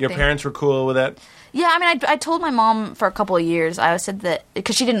in love with acting. Your parents were cool with it. Yeah, I mean, I told my mom for a couple of years. I said that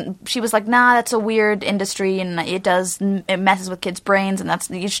because she was like, nah, that's a weird industry, and it messes with kids' brains, and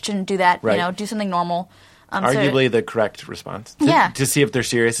you shouldn't do that. Right. You know, do something normal. Arguably the correct response. To see if they're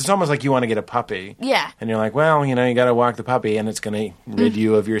serious. It's almost like you want to get a puppy. Yeah. And you're like, well, you got to walk the puppy, and it's going to rid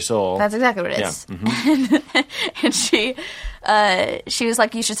you of your soul. That's exactly what it is. And she was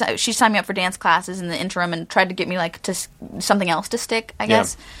like, she signed me up for dance classes in the interim and tried to get me like to something else to stick, I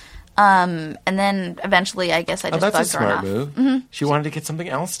guess. And then eventually, I guess I just that's a bugged her smart enough. move. She wanted to get something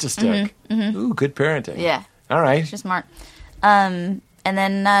else to stick. Ooh, good parenting. Yeah. All right. She's smart. And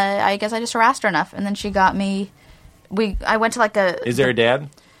then I guess I just harassed her enough, and then she got me. I went to like a. Is there a dad?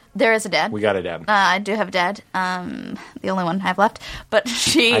 There is a dad. We got a dad. I do have a dad. The only one I have left. But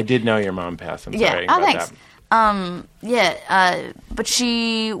she. I did know your mom passed. I'm sorry Oh, about thanks. that. But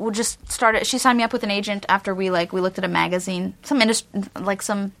she would just start. She signed me up with an agent after we looked at a magazine,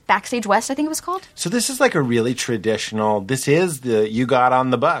 some Backstage West, I think it was called. So this is like a really traditional. This is you got on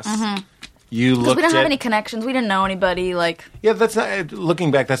the bus. You Because looked we don't have at any connections. We didn't know anybody. Yeah, that's not.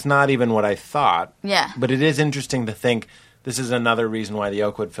 Looking back, that's not even what I thought. Yeah. But it is interesting to think. This is another reason why the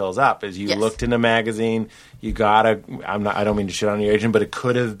Oakwood fills up. Is you Yes. looked in a magazine. You got a. I don't mean to shit on your agent, but it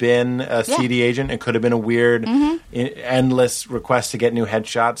could have been a CD agent. It could have been a weird, endless request to get new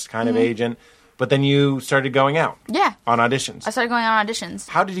headshots kind of agent. But then you started going out. Yeah. On auditions. I started going on auditions.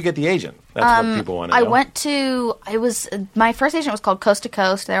 How did you get the agent? That's what people want to know. My first agent was called Coast to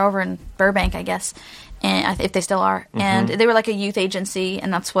Coast. They're over in Burbank, I guess, and if they still are. And they were like a youth agency,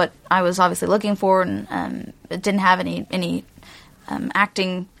 and that's what I was obviously looking for. And it didn't have any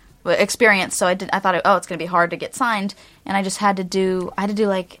acting experience, so I thought, it's going to be hard to get signed, and I just had to do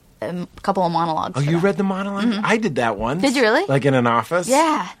like a couple of monologues. Oh, you read the monologue? I did that once. Did you really? Like in an office?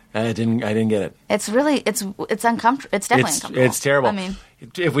 Yeah. I didn't get it. It's really it's uncomfortable. It's definitely uncomfortable. It's terrible. I mean,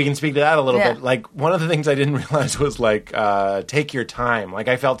 if we can speak to that a little Yeah. bit, like one of the things I didn't realize was take your time. Like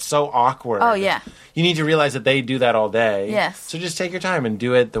I felt so awkward. Oh, yeah. You need to realize that they do that all day. Yes. So just take your time and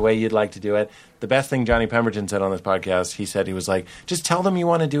do it the way you'd like to do it. The best thing Johnny Pemberton said on this podcast, he was like, just tell them you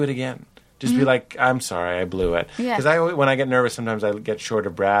want to do it again. Just be like, I'm sorry, I blew it. Yeah. Because when I get nervous, sometimes I get short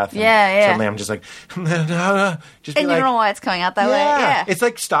of breath. And Yeah. Suddenly I'm just like, just be and you like, don't know why it's coming out that way. Yeah. it's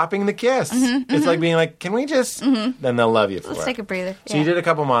like stopping the kiss. It's like being like, can we just? Then they'll love you for Let's it. take a breather. So you did a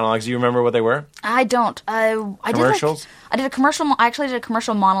couple monologues. Do you remember what they were? I don't. I Commercials? I did a commercial. I actually did a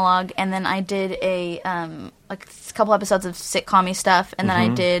commercial monologue, and then I did a a couple episodes of sitcom-y stuff, and then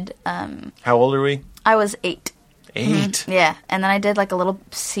I did. How old are we? I was 8. 8. Yeah, and then I did like a little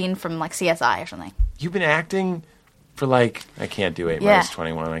scene from like CSI or something. You've been acting for I can't do 8 Yeah. minus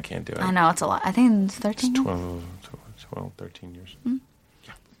 21. I can't do it. I know it's a lot. I think it's 13. 12, 13 years.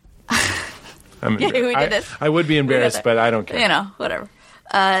 Yeah. I'm Yeah, we did embarrassed. this. I would be embarrassed, there. but I don't care. You know, whatever.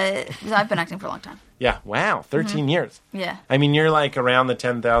 I've been acting for a long time. Yeah. Wow. 13 years. Yeah. I mean, you're like around the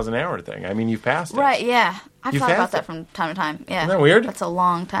 10,000 hour thing. I mean, you've passed it. Right. Yeah. I've You've thought about passed that it. from time to time. Yeah. Isn't that weird? That's a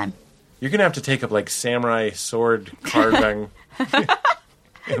long time. You're going to have to take up samurai sword carving.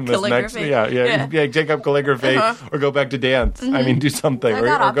 In this next, Calligraphy. yeah, take up calligraphy or go back to dance. I mean, do something I or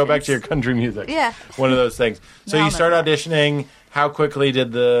got go back options. to your country music. Yeah. One of those things. So No, you I'll start never. auditioning. How quickly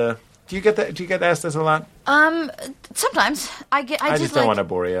did do you get that? Do you get asked this a lot? Sometimes I just don't want to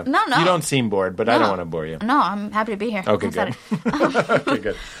bore you. No. You don't seem bored, but I No. don't want to bore you. No, I'm happy to be here. Okay, I'm good. excited. Okay,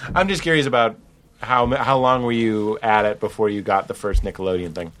 good. I'm just curious about how long were you at it before you got the first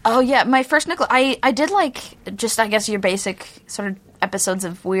Nickelodeon thing? Oh yeah, my first I did just I guess your basic sort of episodes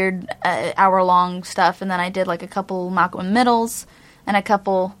of weird hour-long stuff, and then I did a couple Malcolm and Middles and a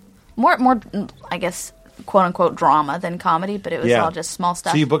couple more I guess quote unquote drama than comedy, but it was all just small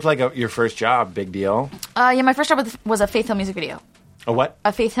stuff. So you booked your first job, big deal. Yeah, my first job was a Faith Hill music video. A what?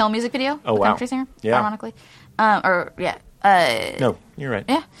 A Faith Hill music video. Oh, the wow. country singer. Yeah. Ironically, No, you're right.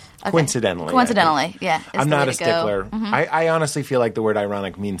 yeah. Okay. Coincidentally. Coincidentally, yeah. is I'm the not way a to go. stickler. I honestly feel like the word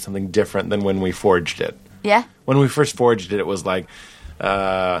ironic means something different than when we forged it. Yeah. When we first forged it, it was like,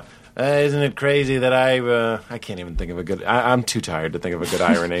 isn't it crazy that I can't even think of a good... I'm too tired to think of a good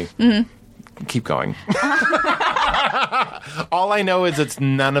irony. Keep going. All I know is it's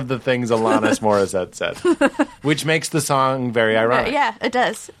none of the things Alanis Morissette said, which makes the song very ironic. Yeah, it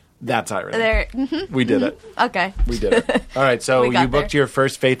does. That's irony. There. We did it. Okay. We did it. All right, so We got you booked there. your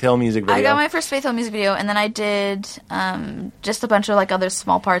first Faith Hill music video. I got my first Faith Hill music video, and then I did just a bunch of like other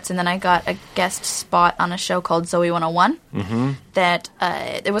small parts, and then I got a guest spot on a show called Zoe 101. Mm-hmm. That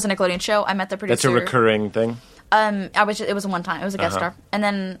it was a Nickelodeon show. I met the producer. That's a recurring thing. It was a one time. It was a guest star, and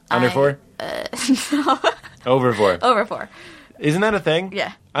then Under 4? Over 4. over 4. Isn't that a thing?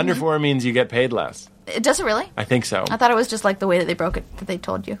 Yeah. Under 4 means you get paid less. It does it really? I think so. I thought it was just like the way that they broke it that they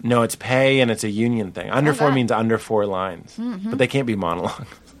told you. No, it's pay and it's a union thing. Under 4 that? means under 4 lines, but they can't be monologues.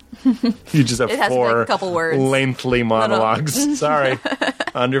 You just have It has to be, 4 like, a couple words. lengthy monologues. Sorry,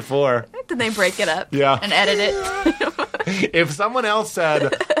 under 4. Then they break it up Yeah. and edit it. If someone else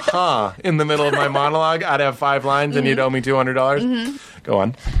said "huh" in the middle of my monologue, I'd have 5 lines and you'd owe me $200. Go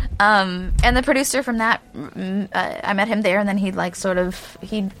on. And the producer from that, I met him there, and then he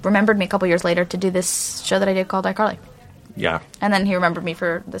remembered me a couple years later to do this show that I did called iCarly. Yeah. And then he remembered me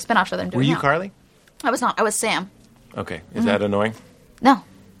for the spin-off show that I'm doing Were you now. Carly? I was not. I was Sam. Okay. Is that annoying? No.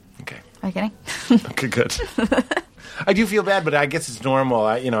 Okay. Are you kidding? Okay, good. I do feel bad, but I guess it's normal.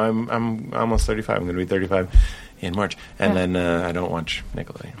 I'm almost 35. I'm going to be 35 in March, and then I don't watch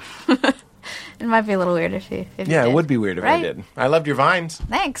Nickelodeon. It might be a little weird if you Yeah, did. it would be weird if I Right? did. I loved your vines.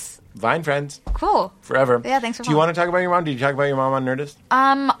 Thanks. Vine friends. Cool. Forever. Yeah, thanks for Do you mom. want to talk about your mom? Did you talk about your mom on Nerdist?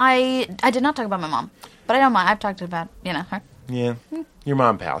 I did not talk about my mom, but I don't mind. I've talked about, her. Yeah. Your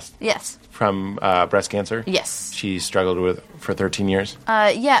mom passed Yes. from breast cancer. Yes. She struggled with for 13 years.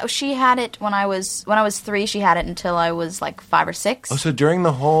 Yeah, she had it when I was 3. She had it until I was like 5 or 6. Oh, so during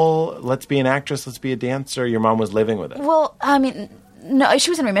the whole let's be an actress, let's be a dancer, your mom was living with it. Well, I mean, no, she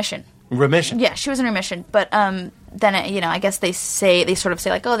was in remission. Remission. Yeah, she was in remission, but then I guess they sort of say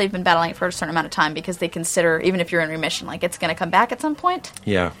like, oh, they've been battling it for a certain amount of time because they consider even if you're in remission, like it's going to come back at some point.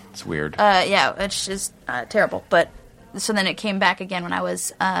 Yeah, it's weird. Yeah, it's just terrible. But so then it came back again when I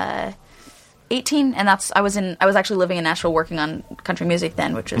was 18, and I was actually living in Nashville working on country music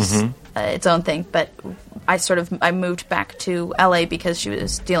then, which is its own thing. But I moved back to LA because she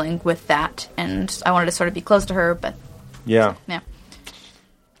was dealing with that, and I wanted to sort of be close to her. But yeah. yeah.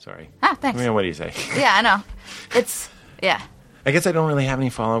 Sorry. Thanks. I mean, what do you say? Yeah, I know. It's yeah. I guess I don't really have any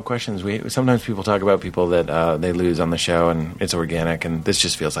follow-up questions. Sometimes people talk about people that they lose on the show, and it's organic, and this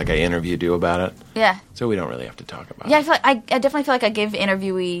just feels like I interviewed you about it. Yeah. So we don't really have to talk about Yeah, I it. feel like I definitely feel like I give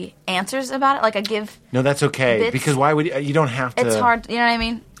interviewee answers about it. Like I give. No, that's okay, bits. because why would you don't have to... It's hard. You know what I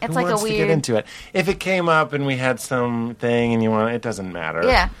mean? It's Who like wants a weird. to get into it? If it came up and we had something and you want, it doesn't matter.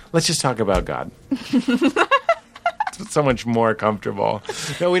 Yeah. Let's just talk about God. It's so much more comfortable.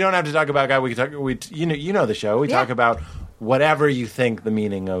 No, we don't have to talk about God. We can talk. You know the show. We talk about whatever you think the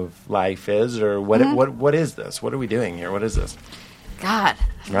meaning of life is, or what what is this? What are we doing here? What is this? God.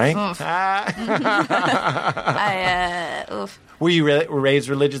 Right? Oof. Oof. Were you raised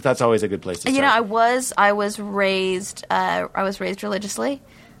religious? That's always a good place to start. You know, I was raised religiously.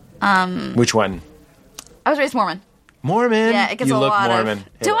 Which one? I was raised Mormon. Mormon. Yeah, it gets you a look lot Mormon.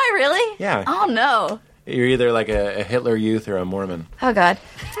 of. Do I really? Yeah. Oh no. You're either like a Hitler Youth or a Mormon. Oh God.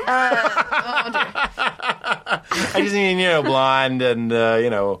 I just mean, blonde and,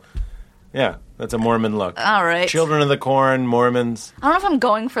 yeah, that's a Mormon look. All right. Children of the Corn, Mormons. I don't know if I'm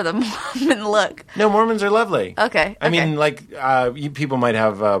going for the Mormon look. No, Mormons are lovely. Okay. I mean, like, people might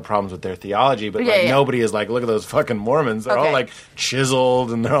have problems with their theology, but Yeah, yeah. nobody is like, look at those fucking Mormons. They're all Okay. like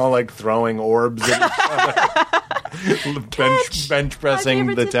chiseled and they're all like throwing orbs at each other. bench pressing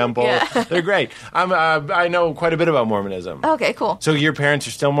favorite the thing. temple. Yeah. They're great. I know quite a bit about Mormonism. Okay, cool. So your parents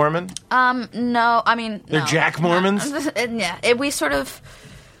are still Mormon? No, I mean They're no. Jack Mormons? Yeah,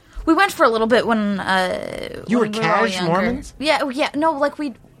 we went for a little bit when You were when we were all cash younger. Mormons? Yeah. No, like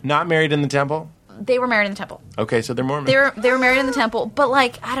Not married in the temple? they were married in the temple. Okay, so they're Mormon. They were married in the temple, but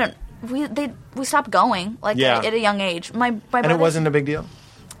like we stopped going like Yeah. at a young age. My and brothers, it wasn't a big deal?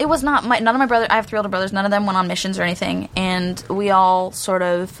 It was not. None of my brothers. I have 3 older brothers. None of them went on missions or anything, and we all sort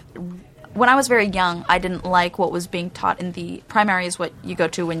of. When I was very young, I didn't like what was being taught in the primary. Is what you go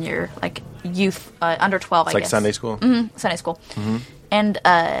to when you're like youth under 12. It's I like guess Sunday school? Mm-hmm, Sunday school, and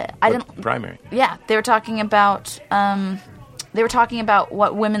I didn't. Primary. Yeah, they were talking about. They were talking about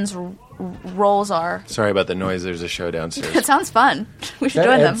what women's roles are. Sorry about the noise. There's a show downstairs. It sounds fun. We should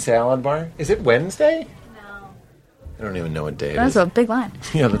join them. Salad Bar? Is it Wednesday? No. I don't even know what day it That's is. a big line.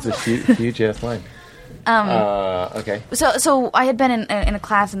 Yeah, that's a huge ass line. Okay. So I had been in a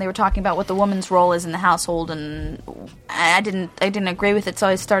class and they were talking about what the woman's role is in the household, and I didn't agree with it. So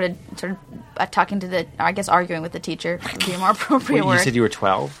I started talking to arguing with the teacher would be a more appropriate Wait, word. you said you were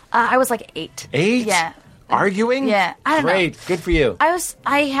 12? I was like 8. 8? Yeah. Arguing? Yeah, I don't know. Great. Good for you.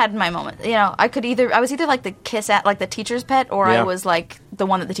 I had my moment. You know, I was either like the like the teacher's pet, or Yeah. I was like the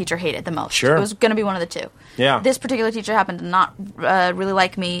one that the teacher hated the most. Sure. It was going to be one of the two. Yeah. This particular teacher happened to not really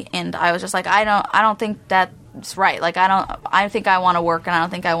like me, and I was just like, I don't think that's right. Like, I think I want to work, and I don't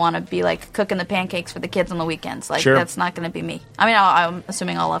think I want to be like cooking the pancakes for the kids on the weekends. Like, Sure. that's not going to be me. I mean, I'm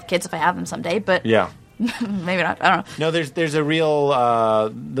assuming I'll have kids if I have them someday, but Yeah. maybe not. I don't know. No, there's a real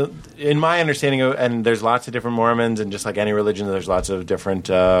in my understanding of, and there's lots of different Mormons, and just like any religion, there's lots of different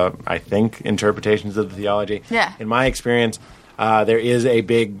I think interpretations of the theology. Yeah. In my experience, there is a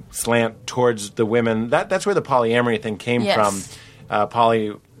big slant towards the women. That's where the polyamory thing came Yes. from.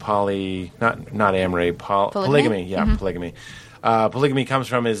 Not amory, polygamy. Yeah, polygamy. Polygamy comes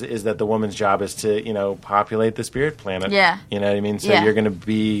from is that the woman's job is to populate the spirit planet. Yeah. You know what I mean? So Yeah. you're going to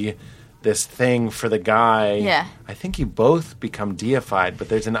be this thing for the guy. Yeah. I think you both become deified, but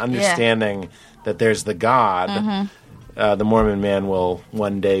there's an understanding that there's the God. Mm-hmm. The Mormon man will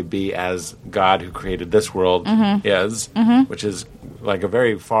one day be as God who created this world is, which is like a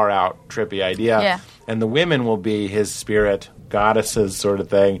very far out, trippy idea. Yeah. And the women will be his spirit goddesses sort of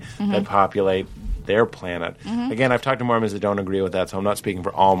thing that populate their planet. Again, I've talked to Mormons that don't agree with that, so I'm not speaking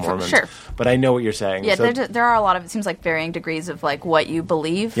for all Mormons. Sure. But I know what you're saying. Yeah, So- there are a lot of, it seems like varying degrees of like what you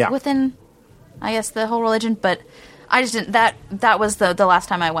believe Yeah. within, I guess, the whole religion. But I just didn't, that was the last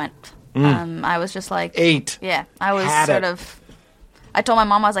time I went. I was just like 8. Yeah, I was Had sort it. of. I told my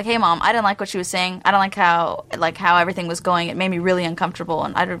mom, I was like, "Hey, Mom, I didn't like what she was saying. I don't like how everything was going. It made me really uncomfortable,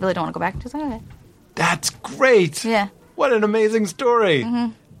 and I really don't want to go back." She's like, "Okay." That's great. Yeah. What an amazing story.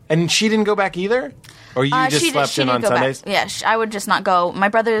 And she didn't go back either? Or you just she slept in didn't on go back. Sundays? Yeah, I would just not go. Two of my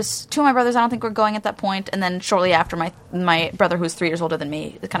brothers, I don't think were going at that point, and then shortly after, my brother, who's 3 years older than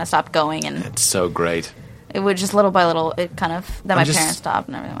me, kind of stopped going, and It's so great. it would just little by little, it kind of, then my just- parents stopped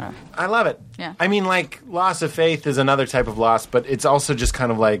and everything, whatever. I love it. Yeah. I mean, like, loss of faith is another type of loss, but it's also just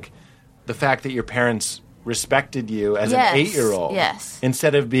kind of like the fact that your parents respected you as Yes, an 8-year-old. yes.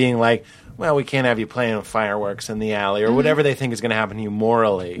 Instead of being like, well, we can't have you playing with fireworks in the alley or whatever they think is going to happen to you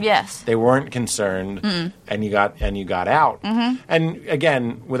morally. Yes. They weren't concerned, and you got out. And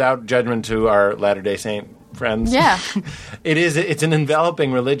again, without judgment to our Latter-day Saint friends, Yeah. it's an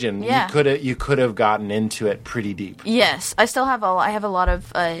enveloping religion. Yeah. You could have gotten into it pretty deep. Yes, I still have I have a lot of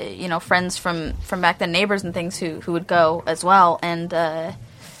friends from back then, neighbors and things who would go as well, and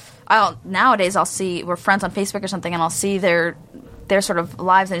nowadays I'll see, we're friends on Facebook or something, and I'll see their sort of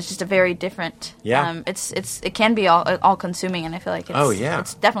lives, and it's just a very different. Yeah. It can be all consuming, and I feel like it's, Oh, yeah.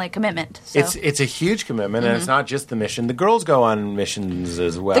 it's definitely a commitment. So. It's a huge commitment, and it's not just the mission. The girls go on missions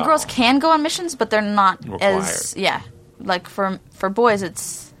as well. The girls can go on missions, but they're not Required. like for boys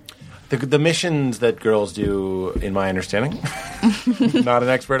it's The missions that girls do, in my understanding, not an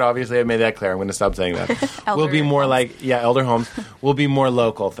expert, obviously, I made that clear. I'm going to stop saying that. Elder will be more homes. like, elder homes will be more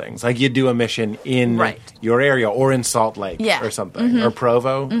local things. Like you do a mission in Right. your area or in Salt Lake Yeah. or something. Or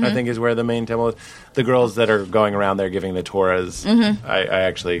Provo, I think is where the main temple is. The girls that are going around there giving the Torahs,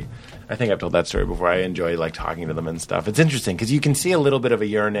 I think I've told that story before. I enjoy like talking to them and stuff. It's interesting because you can see a little bit of a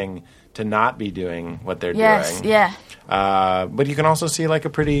yearning to not be doing what they're yes, doing. yeah. But you can also see like a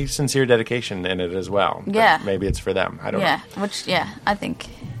pretty sincere dedication in it as well. But Yeah. maybe it's for them. I don't know. I think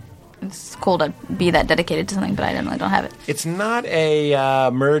it's cool to be that dedicated to something, but I definitely don't have it. It's not a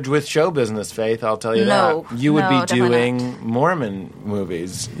merge with show business, Faith. I'll tell you No. that. You would No, be definitely doing Mormon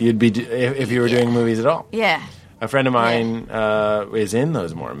movies. You'd be if you were doing movies at all. Yeah. A friend of mine is in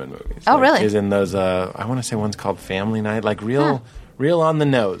those Mormon movies. Oh, really? Is in those. I want to say one's called Family Night, like real on the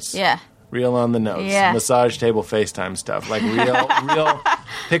nose. Yeah. Real on the nose. Yeah. Massage table FaceTime stuff. Like real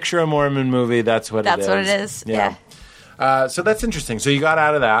picture a Mormon movie, that's what it is. That's what it is. Yeah. So that's interesting. So you got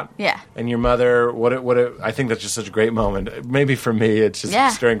out of that. Yeah. And your mother, I think that's just such a great moment. Maybe for me, it's just Yeah.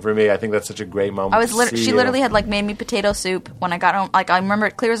 stirring for me. I think that's such a great moment. She literally had like made me potato soup when I got home. Like I remember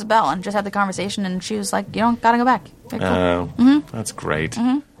it clear as a bell, and just had the conversation, and she was like, "You don't gotta go back." Like, cool. That's great.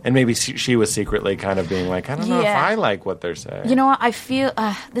 And maybe she was secretly kind of being like, I don't know if Yeah. I like what they're saying. You know what? I feel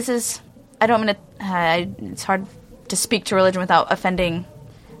this is. I don't mean to. It's hard to speak to religion without offending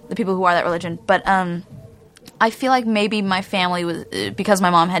the people who are that religion, but I feel like maybe my family was because my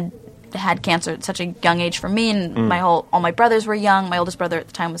mom had cancer at such a young age for me, and all my brothers were young. My oldest brother at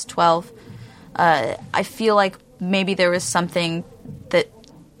the time was 12. I feel like maybe there was some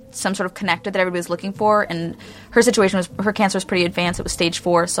sort of connector that everybody was looking for, and her cancer was pretty advanced. It was stage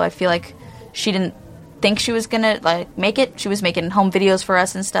 4, so I feel like she didn't think she was gonna like make it. She was making home videos for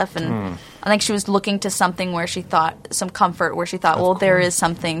us and stuff, and I think she was looking to something where she thought some comfort, where she thought, well, there is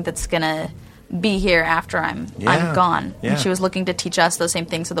something that's gonna be here after I'm gone. Yeah. And she was looking to teach us those same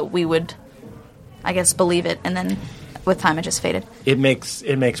things so that we would I guess, believe it, and then with time it just faded. It makes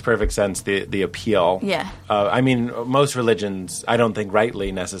perfect sense, the appeal. Yeah. I mean, most religions, I don't think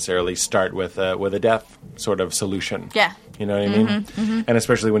rightly necessarily start with a death sort of solution. Yeah. You know what I mean? Mm-hmm. And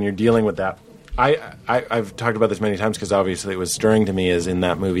especially when you're dealing with that. I've talked about this many times because obviously it was stirring to me is in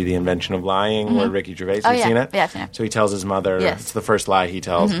that movie, The Invention of Lying, where Ricky Gervais, have you seen it? Yeah, I've seen it. So he tells his mother, it's the first lie he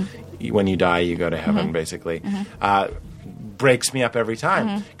tells, when you die, you go to heaven, basically. Breaks me up every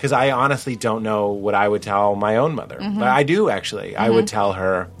time because I honestly don't know what I would tell my own mother. But I do, actually. I would tell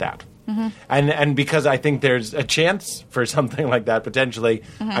her that. And because I think there's a chance for something like that, potentially,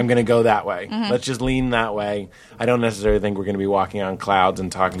 I'm going to go that way. Let's just lean that way. I don't necessarily think we're going to be walking on clouds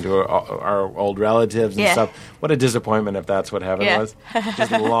and talking to our old relatives and stuff. What a disappointment if that's what heaven was.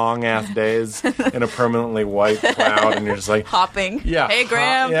 Just long-ass days in a permanently white cloud, and you're just like... Hopping. Yeah. Hey,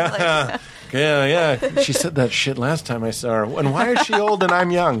 Graham. Yeah. Yeah. She said that shit last time I saw her. And why is she old and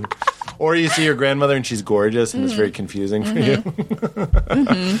I'm young? Or you see your grandmother and she's gorgeous and it's very confusing for you.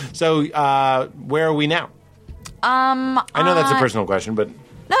 So, where are we now? I know that's a personal question, but...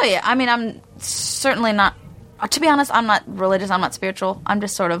 No, yeah. I mean, I'm certainly not... To be honest, I'm not religious. I'm not spiritual. I'm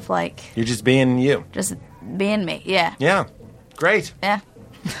just sort of like... You're just being you. Just being me, yeah. Yeah. Great. Yeah.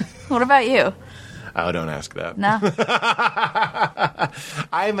 What about you? Oh, don't ask that. No?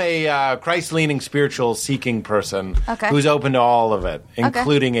 I'm a Christ-leaning, spiritual-seeking person Okay. who's open to all of it,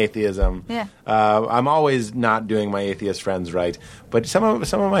 including atheism. Yeah. I'm always not doing my atheist friends right, but some of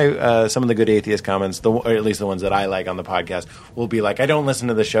the good atheist comments, or at least the ones that I like on the podcast, will be like, I don't listen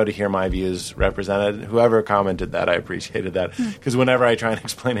to the show to hear my views represented. Whoever commented that, I appreciated that, because whenever I try and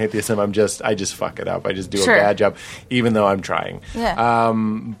explain atheism, I just fuck it up. I just do a bad job, even though I'm trying. Yeah.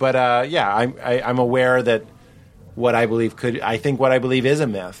 I'm aware that what I believe is a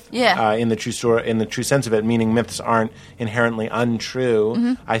myth. Yeah. In the true sense of it, meaning myths aren't inherently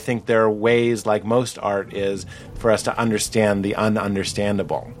untrue. I think there are ways, like most art is, for us to understand the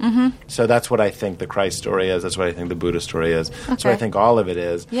ununderstandable. So that's what I think the Christ story is. That's what I think the Buddha story is. That's what I think all of it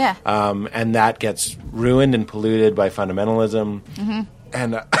is. Yeah. And that gets ruined and polluted by fundamentalism.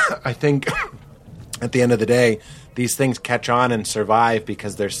 And I think at the end of the day, these things catch on and survive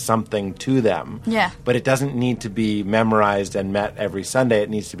because there's something to them. Yeah. But it doesn't need to be memorized and met every Sunday. It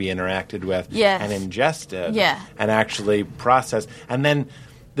needs to be interacted with and ingested and actually processed. And then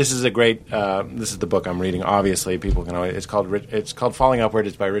this is a great this is the book I'm reading. Obviously, people can always, it's called Falling Upward.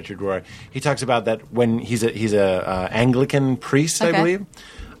 It's by Richard Rohr. He talks about that when he's a Anglican priest, I believe,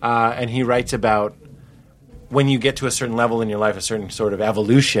 and he writes about when you get to a certain level in your life, a certain sort of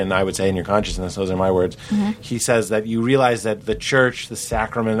evolution, I would say, in your consciousness, those are my words, he says that you realize that the church, the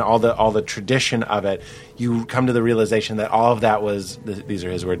sacrament, all the tradition of it, you come to the realization that all of that was, these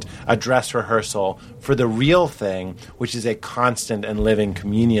are his words, a dress rehearsal for the real thing, which is a constant and living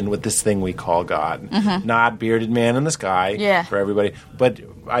communion with this thing we call God. Not bearded man in the sky for everybody, but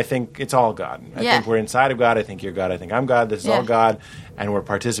I think it's all God. I think we're inside of God. I think you're God. I think I'm God. This is all God. And we're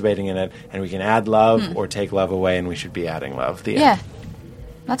participating in it. And we can add love or take love away, and we should be adding love. The end.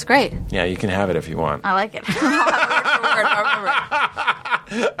 That's great. Yeah, you can have it if you want. I like it. Word for word. I'll remember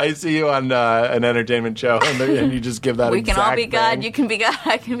it. I see you on an entertainment show, and you just give that We can all be God. thing. You can be God.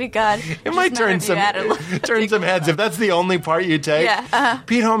 I can be God. It might turn some heads if that's the only part you take.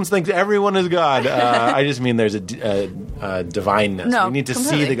 Pete Holmes thinks everyone is God. I just mean there's a divineness. No, we need to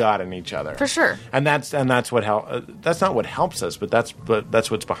see the God in each other For sure. and that's what that's not what helps us, but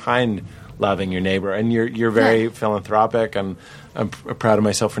that's what's behind loving your neighbor. And you're very philanthropic, and I'm proud of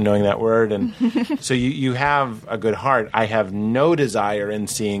myself for knowing that word. And so you have a good heart. I have no desire in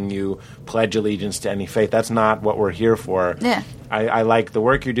seeing you pledge allegiance to any faith. That's not what we're here for. Yeah. I like the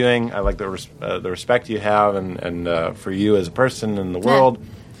work you're doing. I like the respect you have, and for you as a person in the world.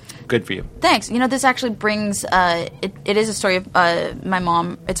 Good for you. Thanks. This actually brings it is a story of my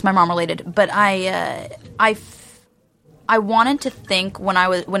mom. It's my mom related, but I wanted to think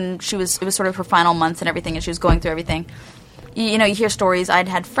when she was, it was sort of her final months and everything, and she was going through everything. You hear stories. I'd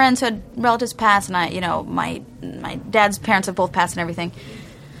had friends who had relatives pass, and my dad's parents have both passed and everything.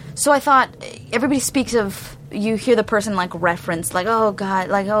 So I thought, everybody speaks of, you hear the person like reference, like, oh God,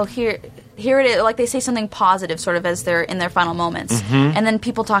 like, oh, here it is, like they say something positive sort of as they're in their final moments. And then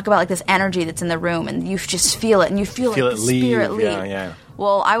people talk about like this energy that's in the room, and you just feel it, and you feel like the spirit leave. Yeah.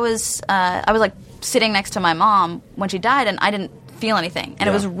 Well, I was like sitting next to my mom when she died, and I didn't feel anything, and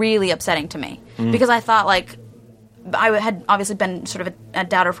it was really upsetting to me because I thought like I had obviously been sort of a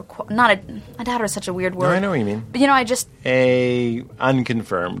doubter for not a doubter is such a weird word. No, I know what you mean. But I just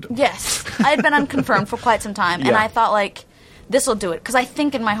unconfirmed. Yes, I had been unconfirmed for quite some time, and I thought like this will do it, because I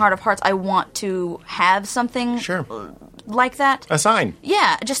think in my heart of hearts I want to have something like that. A sign.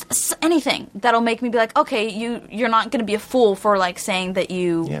 Yeah, just anything that'll make me be like, okay, you're not going to be a fool for like saying that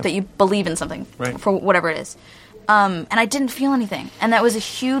you believe in something for whatever it is. And I didn't feel anything, and that was a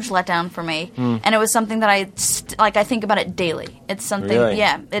huge letdown for me. And it was something that I think about it daily. It's something, Really?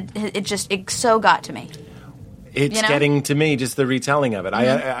 yeah. It so got to me. It's getting to me, just the retelling of it.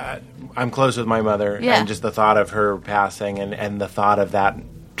 I'm close with my mother, and just the thought of her passing, and the thought of that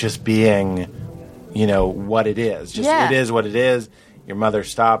just being, what it is. Just it is what it is. Your mother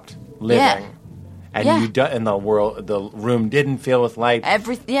stopped living. And and the room didn't fill with light.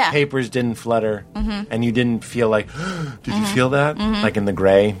 Papers didn't flutter, and you didn't feel like. Did you feel that? Like in The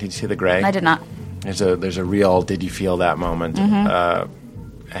Gray? Did you see The Gray? I did not. There's a real. Did you feel that moment?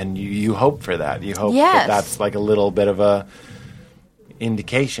 And you hope for that. You hope that that's like a little bit of a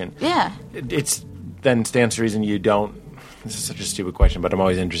indication. Yeah. It's then stands to reason you don't. This is such a stupid question, but I'm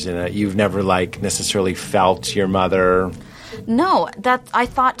always interested in it. You've never necessarily felt your mother. No, that I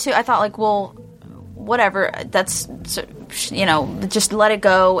thought too. I thought like, well, whatever. That's just let it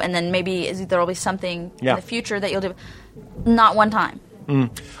go, and then maybe there will be something in the future that you'll do. Not one time.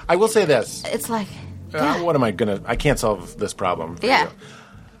 I will say this. It's like, what am I gonna? I can't solve this problem for you.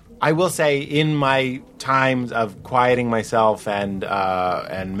 I will say, in my times of quieting myself and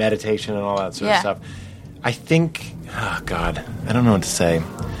meditation and all that sort of stuff, I think, oh God, I don't know what to say.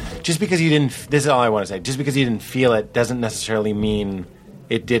 Just because you didn't, this is all I want to say. Just because you didn't feel it doesn't necessarily mean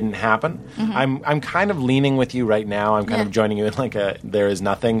it didn't happen. I'm kind of leaning with you right now. I'm kind of joining you in like a there is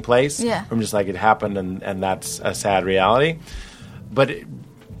nothing place. Yeah. I'm just like, it happened, and that's a sad reality. But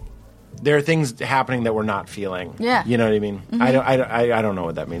there are things happening that we're not feeling. Yeah. You know what I mean? I don't know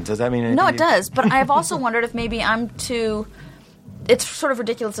what that means. Does that mean anything? No, it does. But I've also wondered if maybe I'm too... It's sort of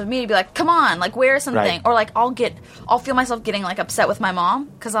ridiculous of me to be like, come on, like, wear something. Right. Or, like, I'll feel myself getting, like, upset with my mom.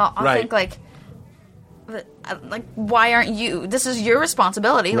 Because I'll think, like, why aren't you... This is your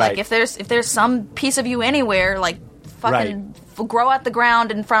responsibility. Right. Like, if there's some piece of you anywhere, like, fucking... grow out the ground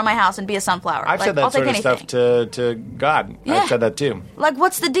in front of my house and be a sunflower. I've said that I'll sort take of anything. stuff to God. Yeah. I've said that too. Like,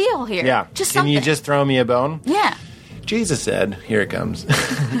 what's the deal here? Yeah. Just Can something. you just throw me a bone? Yeah. Jesus said, here it comes.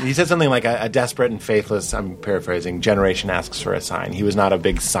 He said something like a desperate and faithless, I'm paraphrasing, generation asks for a sign. He was not a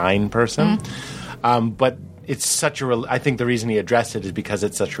big sign person. But it's such I think the reason he addressed it is because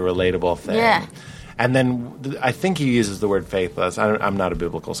it's such a relatable thing. Yeah. And then I think he uses the word faithless. I'm not a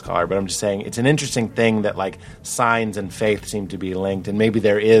biblical scholar, but I'm just saying it's an interesting thing that like signs and faith seem to be linked, and maybe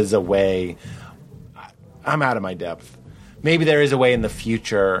there is a way. I'm out of my depth. Maybe there is a way in the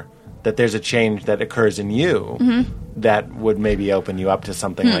future that there's a change that occurs in you that would maybe open you up to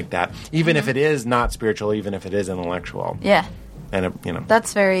something like that, even if it is not spiritual, even if it is intellectual. Yeah. And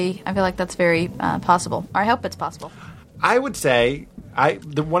that's very. I feel like that's very possible. Or I hope it's possible. I would say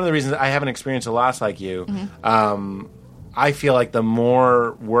one of the reasons I haven't experienced a loss like you, I feel like the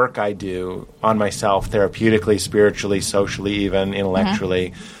more work I do on myself, therapeutically, spiritually, socially, even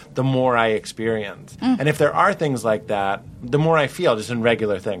intellectually, the more I experience. And if there are things like that, the more I feel, just in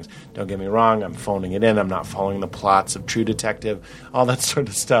regular things. Don't get me wrong, I'm phoning it in, I'm not following the plots of True Detective, all that sort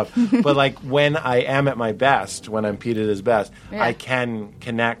of stuff. But like when I am at my best, when I'm Pete at his best, I can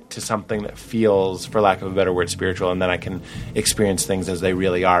connect to something that feels, for lack of a better word, spiritual, and then I can experience things as they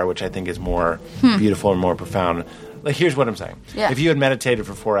really are, which I think is more beautiful and more profound. Like, here's what I'm saying. Yeah. If you had meditated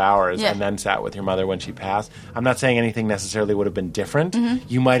for 4 hours and then sat with your mother when she passed, I'm not saying anything necessarily would have been different.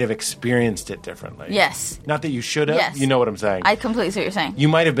 You might have experienced it differently. Yes. Not that you should have. Yes. You know what I'm saying. I completely see what you're saying. You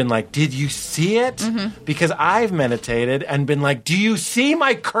might have been like, did you see it? Because I've meditated and been like, do you see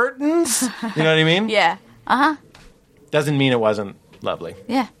my curtains? You know what I mean? Yeah. Doesn't mean it wasn't lovely.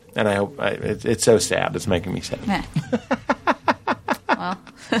 Yeah. And I hope it's so sad. It's making me sad. Yeah. Well.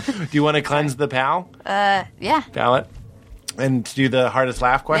 Do you want to cleanse the Yeah. palate? And do the hardest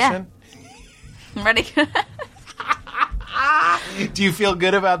laugh question? I'm ready. Do you feel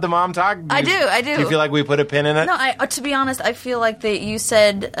good about the mom talk? I do. Do you feel like we put a pin in it? No, to be honest, I feel like that you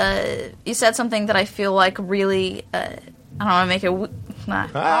said something that I feel like really. I don't want to make it. Nah.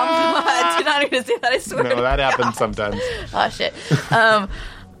 I'm not going to say that. I swear. No, that happens sometimes. Oh shit.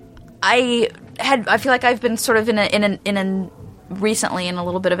 I feel like I've been sort of in a recently in a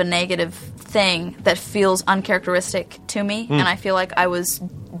little bit of a negative thing that feels uncharacteristic to me, and I feel like I was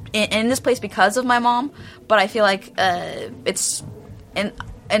in this place because of my mom, but I feel like it's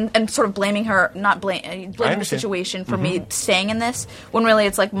and sort of blaming her, not blaming the situation for me staying in this, when really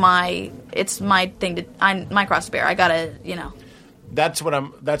it's like my thing my cross to bear. I gotta, That's what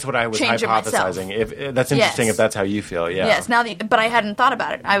I was change it hypothesizing. If that's interesting, if that's how you feel, Yes. But I hadn't thought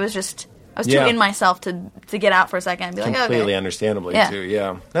about it. I was too in myself to get out for a second and be like, okay. Completely understandably, too.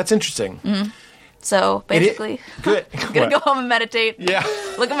 Yeah, that's interesting. So basically, Good. I'm gonna go home and meditate. Yeah.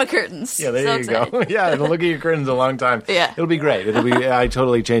 Look at my curtains. Yeah, there So you excited. go. Yeah, it'll look at your curtains a long time. Yeah. It'll be great. I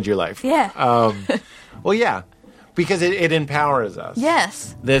totally change your life. Yeah. Well, yeah, because it empowers us.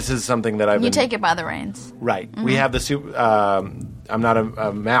 Yes. This is something that I've You been... take it by the reins. Right. We have the I'm not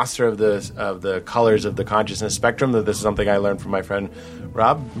a master of the colors of the consciousness spectrum. That this is something I learned from my friend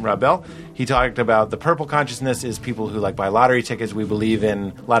Rob Bell. He talked about the purple consciousness is people who like buy lottery tickets. We believe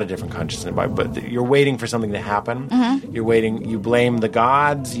in a lot of different consciousness, but you're waiting for something to happen. Mm-hmm. You're waiting. You blame the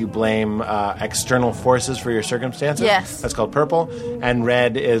gods. You blame external forces for your circumstances. Yes. That's called purple. And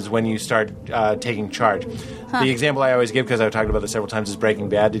red is when you start taking charge. The example I always give, because I've talked about this several times, is Breaking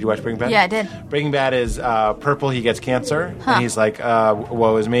Bad. Did you watch Breaking Bad? Yeah, I did. Breaking Bad is purple. He gets cancer, and he's like,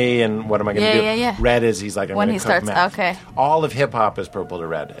 "Woe is me!" And what am I going to do? Yeah. Red is he's like, "I'm When gonna he cook starts- meth." okay. All of hip hop is purple to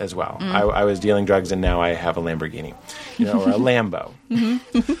red as well. I was dealing drugs, and now I have a Lamborghini, or a Lambo.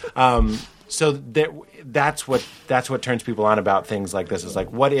 So that's what turns people on about things like this. Is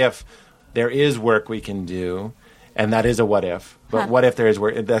like, what if there is work we can do, and that is a what if. But what if there is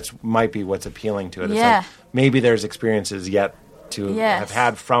work? That might be what's appealing to it. It's Yeah. like maybe there's experiences yet to Yes. have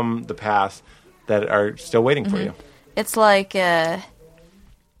had from the past that are still waiting for you. It's like, yeah,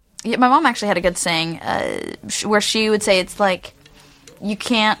 my mom actually had a good saying where she would say it's like you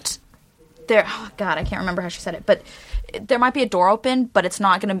can't. Oh God, I can't remember how she said it, but there might be a door open, but it's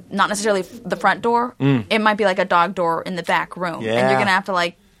not necessarily the front door. It might be like a dog door in the back room, and Yeah. you're gonna have to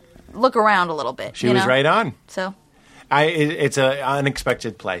like look around a little bit. She you was know? right on. So It's an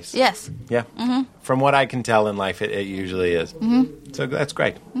unexpected place. yes, Yeah. Mm-hmm. From what I can tell in life, it usually is. Mm-hmm. So that's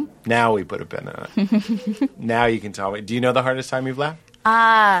great. Mm-hmm. Now we put a pin on it. Now you can tell me. Do you know the hardest time you've laughed?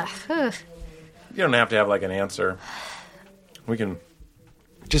 Phew. You don't have to have like an answer. We can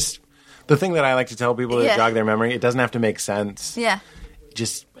just... The thing that I like to tell people to Yeah. jog their memory, it doesn't have to make sense. Yeah.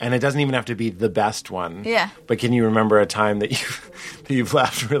 And it doesn't even have to be the best one. Yeah. But can you remember a time that you've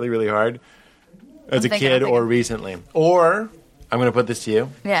laughed really, really hard as a thinking, kid I'm or thinking. recently? Or I'm going to put this to you,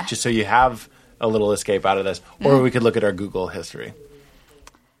 Yeah. just so you have a little escape out of this. Or we could look at our Google history.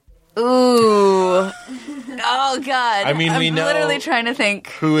 Ooh. Oh God. I mean, I'm we know- literally trying to think.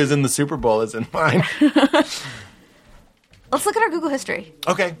 Who is in the Super Bowl is in mine. Let's look at our Google history.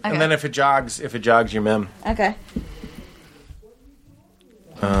 Okay. And then if it jogs your mem. Okay.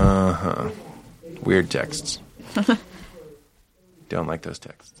 Weird texts. Don't like those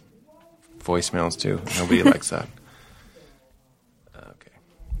texts. Voicemails too. Nobody likes that. Okay.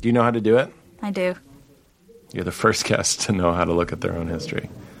 Do you know how to do it? I do. You're the first guest to know how to look at their own history.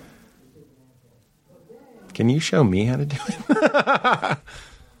 Can you show me how to do it?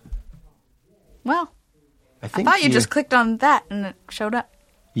 Well, I I think thought you just clicked on that and it showed up.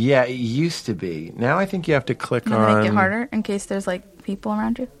 Yeah, it used to be. Now I think you have to click And on... make it harder in case there's like people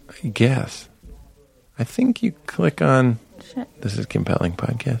around you. I guess. I think you click on... Shit. This is compelling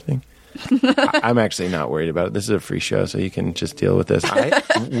podcasting. I'm actually not worried about it. This is a free show, so you can just deal with this.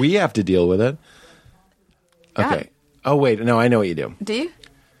 We have to deal with it. God. Okay. Oh, wait. No, I know what you do. Do you?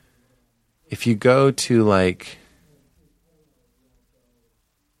 If you go to, like...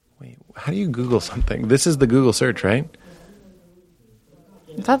 Wait, how do you Google something? This is the Google search, right?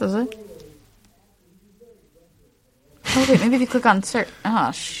 I thought this was it. Oh wait, maybe if you click on search.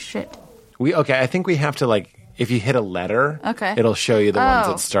 Oh shit. Okay, I think we have to, like... If you hit a letter, Okay. it'll show you the ones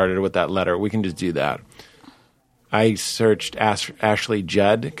Oh. that started with that letter. We can just do that. I searched Ashley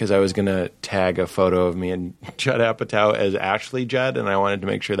Judd because I was going to tag a photo of me and Judd Apatow as Ashley Judd, and I wanted to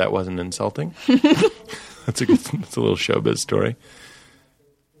make sure that wasn't insulting. That's a little showbiz story.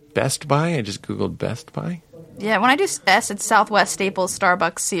 Best Buy? I just Googled Best Buy. Yeah, when I do S, it's Southwest, Staples,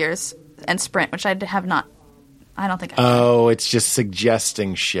 Starbucks, Sears, and Sprint, which I have not. I don't think I have. Oh, it's just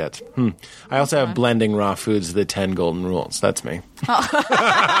suggesting shit. I also have blending raw foods, the 10 golden rules. That's me.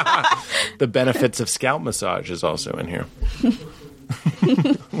 The benefits of scalp massage is also in here.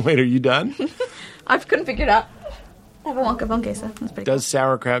 Wait, are you done? I couldn't figure it out. I have a Wonka bone queso. That's pretty Does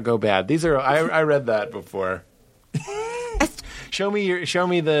sauerkraut go bad? These are I read that before. Show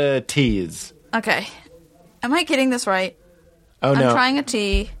me the T's. cool. Okay. Am I getting this right? Oh no. I'm trying a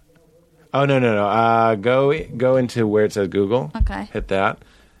T. Oh no. Go into where it says Google. Okay. Hit that.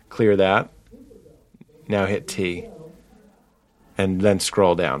 Clear that. Now hit T. And then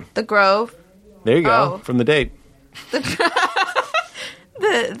scroll down. The Grove. There you go. Oh. From the date. The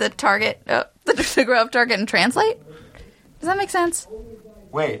Target. The Grove, Target, and Translate? Does that make sense?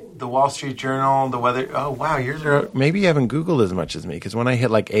 Wait, the Wall Street Journal, the weather. Oh wow, yours are. Maybe you haven't Googled as much as me because when I hit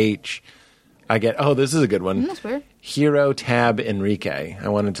like H, I get. Oh, this is a good one. That's weird. Hero Tab Enrique. I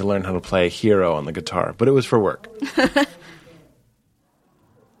wanted to learn how to play Hero on the guitar, but it was for work.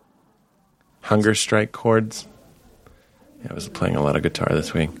 Hunger Strike chords. Yeah, I was playing a lot of guitar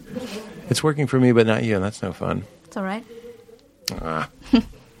this week. It's working for me, but not you. That's no fun. It's all right. Ah.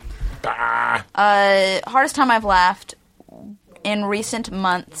 Hardest time I've laughed in recent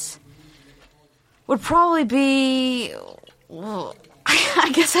months would probably be... I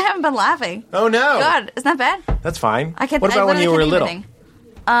guess I haven't been laughing. Oh, no. God, isn't that bad? That's fine. I can't, what about I when you were literally little? can't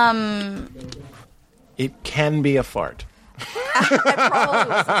think of anything. It can be a fart. I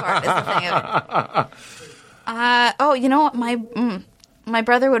probably was the part, is the thing of it. Oh, you know what? My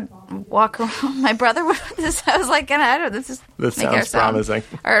brother would walk around. My brother would... I was like, I don't know, this sounds promising.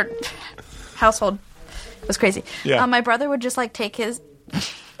 Our household was crazy. Yeah. My brother would just, like, take his... I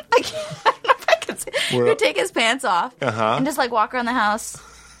don't know if I can say... He would take his pants off and just, like, walk around the house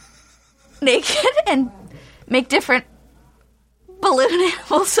naked and make different balloon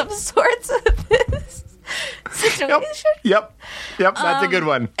animals of sorts of this situation. Yep. That's a good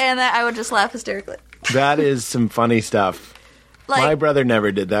one. And I would just laugh hysterically. That is some funny stuff. Like, my brother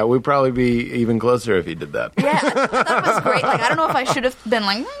never did that. We'd probably be even closer if he did that. Yeah, I thought it was great. Like, I don't know if I should have been,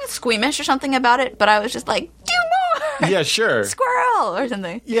 like, squeamish or something about it, but I was just like, do more! Yeah, sure. Squirrel! Or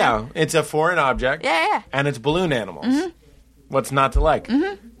something. Yeah, it's a foreign object. Yeah. And it's balloon animals. What's not to like?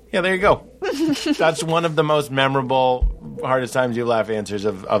 Yeah, there you go. That's one of the most memorable, hardest times you laugh answers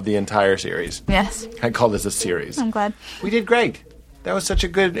of the entire series. Yes. I call this a series. I'm glad. We did great. That was such a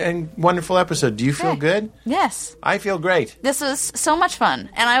good and wonderful episode. Do you feel good? Yes. I feel great. This was so much fun,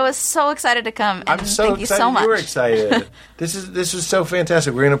 and I was so excited to come. And I'm so thank excited you so much. you were excited. This is so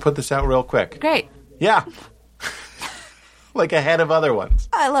fantastic. We're going to put this out real quick. Great. Yeah. Like ahead of other ones.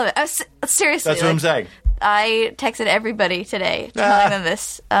 I love it. Seriously. That's what I'm saying. I texted everybody today telling them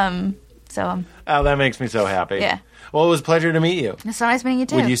this. Oh, that makes me so happy. Yeah. Well, it was a pleasure to meet you. It's so nice meeting you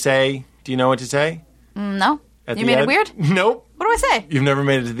too. Would you say, do you know what to say? No. At You the made end? it weird? Nope. What do I say? You've never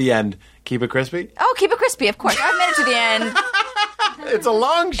made it to the end. Keep it crispy? Oh, keep it crispy, of course. I've made it to the end. It's a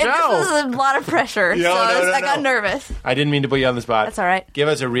long show. This is a lot of pressure, No, I got no. nervous. I didn't mean to put you on the spot. That's all right. Give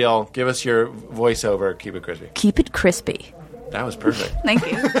us your voiceover. Keep it crispy. Keep it crispy. That was perfect. Thank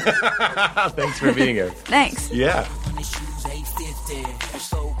you. Thanks for being here. Thanks. Yeah. I'm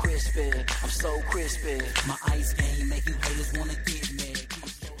so crispy. I'm so crispy. My ice game make you haters wanna get me.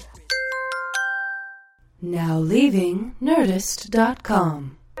 Now leaving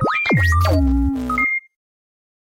Nerdist.com.